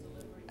me,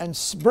 and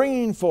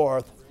bringing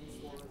forth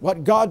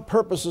what God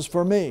purposes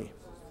for me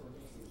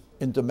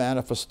into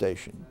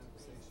manifestation.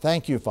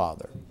 Thank you,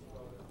 Father.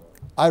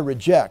 I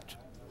reject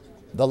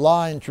the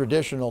lying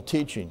traditional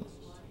teaching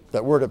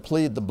that we're to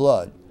plead the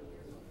blood.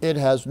 It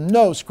has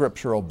no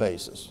scriptural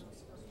basis.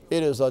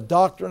 It is a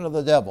doctrine of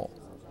the devil.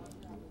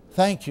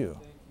 Thank you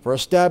for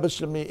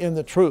establishing me in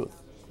the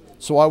truth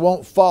so I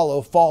won't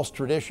follow false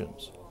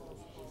traditions.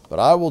 But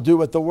I will do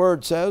what the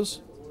Word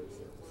says.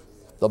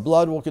 The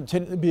blood will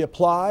continue to be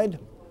applied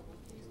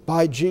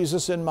by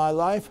Jesus in my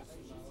life,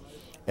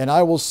 and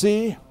I will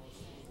see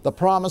the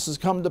promises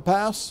come to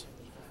pass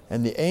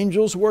and the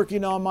angels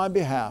working on my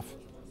behalf.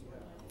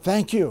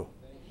 Thank you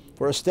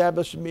for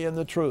establishing me in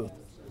the truth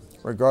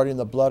regarding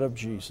the blood of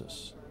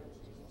Jesus.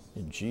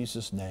 In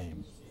Jesus'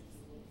 name,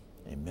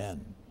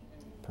 amen.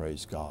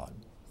 Praise God.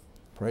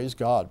 Praise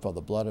God for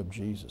the blood of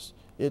Jesus.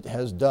 It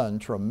has done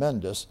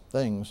tremendous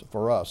things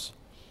for us.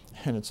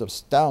 And it's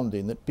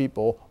astounding that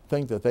people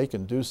think that they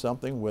can do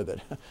something with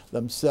it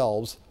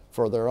themselves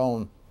for their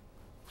own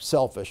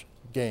selfish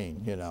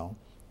gain, you know.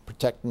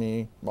 Protect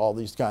me, all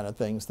these kind of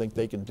things, think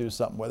they can do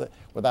something with it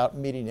without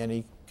meeting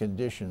any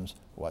conditions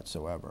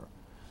whatsoever.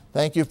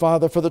 Thank you,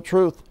 Father, for the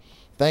truth.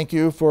 Thank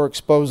you for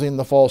exposing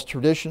the false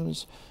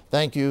traditions.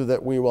 Thank you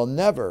that we will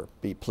never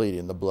be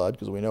pleading the blood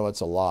because we know it's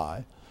a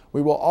lie.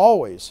 We will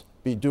always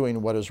be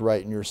doing what is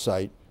right in your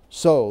sight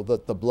so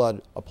that the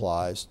blood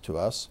applies to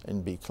us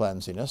and be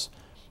cleansing us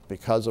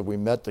because we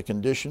met the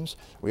conditions.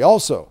 We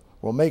also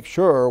will make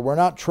sure we're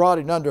not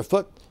trotting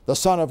underfoot the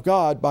Son of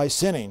God by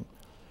sinning.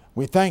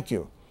 We thank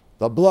you.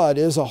 The blood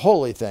is a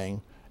holy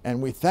thing,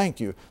 and we thank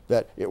you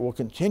that it will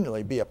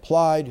continually be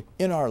applied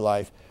in our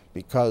life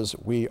because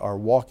we are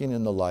walking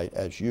in the light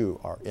as you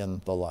are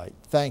in the light.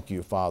 Thank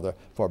you, Father,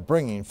 for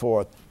bringing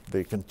forth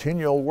the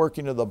continual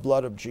working of the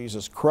blood of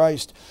Jesus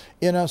Christ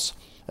in us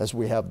as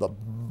we have the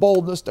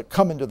boldness to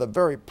come into the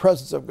very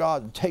presence of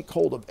God and take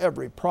hold of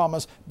every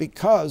promise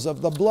because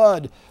of the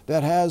blood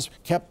that has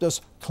kept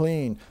us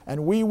clean.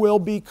 And we will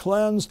be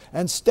cleansed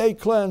and stay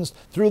cleansed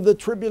through the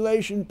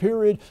tribulation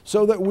period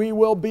so that we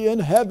will be in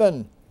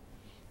heaven.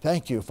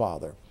 Thank you,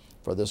 Father,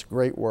 for this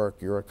great work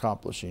you're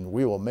accomplishing.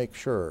 We will make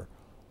sure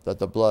that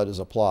the blood is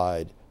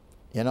applied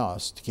in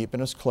us,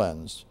 keeping us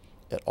cleansed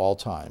at all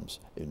times.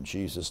 In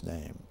Jesus'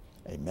 name,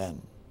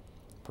 amen.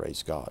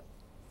 Praise God.